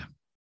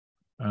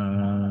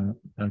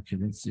 Okay,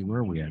 let's see, where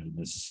are we at in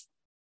this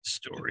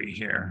story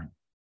here?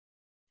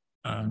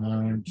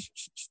 They're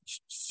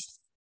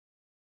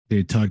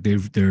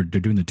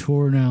doing the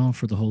tour now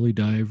for the Holy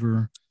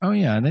Diver. Oh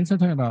yeah, and they start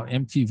talking about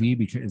MTV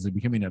because it's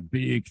becoming a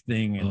big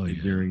thing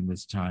during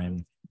this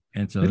time.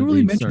 And so they don't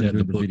really mention that in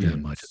the book that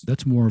much.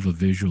 That's more of a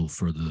visual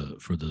for the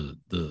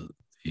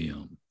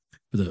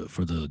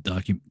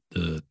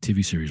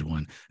TV series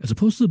one, as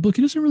opposed to the book.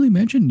 He doesn't really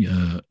mention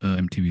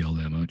MTV all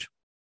that much.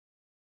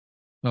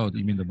 Oh,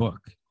 you mean the book?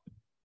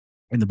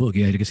 In the book,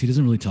 yeah, because he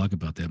doesn't really talk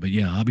about that. But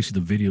yeah,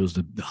 obviously the videos,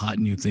 the hot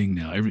new thing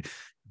now. Every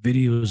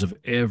 30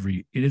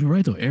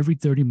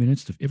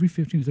 minutes, every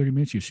 15 to 30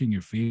 minutes, you're seeing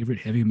your favorite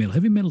heavy metal.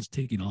 Heavy metal's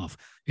taking off.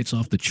 It's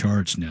off the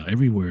charts now.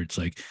 Everywhere, it's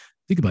like,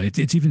 think about it.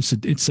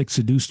 It's like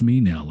seduced me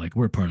now. Like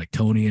we're a part, like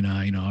Tony and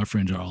I, our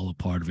friends are all a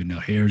part of it now.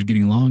 Hair is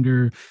getting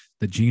longer.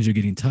 The jeans are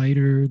getting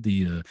tighter.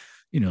 The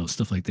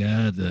stuff like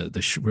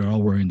that. We're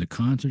all wearing the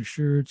concert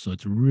shirts. So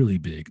it's really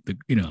big.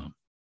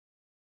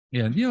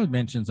 Yeah,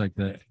 mentions like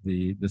the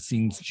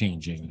scenes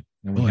changing,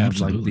 and we have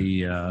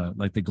absolutely.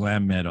 like the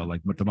glam metal,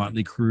 like the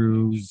Motley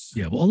Crue's.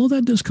 Yeah, well, although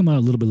that does come out a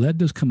little bit. That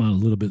does come out a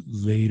little bit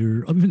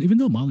later. Even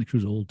though Motley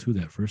Crue's old too,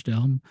 that first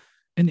album,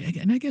 and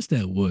I guess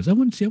that was. I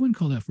wouldn't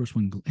call that first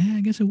one.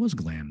 I guess it was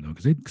glam though,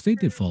 because they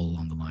did fall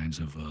along the lines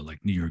of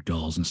like New York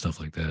Dolls and stuff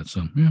like that.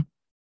 So yeah.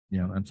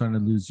 Yeah, I'm trying to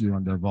lose you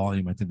on the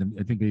volume. I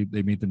think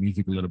they made the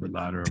music a little bit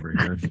louder over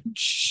here.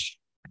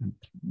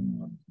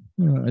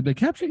 The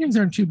captionings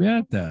aren't too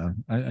bad though.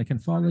 I can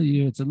follow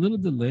you. It's a little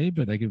delayed,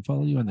 but I can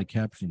follow you on the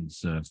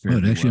captions.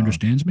 It actually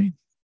understands me.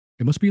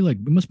 It must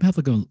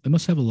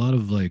have a lot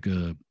of like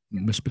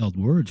misspelled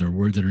words or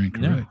words that are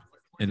incorrect.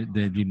 No,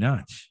 they do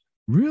not.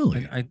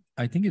 Really?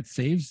 I think it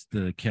saves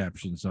the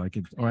caption, so I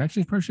can. Or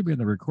actually, it probably should be on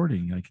the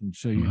recording. I can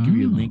show you, give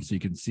you a link so you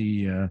can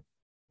see.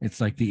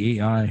 It's like the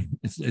AI.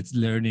 It's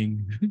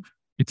learning.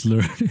 It's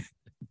learning.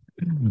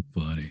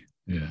 Funny.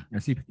 Yeah,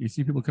 you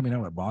see people coming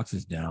out with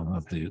boxes down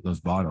of those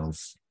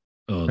bottles.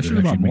 Oh, I should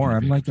have bought more.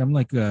 I'm like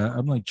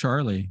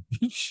Charlie.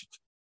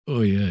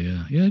 Oh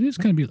yeah. It is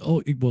gonna be.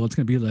 Oh well, it's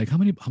gonna be like how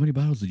many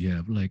bottles did you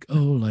have? Like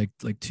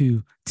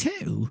two.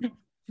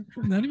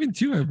 Not even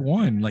two. I have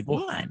one. Like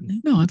one.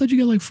 No, I thought you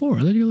got like four.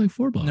 I thought you got like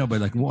four bottles. No, but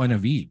like one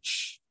of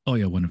each. Oh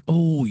yeah, one of.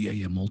 Oh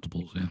yeah,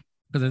 multiples. Yeah.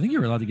 Because I think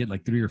you're allowed to get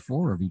like 3 or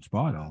 4 of each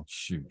bottle.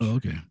 Shoot. Oh,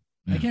 okay.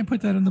 Yeah. I can't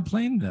put that on the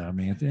plane though. I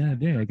mean, at the end of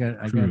the day, I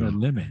got a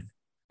limit.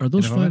 Are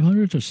those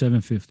 500s or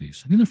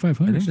 750s? I think they're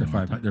 500s.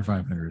 I think they're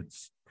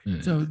 500s.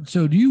 Yeah.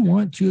 So do you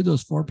want 2 of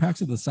those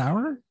 4-packs of the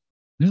sour?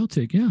 They'll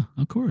take, yeah,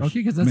 of course.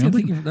 Okay, because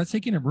that's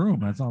taking a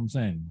room. That's all I'm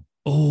saying.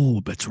 Oh,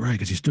 that's right.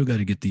 Because you still got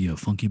to get the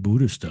funky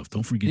Buddha stuff.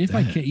 Don't forget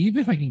that.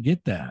 Even if I can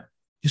get that,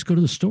 just go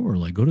to the store.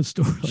 Like go to the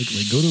store. Like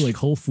go to like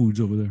Whole Foods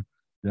over there.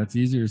 That's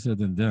easier said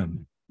than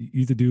done. You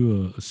need to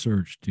do a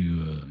search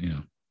to,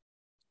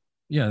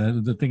 Yeah,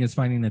 the thing is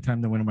finding the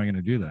time. Then when am I going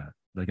to do that?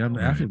 Like I'm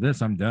right. after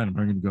this, I'm done. I'm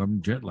probably going to go.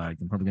 I'm jet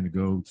lagged. I'm probably going to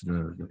go to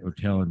the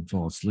hotel and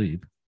fall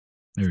asleep.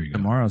 There you go.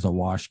 Tomorrow's a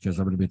wash because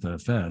I'm going to be at the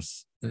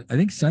fest. I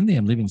think Sunday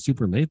I'm leaving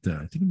super late though.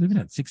 I think I'm leaving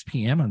at 6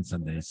 p.m. on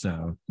Sunday,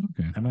 so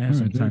Okay. I might have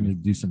some time to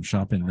do some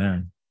shopping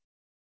there.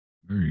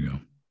 There you go.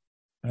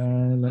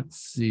 Let's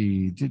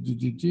see.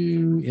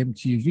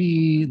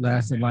 MTV,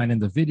 last in line in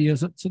the video.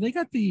 So they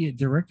got the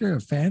director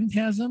of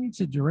Phantasm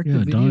to direct the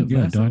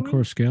video. Don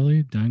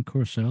Corselli,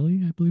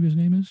 I believe his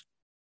name is.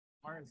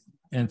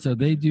 And so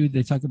they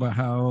talk about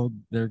how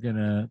they're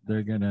gonna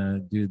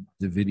do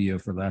the video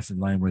for Last in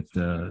Line with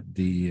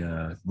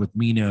with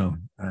Mino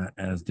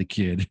as the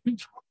kid.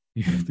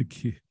 Yeah, the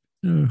kid.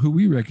 Who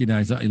we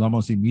recognize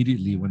almost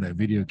immediately when that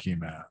video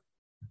came out.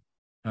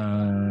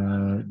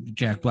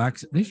 Jack Black.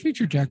 They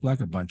feature Jack Black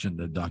a bunch in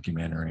the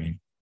documentary.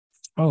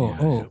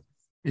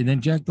 And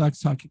then Jack Black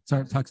start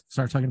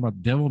talking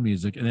about devil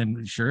music, and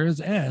then sure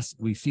as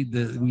we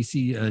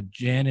see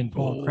Jan and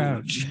Paul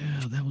Crouch.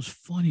 Yeah, that was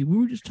funny. We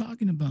were just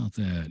talking about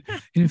that.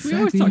 And in we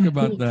always talk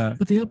about that,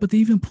 but they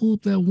even pull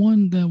up that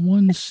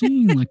one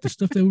scene, like the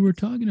stuff that we were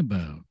talking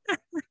about.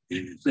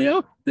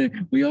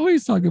 We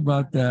always talk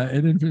about that,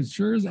 and then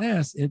sure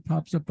as it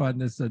pops up on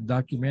this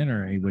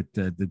documentary with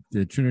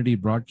the Trinity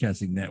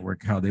Broadcasting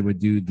Network, how they would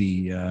do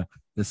the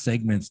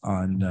segments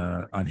on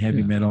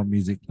heavy metal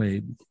music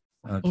played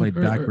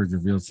backwards,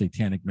 revealed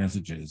satanic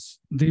messages.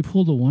 They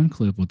pulled the one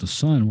clip with the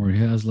son where he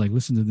has like,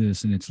 listen to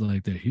this, and it's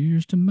like that.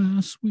 Here's to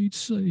my sweet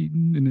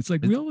Satan, and it's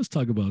like we always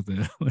talk about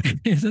that.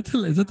 Is that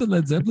the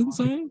Led Zeppelin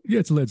song? Yeah,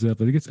 it's Led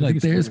Zeppelin. I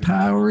think there's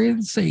power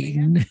in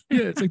Satan.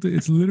 Yeah, it's like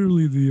it's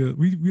literally the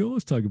we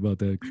always talk about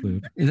that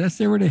clip. Is that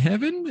Stairway to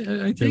Heaven?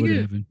 I think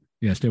it. Heaven.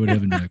 Yeah, Stairway to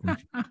Heaven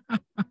backwards.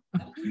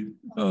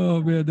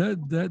 Oh man,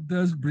 that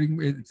does bring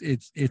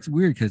it's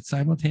weird because it's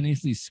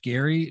simultaneously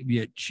scary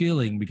yet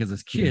chilling because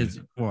as kids,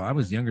 well, I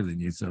was younger than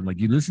you, so like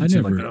you listen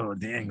to like, oh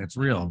dang, that's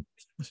real.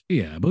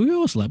 Yeah, but we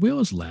always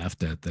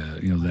laughed at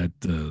that, that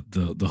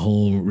the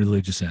whole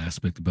religious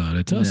aspect about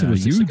it. To us, it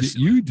was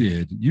you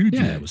did.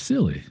 Yeah, it was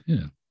silly.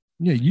 Yeah.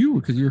 Yeah, you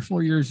because you're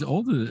 4 years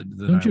older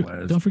than I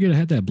was. Don't forget, I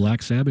had that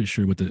Black Sabbath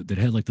shirt that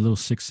had like the little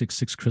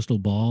 666 crystal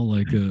ball,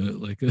 I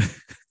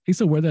used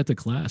to wear that to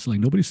class. Like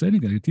nobody said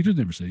anything. The teachers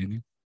never said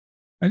anything.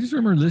 I just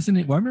remember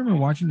listening. Well, I remember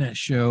watching that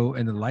show,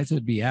 and the lights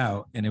would be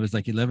out, and it was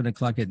like 11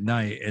 o'clock at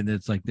night, and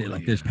it's like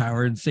there's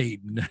power in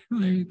Satan.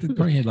 They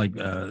probably had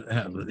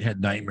had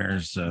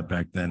nightmares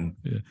back then.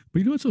 Yeah, but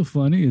you know what's so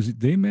funny is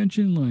they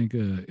mentioned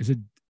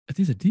I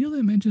think it's a deal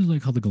that mentions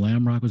like how the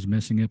glam rock was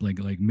messing up, like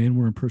men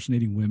were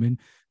impersonating women,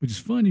 which is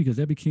funny because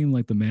that became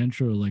like the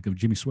mantra like of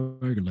Jimmy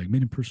Swagger, like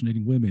men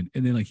impersonating women.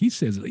 And then like he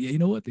says, yeah, you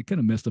know what? They kind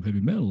of messed up heavy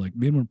metal, like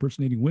men were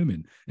impersonating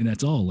women, and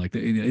that's all. Like,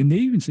 and they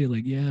even say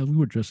like, yeah, we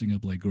were dressing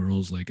up like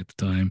girls like at the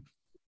time.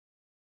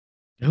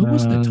 Who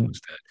was that?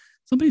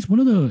 Somebody's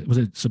was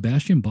it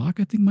Sebastian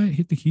Bach? I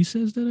think he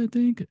says that. I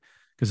think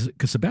because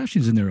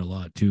Sebastian's in there a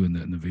lot too in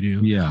the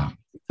video. Yeah,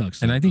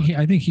 and I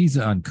think he's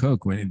on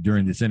coke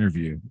during this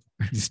interview.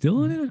 He's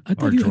still on it. I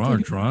thought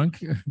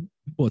drunk.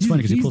 Well, it's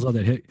funny because he pulls out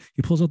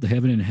the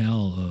Heaven and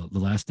Hell, the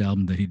last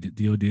album that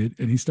Dio did,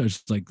 and he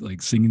starts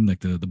like singing like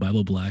the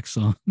Bible Black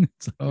song.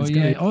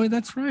 Oh,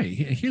 that's right.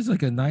 He has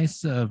like a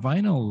nice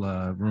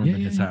vinyl room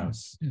in his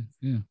house.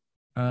 Yeah.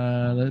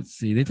 Let's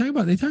see. They talk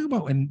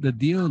about when the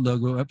Dio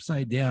logo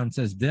upside down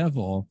says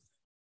devil,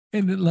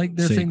 and like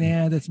they're Satan.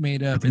 saying, that's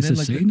made up. And then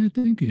like Satan, I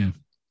think. Yeah.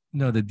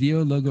 No, the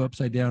Dio logo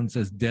upside down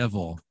says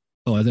devil.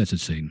 Oh, that's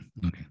Satan.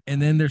 Okay.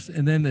 And then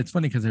it's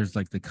funny because there's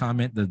like the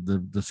comment,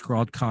 the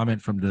scrawled comment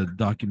from the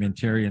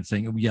documentarian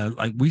saying, yeah,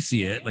 like we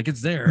see it, like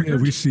it's there. Yeah,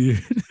 we see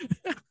it.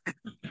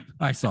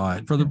 I saw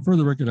it. For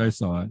the record, I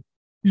saw it.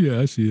 Yeah,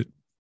 I see it.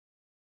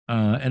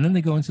 And then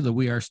they go into the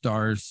We Are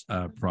Stars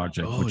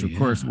project, which of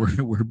course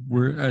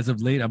we're as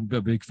of late, I'm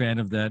a big fan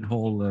of that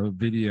whole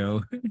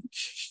video.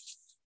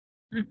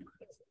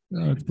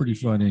 It's pretty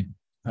funny.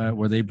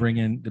 Where they bring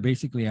in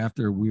basically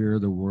after We're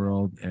the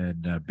World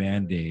and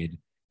Band-Aid,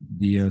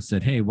 Dio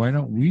said, hey, why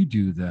don't we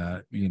do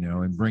that,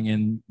 and bring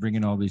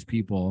in all these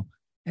people.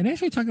 And they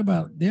actually talk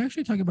about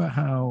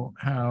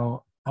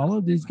how all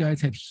of these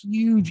guys had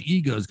huge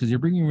egos because you're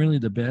bringing really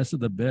the best of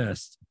the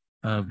best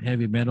of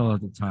heavy metal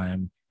at the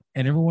time.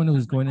 And everyone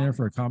was going there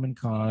for a common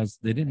cause.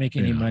 They didn't make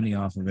any money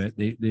off of it.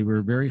 They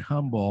were very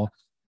humble.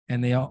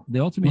 And they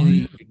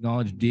ultimately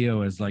acknowledged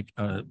Dio as like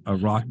a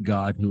rock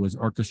god who was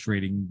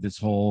orchestrating this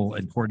whole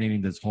and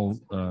coordinating this whole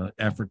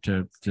effort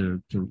to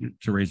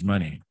raise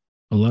money.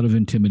 A lot of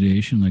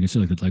intimidation, like I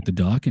said, like the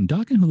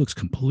Dokken, who looks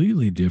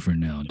completely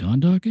different now.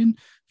 Don Dokken,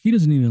 he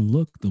doesn't even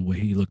look the way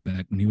he looked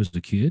back when he was a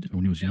kid or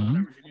when he was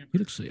young. He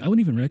looks, I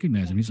wouldn't even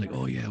recognize him. He's like,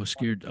 oh yeah, I was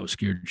scared,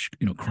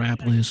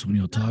 crapless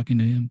when talking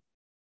to him.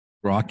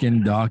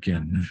 Rockin'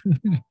 Dokken.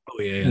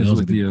 Oh yeah, that's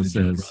what Dio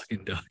says.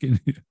 Rockin' Dokken.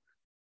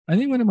 I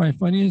think one of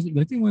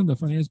the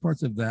funniest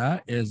parts of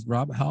that is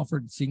Rob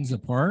Halford sings a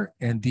part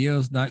and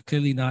Dio's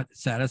clearly not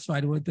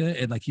satisfied with it,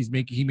 and like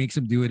he makes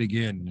him do it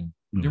again.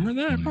 Do you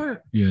remember that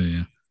part?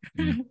 Yeah.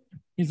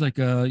 He's like,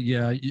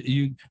 yeah,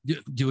 you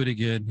do it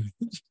again.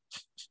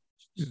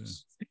 Yeah.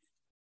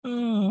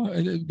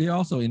 They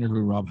also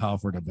interview Rob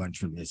Halford a bunch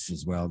for this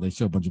as well. They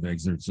show a bunch of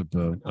excerpts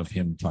of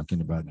him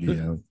talking about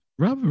the.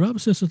 Rob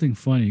says something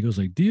funny. He goes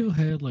like, Dio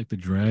had like the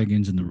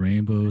dragons and the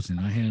rainbows, and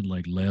I had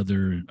like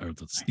leather or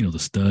the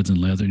studs and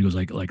leather. And he goes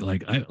I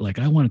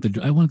wanted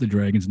the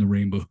dragons and the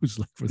rainbows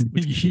like for the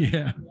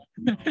yeah.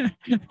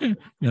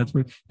 That's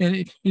what, and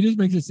it just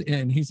makes it.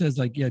 And he says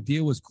like, yeah,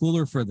 Dio was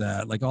cooler for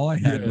that. Like all I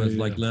had was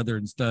like leather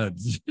and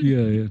studs.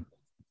 Yeah.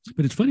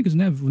 But it's funny because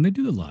when they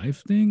do the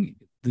live thing,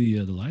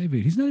 the live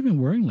aid, he's not even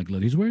wearing like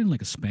leather. He's wearing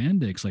like a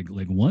spandex like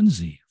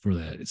onesie for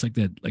that. It's like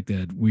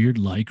that weird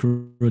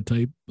lycra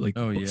type like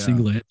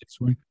single ad he's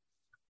wearing.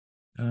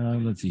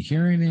 Let's see,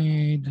 hearing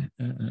aid.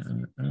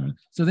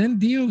 So then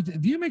Dio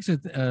makes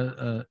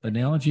a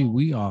analogy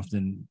we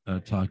often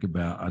talk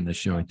about on the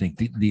show. I think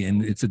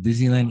and it's a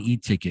Disneyland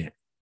e-ticket.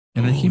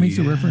 And then he makes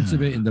a reference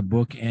of it in the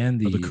book and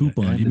the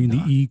coupon. You mean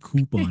the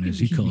e-coupon, as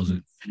he calls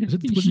it. Was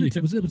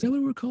that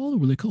what we're called? Or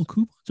were they called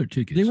coupons or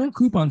tickets? They were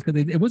coupons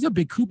because it was a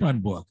big coupon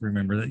book.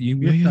 Remember that you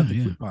ripped out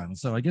the coupon.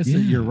 So I guess that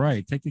you're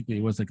right. Technically,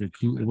 it was like it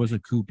was a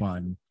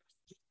coupon.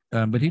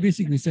 But he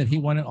basically said he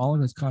wanted all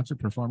of his concert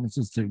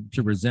performances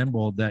to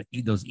resemble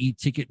those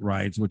e-ticket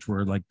rides, which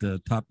were like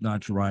the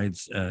top-notch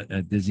rides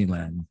at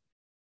Disneyland.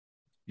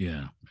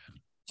 Yeah.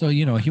 So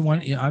he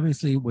wanted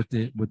obviously with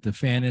the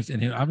fantasy,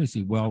 and he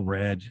obviously well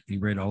read. He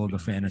read all of the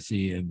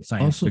fantasy and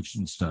science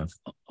fiction stuff.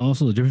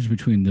 Also, the difference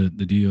between the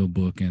Dio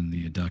book and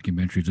the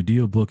documentary. The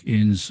Dio book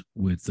ends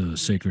with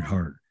Sacred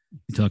Heart.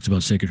 He talks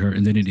about Sacred Heart,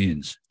 and then it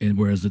ends. And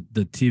whereas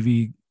the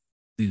TV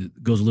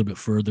goes a little bit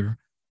further,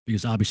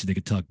 because obviously they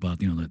could talk about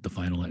the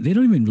final. They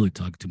don't even really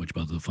talk too much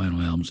about the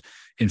final albums.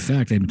 In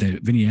fact,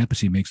 Vinny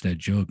Appice makes that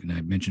joke, and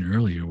I mentioned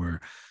earlier, where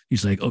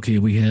he's like, okay,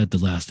 we had The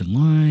Last in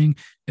Line,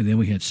 and then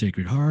we had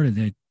Sacred Heart, and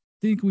then I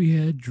think we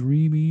had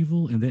Dream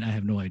Evil, and then I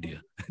have no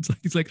idea.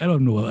 It's like I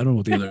don't know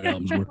what the other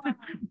albums were. ...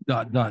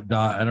 I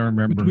don't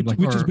remember.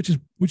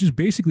 Which is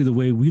basically the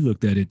way we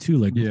looked at it too.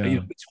 Like,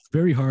 it's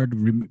very hard to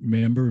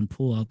remember and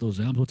pull out those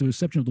albums, with the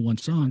exception of the one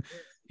song.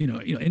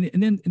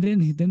 And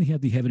then he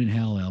had the Heaven and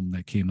Hell album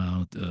that came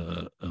out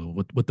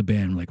with the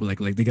band, like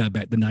they got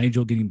back the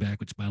Nigel getting back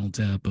with Spinal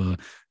Tap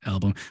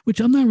album, which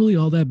I'm not really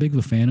all that big of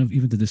a fan of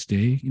even to this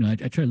day. I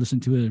try to listen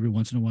to it every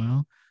once in a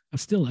while. I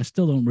still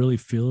don't really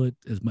feel it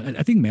as much.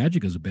 I think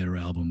Magic is a better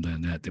album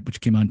than that, which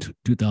came out in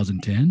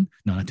 2010.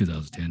 No, not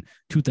 2010.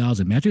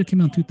 2000. Magic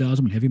came out in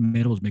 2000 when heavy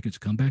metal was making its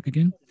comeback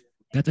again.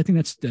 I think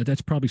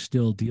that's probably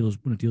still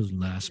one of Dio's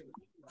last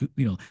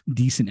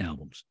decent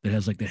albums that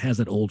has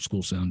that old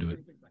school sound to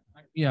it.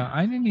 Yeah,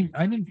 I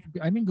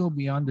didn't go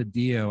beyond the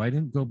Dio. I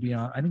didn't go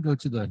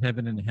to the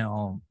Heaven and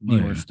Hell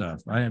newer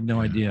stuff. I have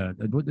no idea.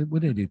 What did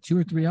they do? 2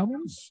 or 3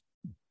 albums?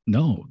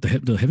 No,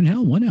 the Heaven and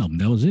Hell one album.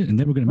 That was it, and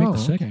they were going to make the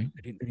second.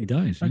 Okay. He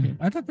dies. Okay,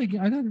 I thought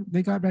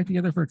they got back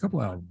together for a couple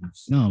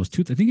albums. No, it was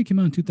I think it came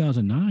out in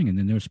 2009, and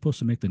then they were supposed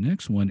to make the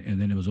next one, and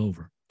then it was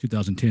over.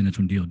 2010. That's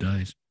when Dio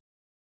dies.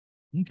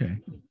 Okay.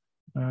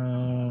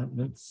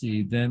 Let's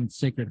see. Then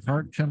Sacred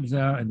Heart comes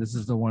out, and this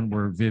is the one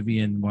where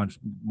Bvon wants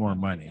more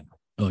money.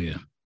 Oh yeah.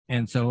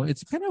 And so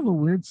it's kind of a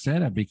weird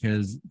setup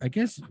because I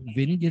guess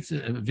Bvon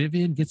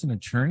gets an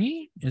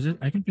attorney. Is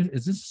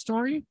this a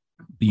story?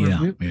 Yeah.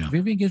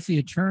 Bvon gets the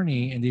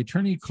attorney, and the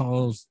attorney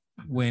calls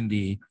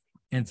Wendy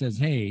and says,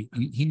 "Hey,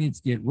 he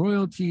needs to get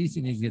royalties,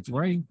 and he gets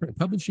writing,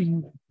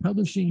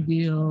 publishing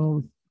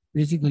deals,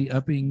 basically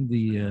upping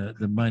the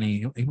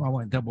money. I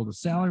want double the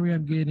salary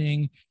I'm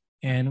getting,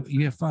 and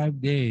you have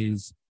 5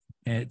 days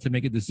to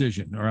make a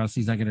decision, or else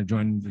he's not going to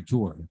join the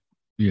tour."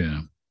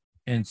 Yeah.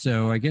 And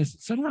so I guess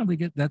somehow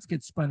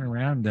gets spun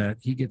around that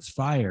he gets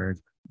fired,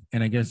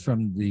 and I guess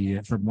from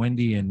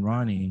Wendy and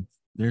Ronnie,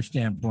 their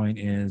standpoint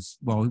is,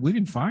 well, we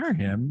didn't fire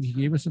him. He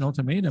gave us an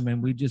ultimatum,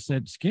 and we just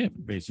said skip,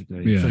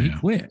 basically. Yeah, so he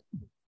quit.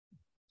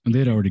 And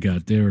they already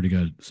got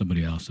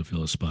somebody else to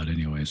fill his spot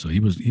anyway, so he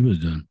was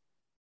done.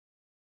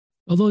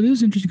 Although it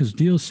is interesting because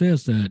Dio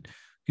says that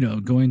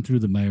going through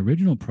my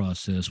original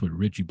process with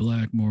Richie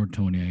Blackmore,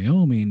 Tony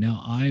Iommi,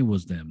 now I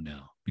was them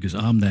now because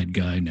I'm that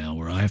guy now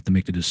where I have to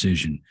make the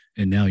decision,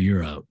 and now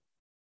you're out.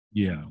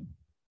 Yeah,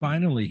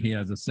 finally he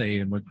has a say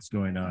in what's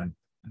going on.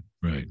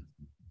 Right.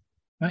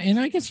 And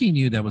I guess he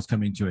knew that was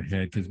coming to a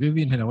head because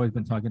Bvon had always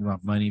been talking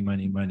about money,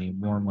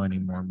 more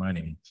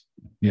money.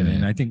 Yeah,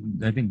 and I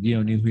think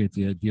Dio knew he had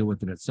to deal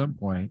with it at some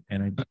point,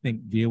 and I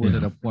think Dio was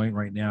at a point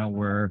right now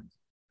where,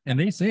 and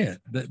they say it,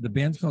 the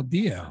band's called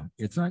Dio.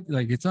 It's not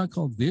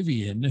called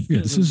Bvon.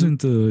 Yeah, this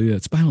isn't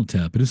it's Spinal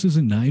Tap, but this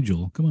isn't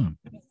Nigel. Come on.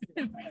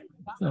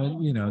 So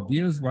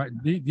Dio's right.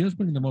 Dio's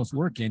putting the most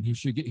work in.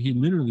 He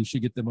literally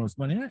should get the most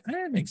money.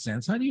 That makes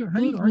sense. How do you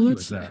argue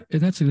with that?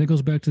 And that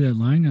goes back to that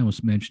line I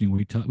was mentioning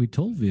where we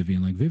told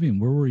Bvon, like, Bvon,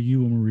 where were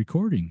you when we're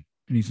recording?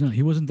 And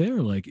he wasn't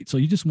there. Like, so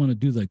you just want to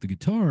do like the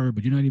guitar,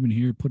 but you're not even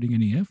here putting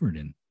any effort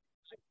in.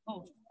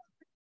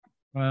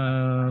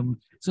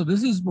 So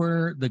this is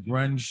where the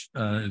grunge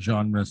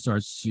genre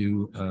starts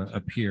to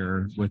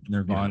appear, with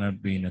Nirvana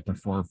being at the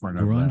forefront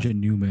of grunge that.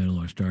 and new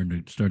metal are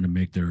starting to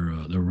make their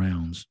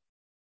rounds.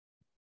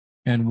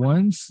 And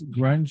once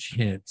grunge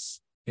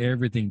hits,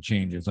 everything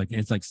changes. Like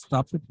it's like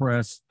stop the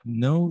press.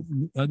 No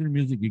other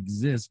music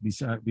exists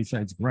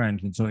besides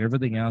grunge, and so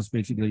everything else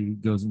basically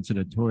goes into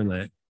the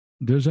toilet.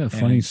 There's that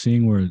funny And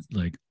scene where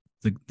like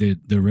the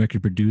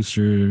record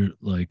producer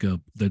like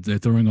they're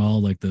throwing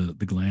all like the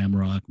glam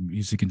rock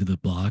music into the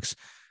box,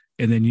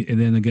 and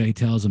then the guy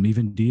tells him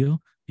even Dio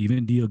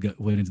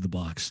went into the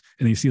box,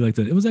 and you see like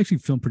it was actually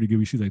filmed pretty good.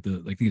 We see like I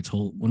think it's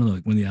whole one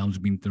of the albums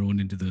being thrown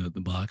into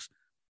the box.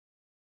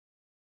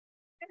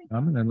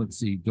 I'm gonna let's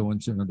see, go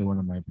into another one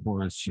of my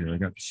pours here. I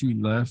got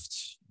two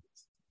left.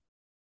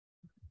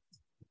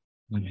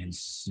 Let me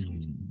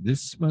see.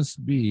 This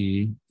must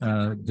be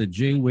the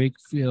J.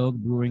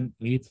 Wakefield Brewing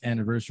 8th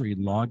Anniversary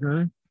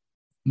Lager.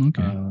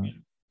 Okay.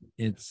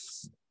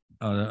 It's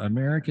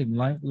American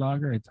Light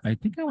Lager. I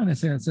think I want to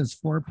say it says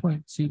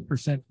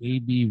 4.2%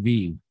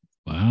 ABV.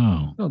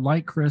 Wow. So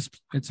light, crisp.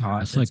 It's hot.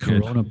 That's it's like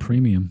good. Corona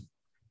Premium.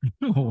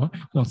 Don't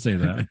say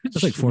that.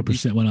 That's like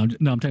 4%. Well, I'm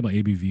talking about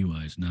ABV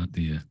wise,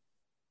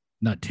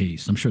 not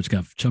taste. I'm sure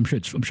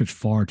it's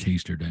far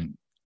tastier than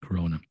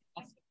Corona.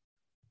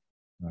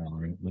 All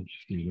right, let's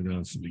see what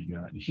else we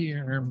got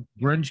here.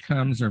 Grunge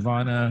comes,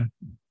 Nirvana,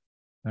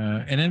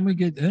 and then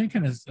it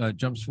kind of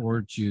jumps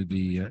forward to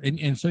the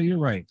and so you're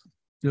right.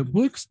 The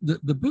book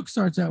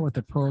starts out with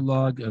a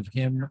prologue of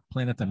him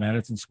playing at the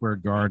Madison Square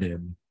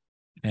Garden,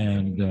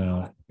 and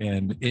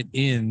it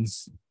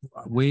ends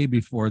way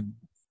before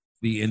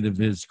the end of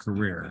his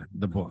career.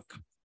 The book,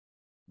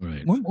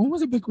 Right? When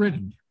was the book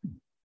written?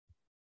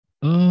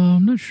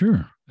 I'm not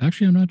sure.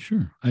 Actually, I'm not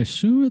sure. I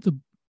assume that let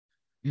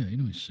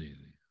me see.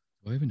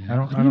 Do I even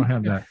have? I don't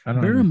have that. I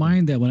don't Bear have in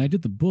mind that when I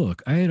did the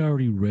book, I had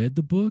already read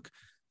the book,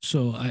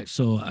 so I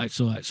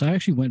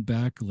actually went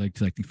back like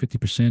to like the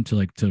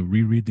 50% to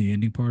reread the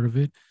ending part of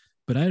it.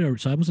 But I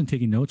wasn't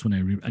taking notes when I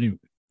read it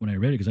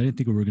because I didn't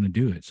think we were going to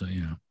do it. So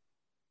yeah.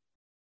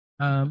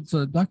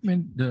 So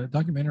the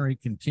documentary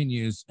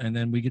continues, and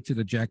then we get to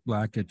the Jack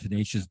Black and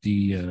Tenacious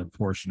D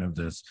portion of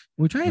this,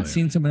 which I had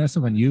seen some of that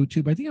stuff on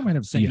YouTube. I think I might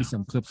have sent you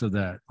some clips of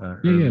that.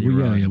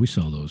 We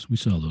saw those. We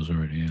saw those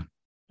already. Yeah.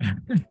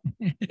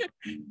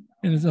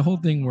 And there's a whole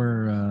thing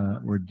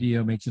where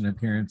Dio makes an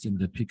appearance in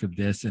the Peak of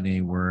Destiny,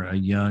 where a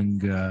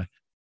young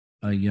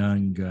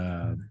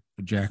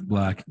Jack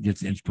Black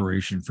gets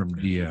inspiration from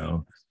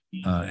Dio,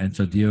 and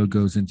so Dio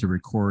goes in to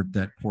record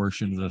that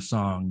portion of the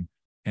song.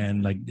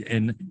 And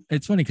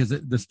it's funny because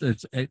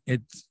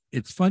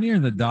it's funnier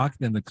in the doc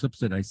than the clips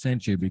that I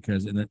sent you,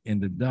 because in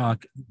the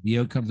doc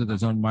Dio comes with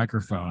his own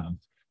microphone,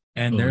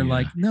 and they're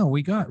like, no,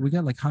 we got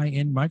like high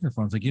end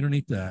microphones, like you don't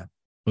need that.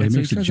 Well, he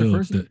makes a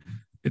joke that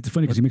it's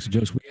funny because he makes a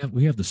joke.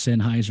 We have the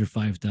Sennheiser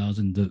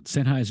 5000. The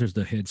Sennheiser's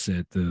the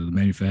headset, the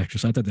manufacturer.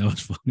 So I thought that was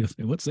funny. I was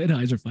like, what's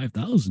Sennheiser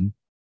 5000?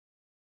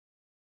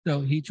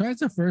 So he tries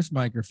the first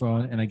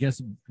microphone and I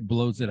guess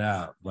blows it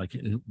out, like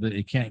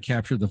it can't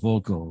capture the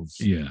vocals.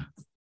 Yeah.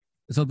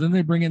 So then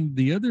they bring in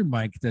the other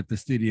mic that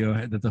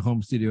the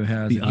home studio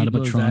has. The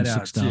Automatron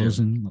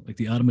 6000, like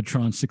the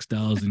Automatron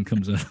 6000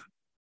 comes out.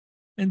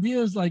 And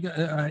Dio's like,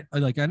 I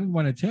didn't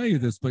want to tell you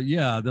this, but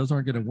yeah, those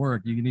aren't going to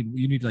work. You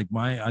need like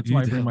that's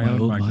why I bring my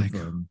own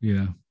microphone. Mic.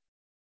 Yeah.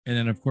 And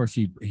then of course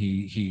he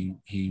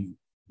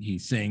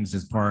sings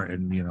his part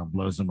and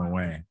blows them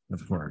away.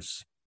 Of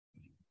course.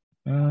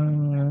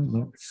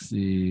 Let's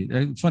see.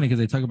 It's funny because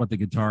they talk about the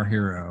Guitar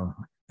Hero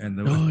and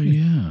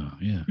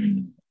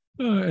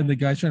and the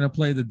guy's trying to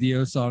play the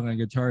Dio song on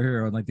Guitar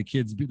Hero, and like the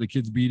kids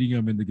beating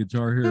him in the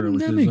Guitar Hero.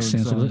 That makes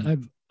sense.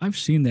 I've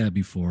seen that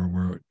before,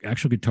 where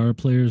actual guitar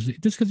players,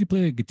 just because you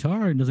play a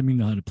guitar, it doesn't mean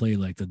you know how to play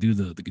to do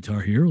the Guitar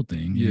Hero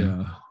thing.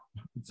 Yeah,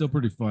 it's still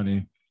pretty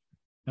funny.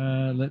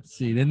 Let's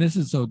see. Then this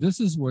is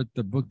what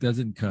the book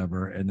doesn't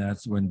cover, and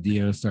that's when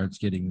Dio starts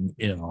getting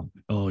ill.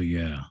 Oh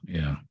yeah.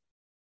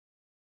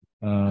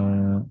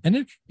 And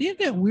it did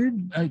that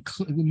weird I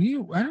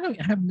don't know,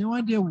 I have no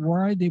idea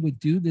why they would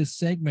do this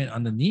segment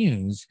on the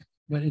news,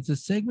 but it's a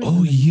segment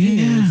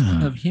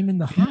of him in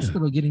the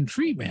hospital getting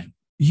treatment.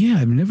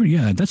 Yeah,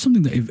 that's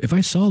something that if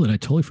I saw that, I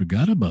totally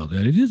forgot about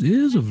that. It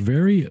is a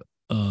very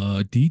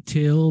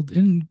detailed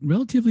and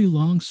relatively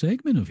long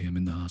segment of him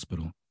in the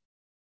hospital.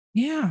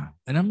 Yeah,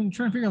 and I'm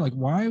trying to figure out like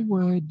why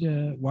would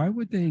the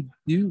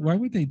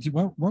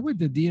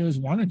Dios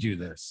want to do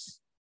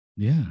this?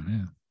 Yeah.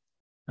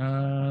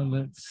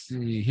 Let's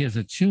see. He has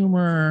a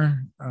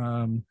tumor.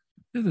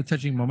 There's a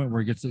touching moment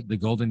where he gets the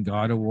Golden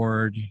God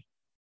Award.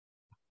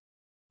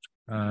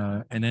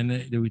 And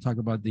then we talk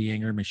about the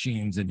Anger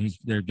Machines, and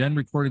they're done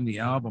recording the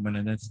album, and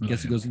then he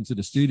goes into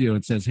the studio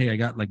and says, "Hey, I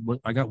got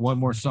one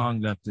more song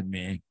left in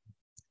me,"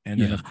 and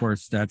then of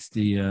course that's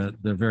the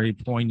very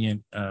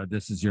poignant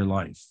 "This Is Your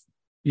Life."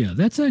 Yeah,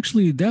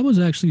 that was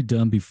actually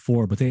done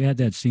before, but they add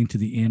that scene to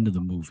the end of the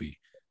movie.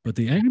 But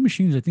the Anger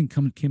Machines, I think,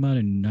 came out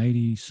in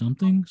 90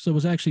 something, so it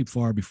was actually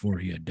far before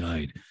he had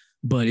died.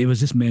 But it was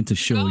just meant to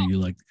show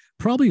you,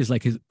 probably is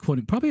like his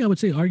quote. Probably I would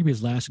say arguably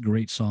his last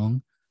great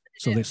song.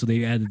 So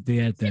they add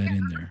that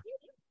in there.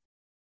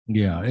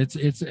 Yeah, it's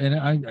and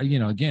I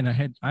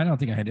again I don't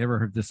think I had ever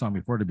heard this song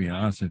before, to be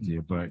honest with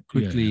you, but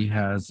quickly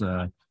has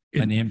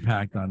an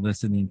impact on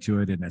listening to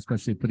it, and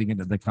especially putting it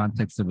into the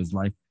context of his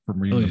life from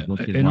reading the book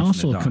and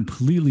also a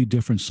completely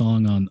different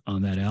song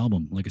on that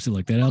album. Like I said,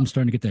 like that album's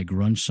starting to get that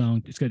grunge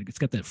sound. It's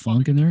got that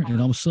funk in there, and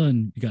all of a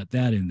sudden you got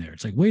that in there.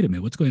 It's like, wait a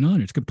minute, what's going on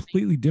here? It's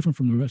completely different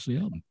from the rest of the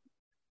album.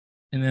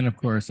 And then, of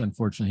course,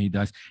 unfortunately, he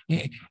dies.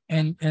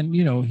 And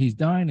you know, he's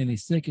dying and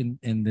he's sick, and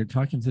they're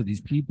talking to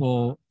these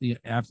people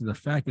after the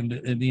fact,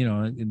 and you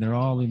know, and they're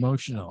all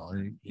emotional.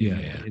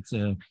 Yeah. It's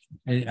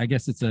I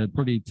guess it's a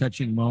pretty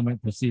touching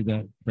moment to see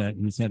that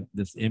he's had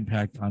this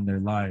impact on their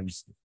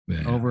lives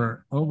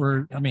over.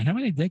 I mean, how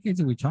many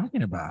decades are we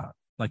talking about?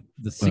 Like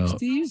the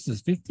 60s, the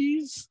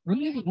 50s?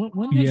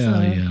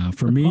 Yeah.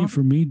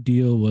 For me,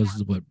 Dio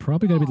was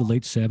probably got to be the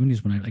late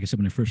 70s when like I said,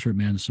 when I first heard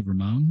Man on the Silver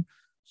Mountain.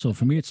 So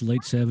for me, it's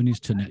late 70s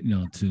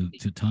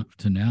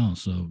to now.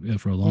 So yeah,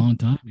 for a long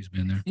time he's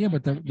been there. Yeah,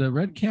 but the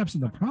Red Caps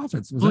and the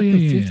Prophets was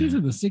the 50s or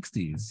the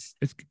 60s?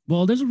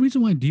 There's a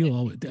reason why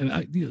Dio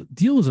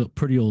was a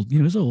pretty old.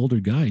 He's an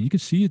older guy. You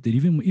could see it that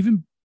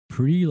even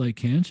pre like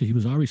cancer, he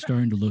was already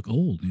starting to look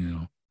old.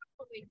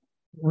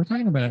 We're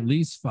talking about at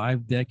least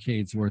 5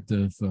 decades worth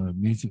of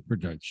music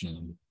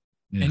production.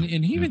 Yeah,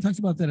 and he even talks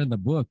about that in the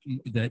book,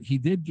 that he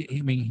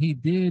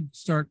did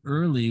start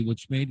early,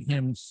 which made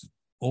him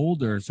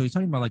older. So he's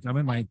talking about, like, I'm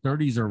in my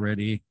 30s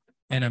already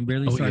and I'm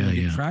barely starting to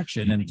get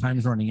traction, and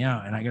time's running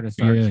out, and I got to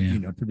start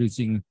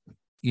producing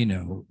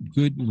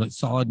good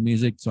solid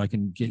music so I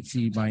can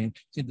see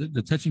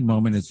the touching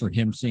moment is for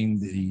him seeing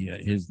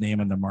his name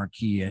on the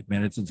marquee at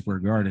Madison Square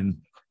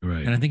Garden.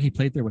 Right. And I think he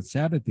played there with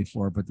Sabbath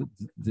before, but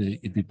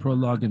the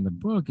prologue in the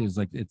book is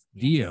like, it's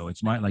Dio.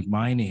 It's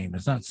my name.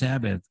 It's not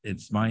Sabbath.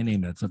 It's my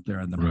name that's up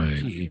there on the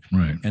marquee.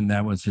 Right. And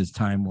that was his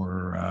time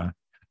where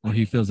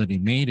he feels that he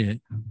made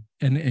it.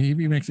 And he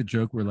makes a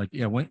joke where, like,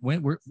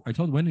 I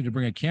told Wendy to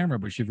bring a camera,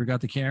 but she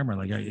forgot the camera.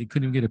 Like, I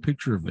couldn't even get a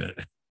picture of it.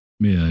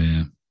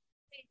 Yeah.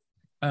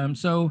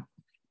 So,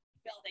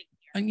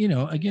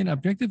 again,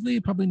 objectively,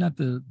 probably not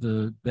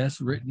the best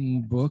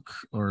written book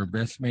or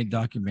best made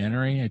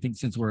documentary. I think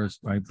since we're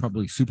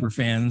probably super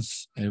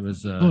fans, it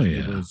was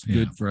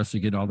good for us to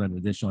get all that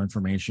additional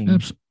information.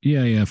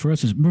 Yeah. For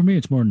me,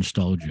 it's more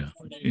nostalgia,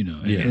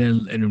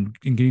 and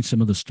getting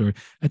some of the story.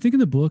 I think in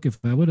the book,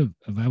 I want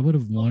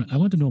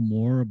to know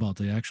more about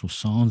the actual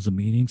songs, the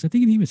meanings. I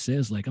think it even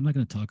says, like, I'm not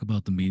going to talk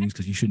about the meanings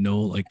because you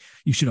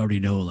should already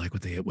know, like,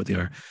 what they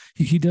are.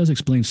 He does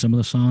explain some of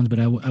the songs, but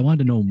I wanted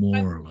to know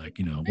more,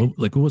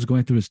 like what was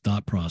going through his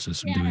thought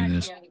process in doing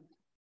this.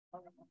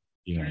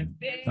 Yeah.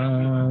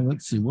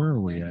 Let's see, where are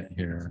we at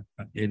here?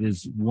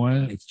 It's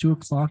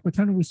 2:00. What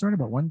time did we start?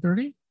 About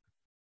 1:30?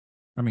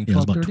 I mean, it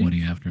was about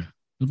 20 after. It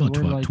was about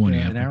 12, 20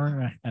 after.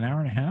 An hour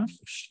and a half.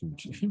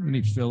 We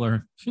need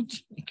filler.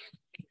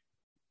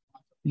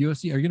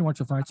 UFC, are you gonna watch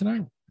the fight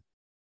tonight?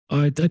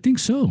 I think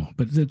so.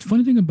 But the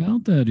funny thing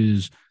about that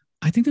is,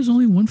 I think there's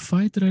only one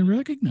fight that I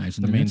recognize,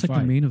 and that's like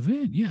the main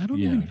event. Yeah, I don't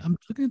know. I'm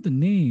looking at the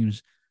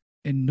names,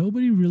 and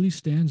nobody really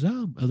stands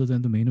out other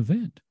than the main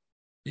event.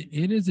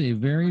 It is a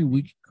very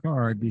weak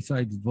card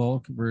besides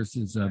Volk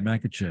versus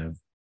Makachev.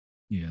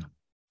 Yeah.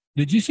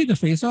 Did you see the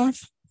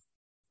face-off?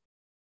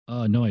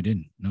 No, I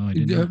didn't.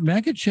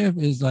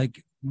 Makachev is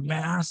like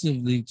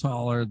massively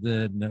taller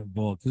than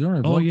Volk. That's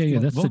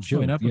the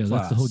joke. Yeah,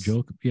 that's the whole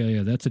joke.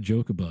 Yeah, that's a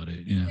joke about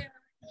it. Yeah.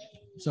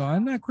 So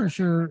I'm not quite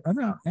sure. I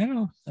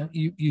don't.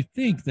 You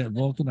think that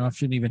Volkanov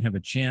shouldn't even have a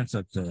chance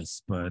at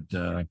this, but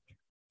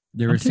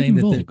they were saying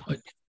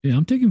that.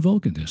 I'm taking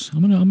Volk in this.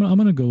 I'm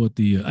gonna go with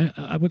the.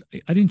 I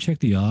didn't check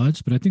the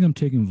odds, but I think I'm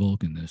taking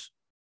Volk in this.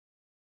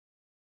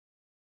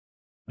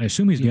 I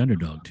assume he's the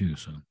underdog too.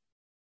 So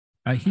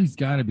he's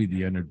got to be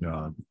the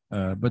underdog.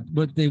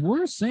 But they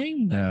were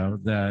saying though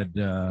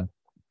that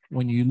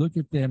when you look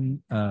at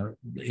them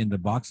in the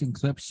boxing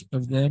clips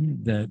of them,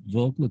 that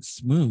Volk looks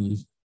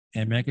smooth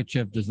and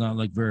Makachev does not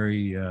look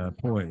very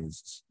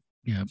poised.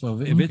 Yeah. So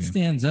if it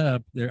stands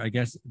up there, I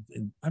guess.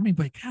 I mean,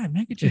 but God,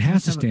 Makachev, it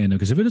has to stand up,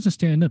 because if it doesn't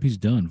stand up, he's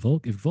done.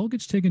 If Volk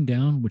gets taken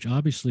down, which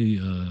obviously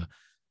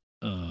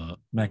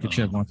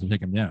Makachev wants to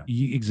take him down.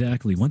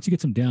 Exactly. Once he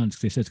gets him down,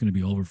 they said it's going to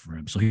be over for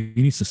him. So he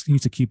needs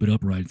to keep it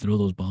upright and throw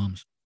those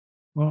bombs.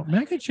 Well,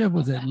 Makachev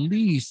was at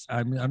least,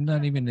 I'm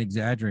not even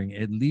exaggerating,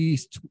 at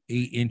least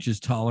 8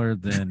 inches taller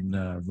than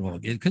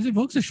Volk, because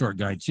Volk's a short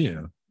guy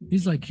too.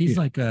 He's like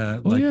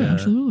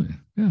absolutely,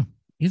 yeah.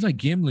 He's like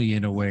Gimli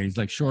in a way. He's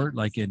like short,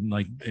 like in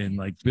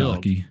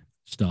build.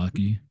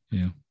 Stocky,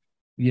 yeah.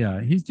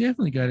 Yeah, he's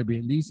definitely got to be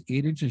at least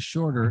 8 inches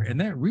shorter,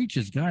 and that reach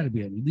has got to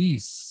be at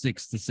least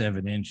 6 to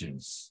 7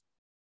 inches.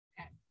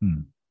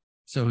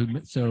 So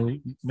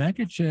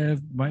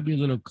Makachev might be a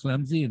little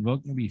clumsy, and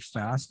Volk can be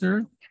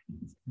faster,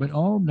 but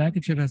all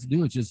Makachev has to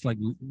do is just like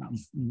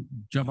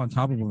jump on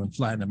top of him and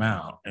flatten him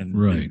out,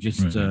 and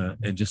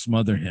just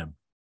smother him.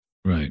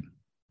 Right.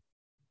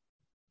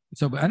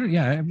 So, but I don't.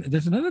 Yeah,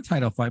 there's another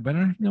title fight, but I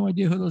have no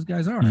idea who those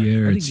guys are.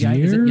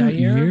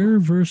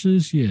 Yair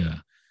versus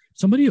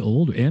somebody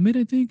old. Emmett,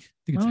 I think.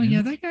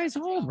 That guy's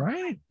old,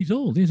 right? He's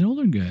old. He's an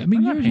older guy. I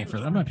mean, I'm not paying for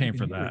that. I'm not paying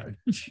for that.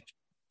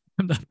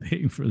 I'm not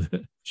paying for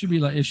that.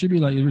 It should be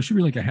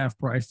like a half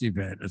priced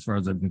event, as far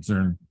as I'm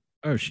concerned.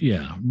 Or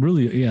yeah,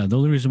 really, yeah. The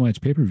only reason why it's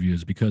pay per view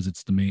is because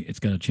it's the main. It's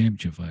got a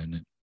championship fight in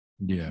it.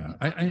 Yeah,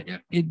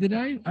 did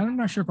I. I'm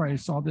not sure if I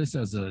saw this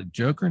as a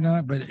joke or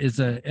not, but is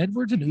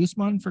Edwards and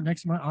Usman for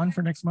next month on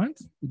for next month?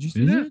 Did you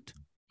see Is that? it?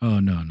 Oh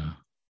no, no,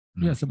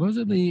 Yeah, no.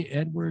 supposedly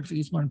Edwards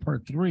Usman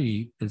Part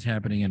 3 is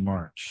happening in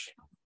March.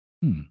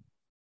 Hmm.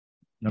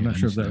 I'm Yeah, not I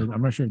sure if missed that that.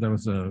 I'm not sure if that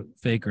was a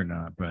fake or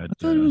not, but I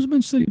thought it was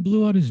meant said he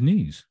blew out his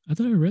knees. I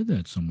thought I read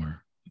that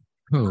somewhere.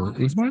 who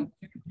Usman?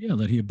 Yeah,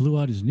 that he blew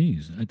out his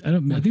knees. I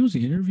don't. I think it was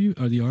the interview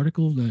or the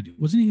article that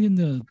wasn't he in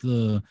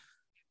the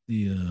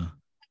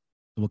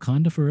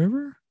Wakanda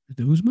Forever?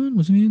 The Usman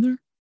wasn't he in there?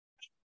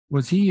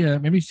 Was he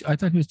maybe I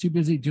thought he was too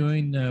busy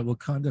doing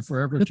Wakanda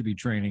Forever That, to be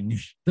training.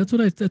 that's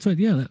what I. That's what.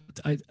 Yeah.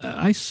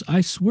 I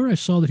swear I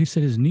saw that he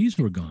said his knees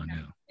were gone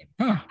now.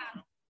 Huh.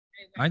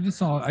 I just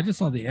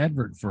saw the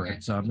advert for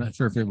it, so I'm not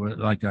sure if it was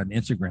like on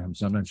Instagram.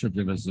 So I'm not sure if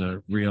it was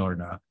real or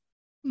not.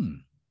 Hmm.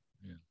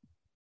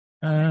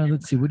 Yeah.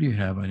 Let's see, what do you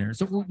have on here?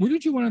 So, what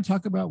did you want to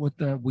talk about with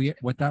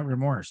without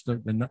remorse,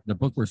 the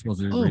book we're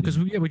supposed to be Oh, because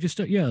reading? we just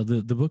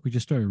the book we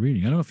just started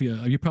reading. I don't know if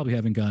you probably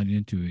haven't gotten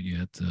into it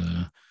yet.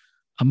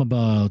 I'm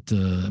about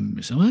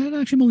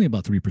actually I'm only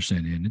about 3%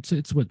 in.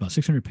 It's what about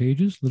 600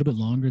 pages, a little bit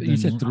longer You than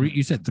said three.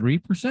 You said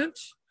 3%.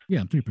 yeah,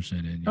 I'm 3%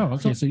 in. Oh, Yeah,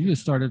 okay. So you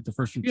just started the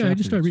first few yeah, I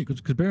just started chapters. reading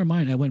because bear in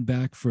mind I went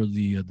back for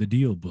the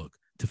Dio book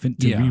to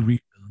Yeah,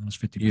 reread the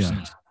last yeah.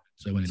 50%.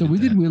 So I went and So did we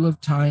did that. Wheel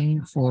of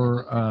Time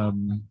for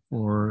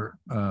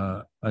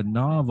a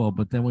novel,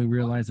 but then we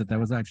realized that that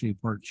was actually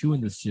part two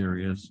in the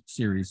series.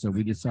 So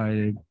we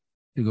decided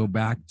to go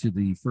back to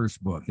the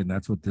first book, and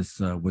that's what this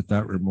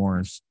Without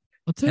Remorse.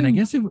 I'll tell And I you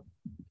guess it. Go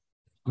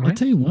I'll ahead.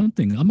 tell you one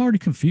thing. I'm already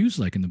confused,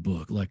 like in the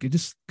book, like it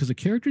just because the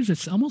characters,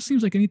 it almost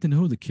seems like I need to know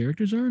who the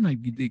characters are,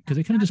 and because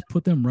they kind of just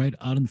put them right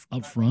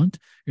up front.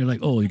 You're like,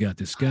 oh, you got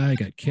this guy, you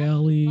got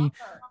Kelly. I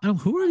don't.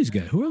 Who are these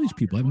guys? Who are these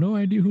people? I have no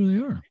idea who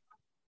they are.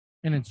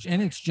 And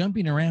it's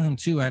jumping around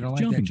too. I don't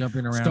It's like that jumping.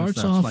 jumping around Starts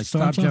stuff. It's off like stop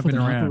starts off with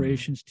jumping an around.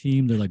 operations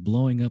team. They're like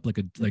blowing up like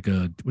a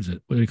what is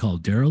it? What do they call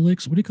it?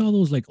 Derelicts? What do you call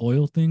those like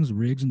oil things,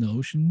 rigs in the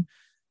ocean?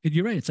 And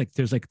you're right. It's like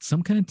there's like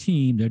some kind of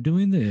team. They're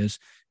doing this,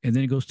 and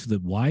then it goes to the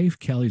wife,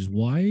 Kelly's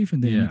wife,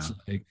 and then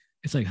Yeah,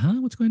 it's like,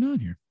 huh? What's going on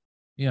here?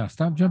 yeah.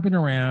 Stop jumping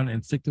around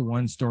and stick to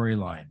one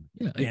storyline.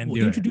 Yeah, Can't well,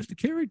 do it. introduce the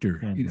character.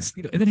 Can't do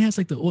it. And then it has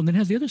like and then it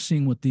has the other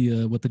scene with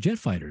the jet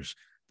fighters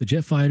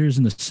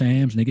and the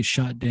Sams, and they get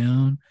shot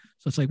down.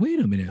 So it's like, wait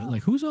a minute,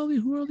 like who are all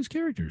these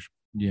characters?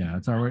 Yeah,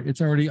 it's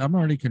already. I'm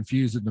already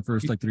confused in the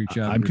first like three I'm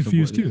chapters of what.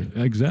 confused too.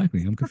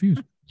 Exactly, I'm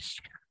confused.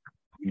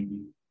 That's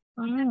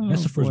Oh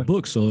the first boy.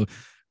 book, so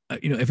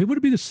if it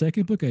would be the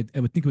second book, I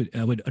would think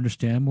I would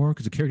understand more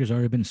because the character's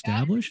already been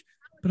established.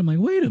 But I'm like,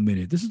 wait a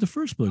minute, this is the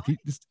first book. Aren't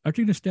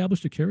you going to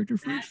establish the character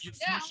first?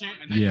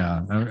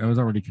 Yeah, I was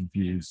already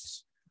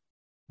confused.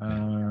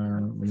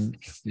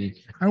 Let's see.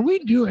 Are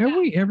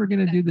we ever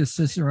gonna do the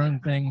Cicerone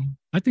thing?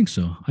 I think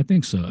so. I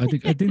think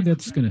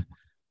that's gonna.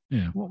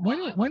 Yeah. Well,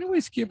 why don't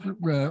we skip?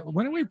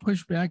 Why don't we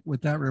push back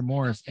Without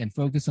Remorse and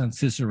focus on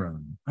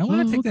Cicerone? I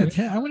want to Oh, take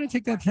okay. that. I want to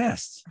take that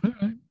test. All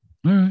right.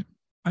 All right.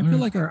 I All feel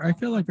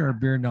right. like our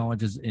beer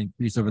knowledge has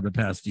increased over the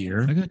past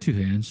year. I got two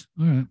hands.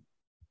 All right.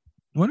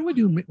 What do we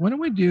do? What do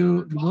we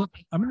do? Well,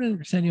 I'm going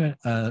to send you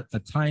a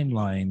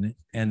timeline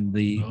and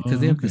because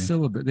they Oh, have the okay.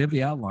 syllabus, they have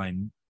the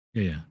outline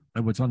Yeah. Yeah.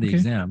 of what's on the Okay.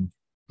 exam.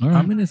 All I'm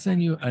right. going to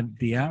send you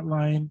the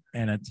outline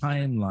and a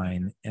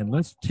timeline, and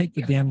let's take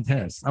the damn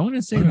test. I want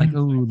to say All like, right.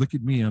 oh, look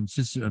at me, I'm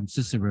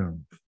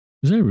Cicerone.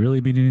 Does that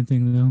really mean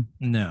anything though?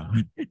 No,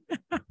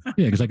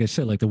 Yeah, because like I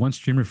said, like the one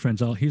streamer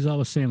friends, he's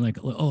always saying like,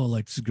 oh,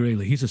 like this is great,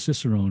 like he's a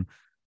Cicerone,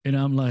 and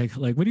I'm like,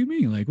 what do you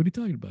mean? Like, what are you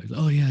talking about? He's like,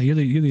 oh yeah, you're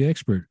the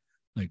expert.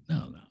 Like,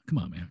 no, come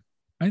on, man.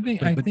 I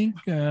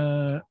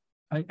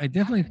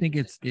definitely think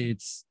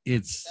it's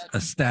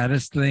a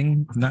status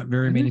thing. Not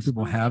very It many is.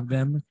 people have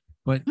them,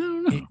 but I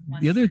don't know.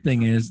 the other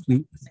thing is,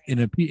 in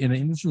an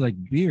industry like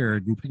beer,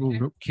 do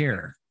people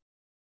care?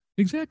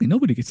 Exactly.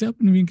 Nobody gets up.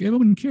 I mean, everyone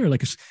wouldn't care.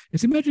 Like,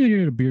 it's imagine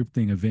you're at a beer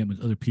thing event with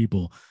other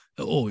people.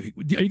 Oh, are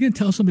you going to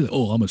tell somebody, that,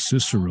 oh, I'm a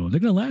Cicerone? They're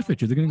going to laugh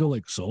at you. They're going to go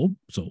like,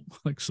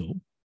 like, so.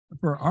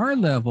 For our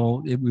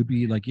level, it would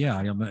be like, yeah,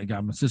 I'm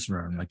a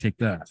Cicerone. Like, take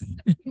that.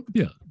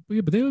 Yeah.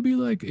 But they would be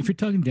like, if you're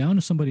talking down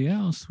to somebody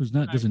else who's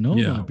doesn't know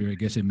Yeah. about beer, I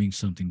guess it means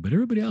something. But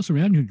everybody else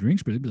around you who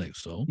drinks beer, they'd be like,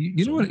 so. You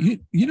know so? what?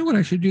 You know what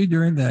I should do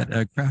during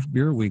that craft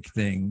beer week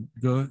thing?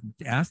 Go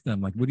ask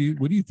them like, what do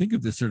you think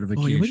of this Oh,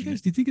 certification? yeah. What do you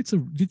guys? Do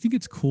you think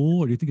it's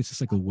cool, or do you think it's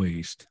just like a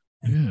waste?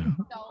 Yeah.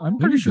 I'm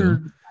There pretty you go.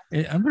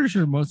 sure. I'm pretty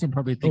sure most of them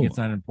probably think Oh, it's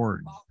not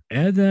important.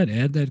 add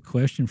that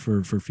question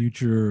for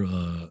future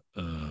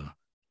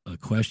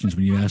questions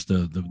when you ask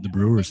the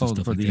brewers and Oh,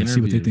 stuff for like the that.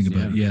 See what they think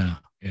interviews, about it.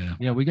 Yeah.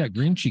 Yeah, we got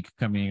Green Cheek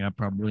coming up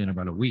probably in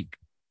about a week.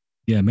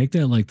 Yeah, make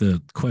that like the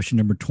question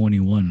number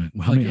 21.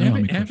 How Like many? I don't know how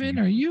many Evan, questions.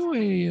 are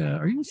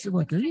you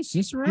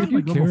Cicerone? Yeah, do you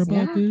Like level care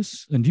about 4?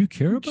 this? And do you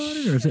care about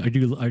it,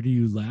 or do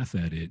you laugh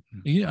at it?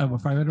 Yeah,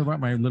 if I had about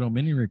my little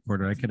mini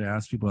recorder, I could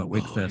ask people at Oh,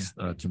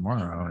 Wakefest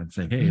tomorrow and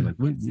say, hey, yeah. like,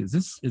 what, is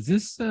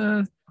this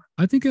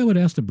I think I would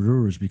ask the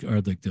brewers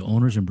or like the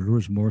owners and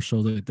brewers more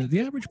so.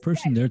 The average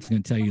person there is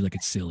going to tell you like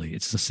it's silly.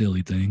 It's a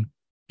silly thing.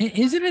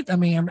 Isn't it? I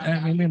mean,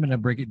 I'm going to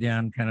break it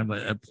down, kind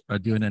of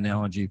do an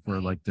analogy for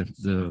like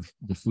the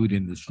food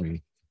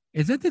industry.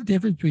 Is that the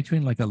difference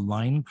between like a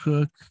line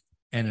cook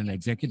and an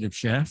executive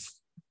chef?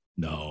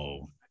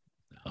 No,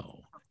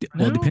 no.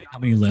 No? Well, depending on how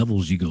many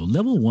levels you go.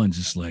 Level one's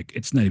just like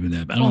it's not even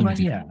that. I don't.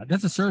 Yeah,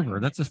 that's a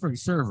server. That's a freaking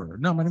server.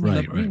 No, I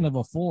mean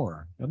level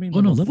 4. I mean,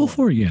 level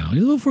four. Yeah,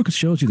 level 4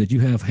 shows you that you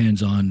have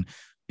hands-on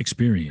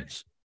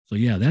experience. So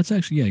yeah, that's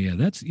actually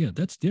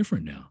that's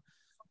different now.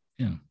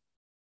 Yeah,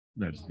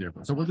 that's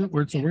different. So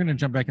we're gonna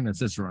jump back into the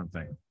Cicerone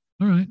thing.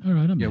 All right.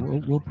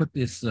 We'll put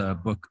this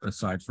book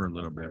aside for a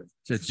little bit.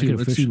 It's too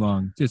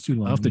long. It's too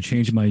long. I'll have to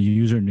change my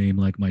username,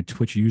 like my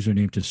Twitch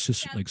username, to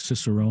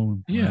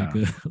Cicerone. Yeah,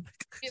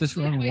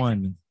 Cicerone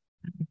 1.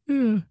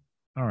 Yeah.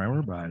 All right,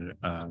 we're about it.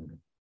 All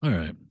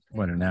right.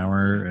 What, an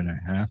hour and a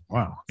half?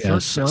 Wow. Yeah.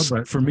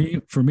 But for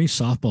me,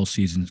 softball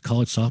season,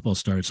 college softball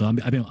starts. So I'm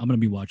going to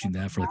be watching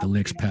that for like the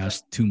next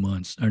past 2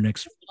 months or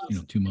next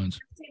 2 months.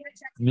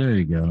 There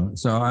you go.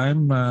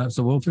 So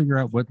so we'll figure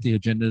out what the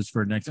agenda is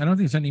for next. I don't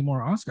think there's any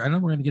more Oscar. I don't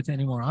think we're going to get to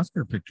any more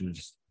Oscar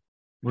pictures.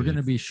 We're going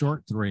to be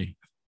short 3.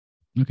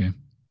 Okay.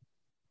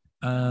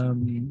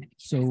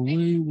 So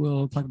we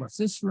will talk about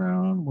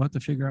Cicerone. We'll have to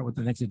figure out what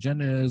the next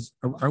agenda is.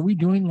 Are we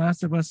doing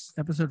Last of Us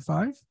episode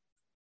 5?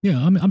 Yeah,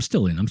 I'm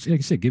still in. Like I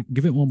said,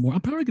 give it one more.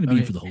 I'm probably going to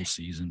be in for the whole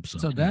season.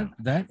 So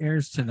that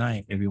airs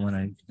tonight. If you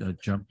want to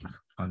jump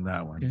on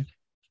that one, okay.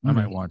 I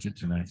might watch it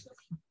tonight.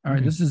 All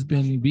right, this has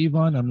been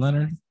Bvon. I'm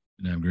Leonard.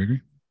 And I'm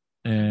Gregory.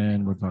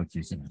 And we'll talk to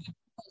you soon.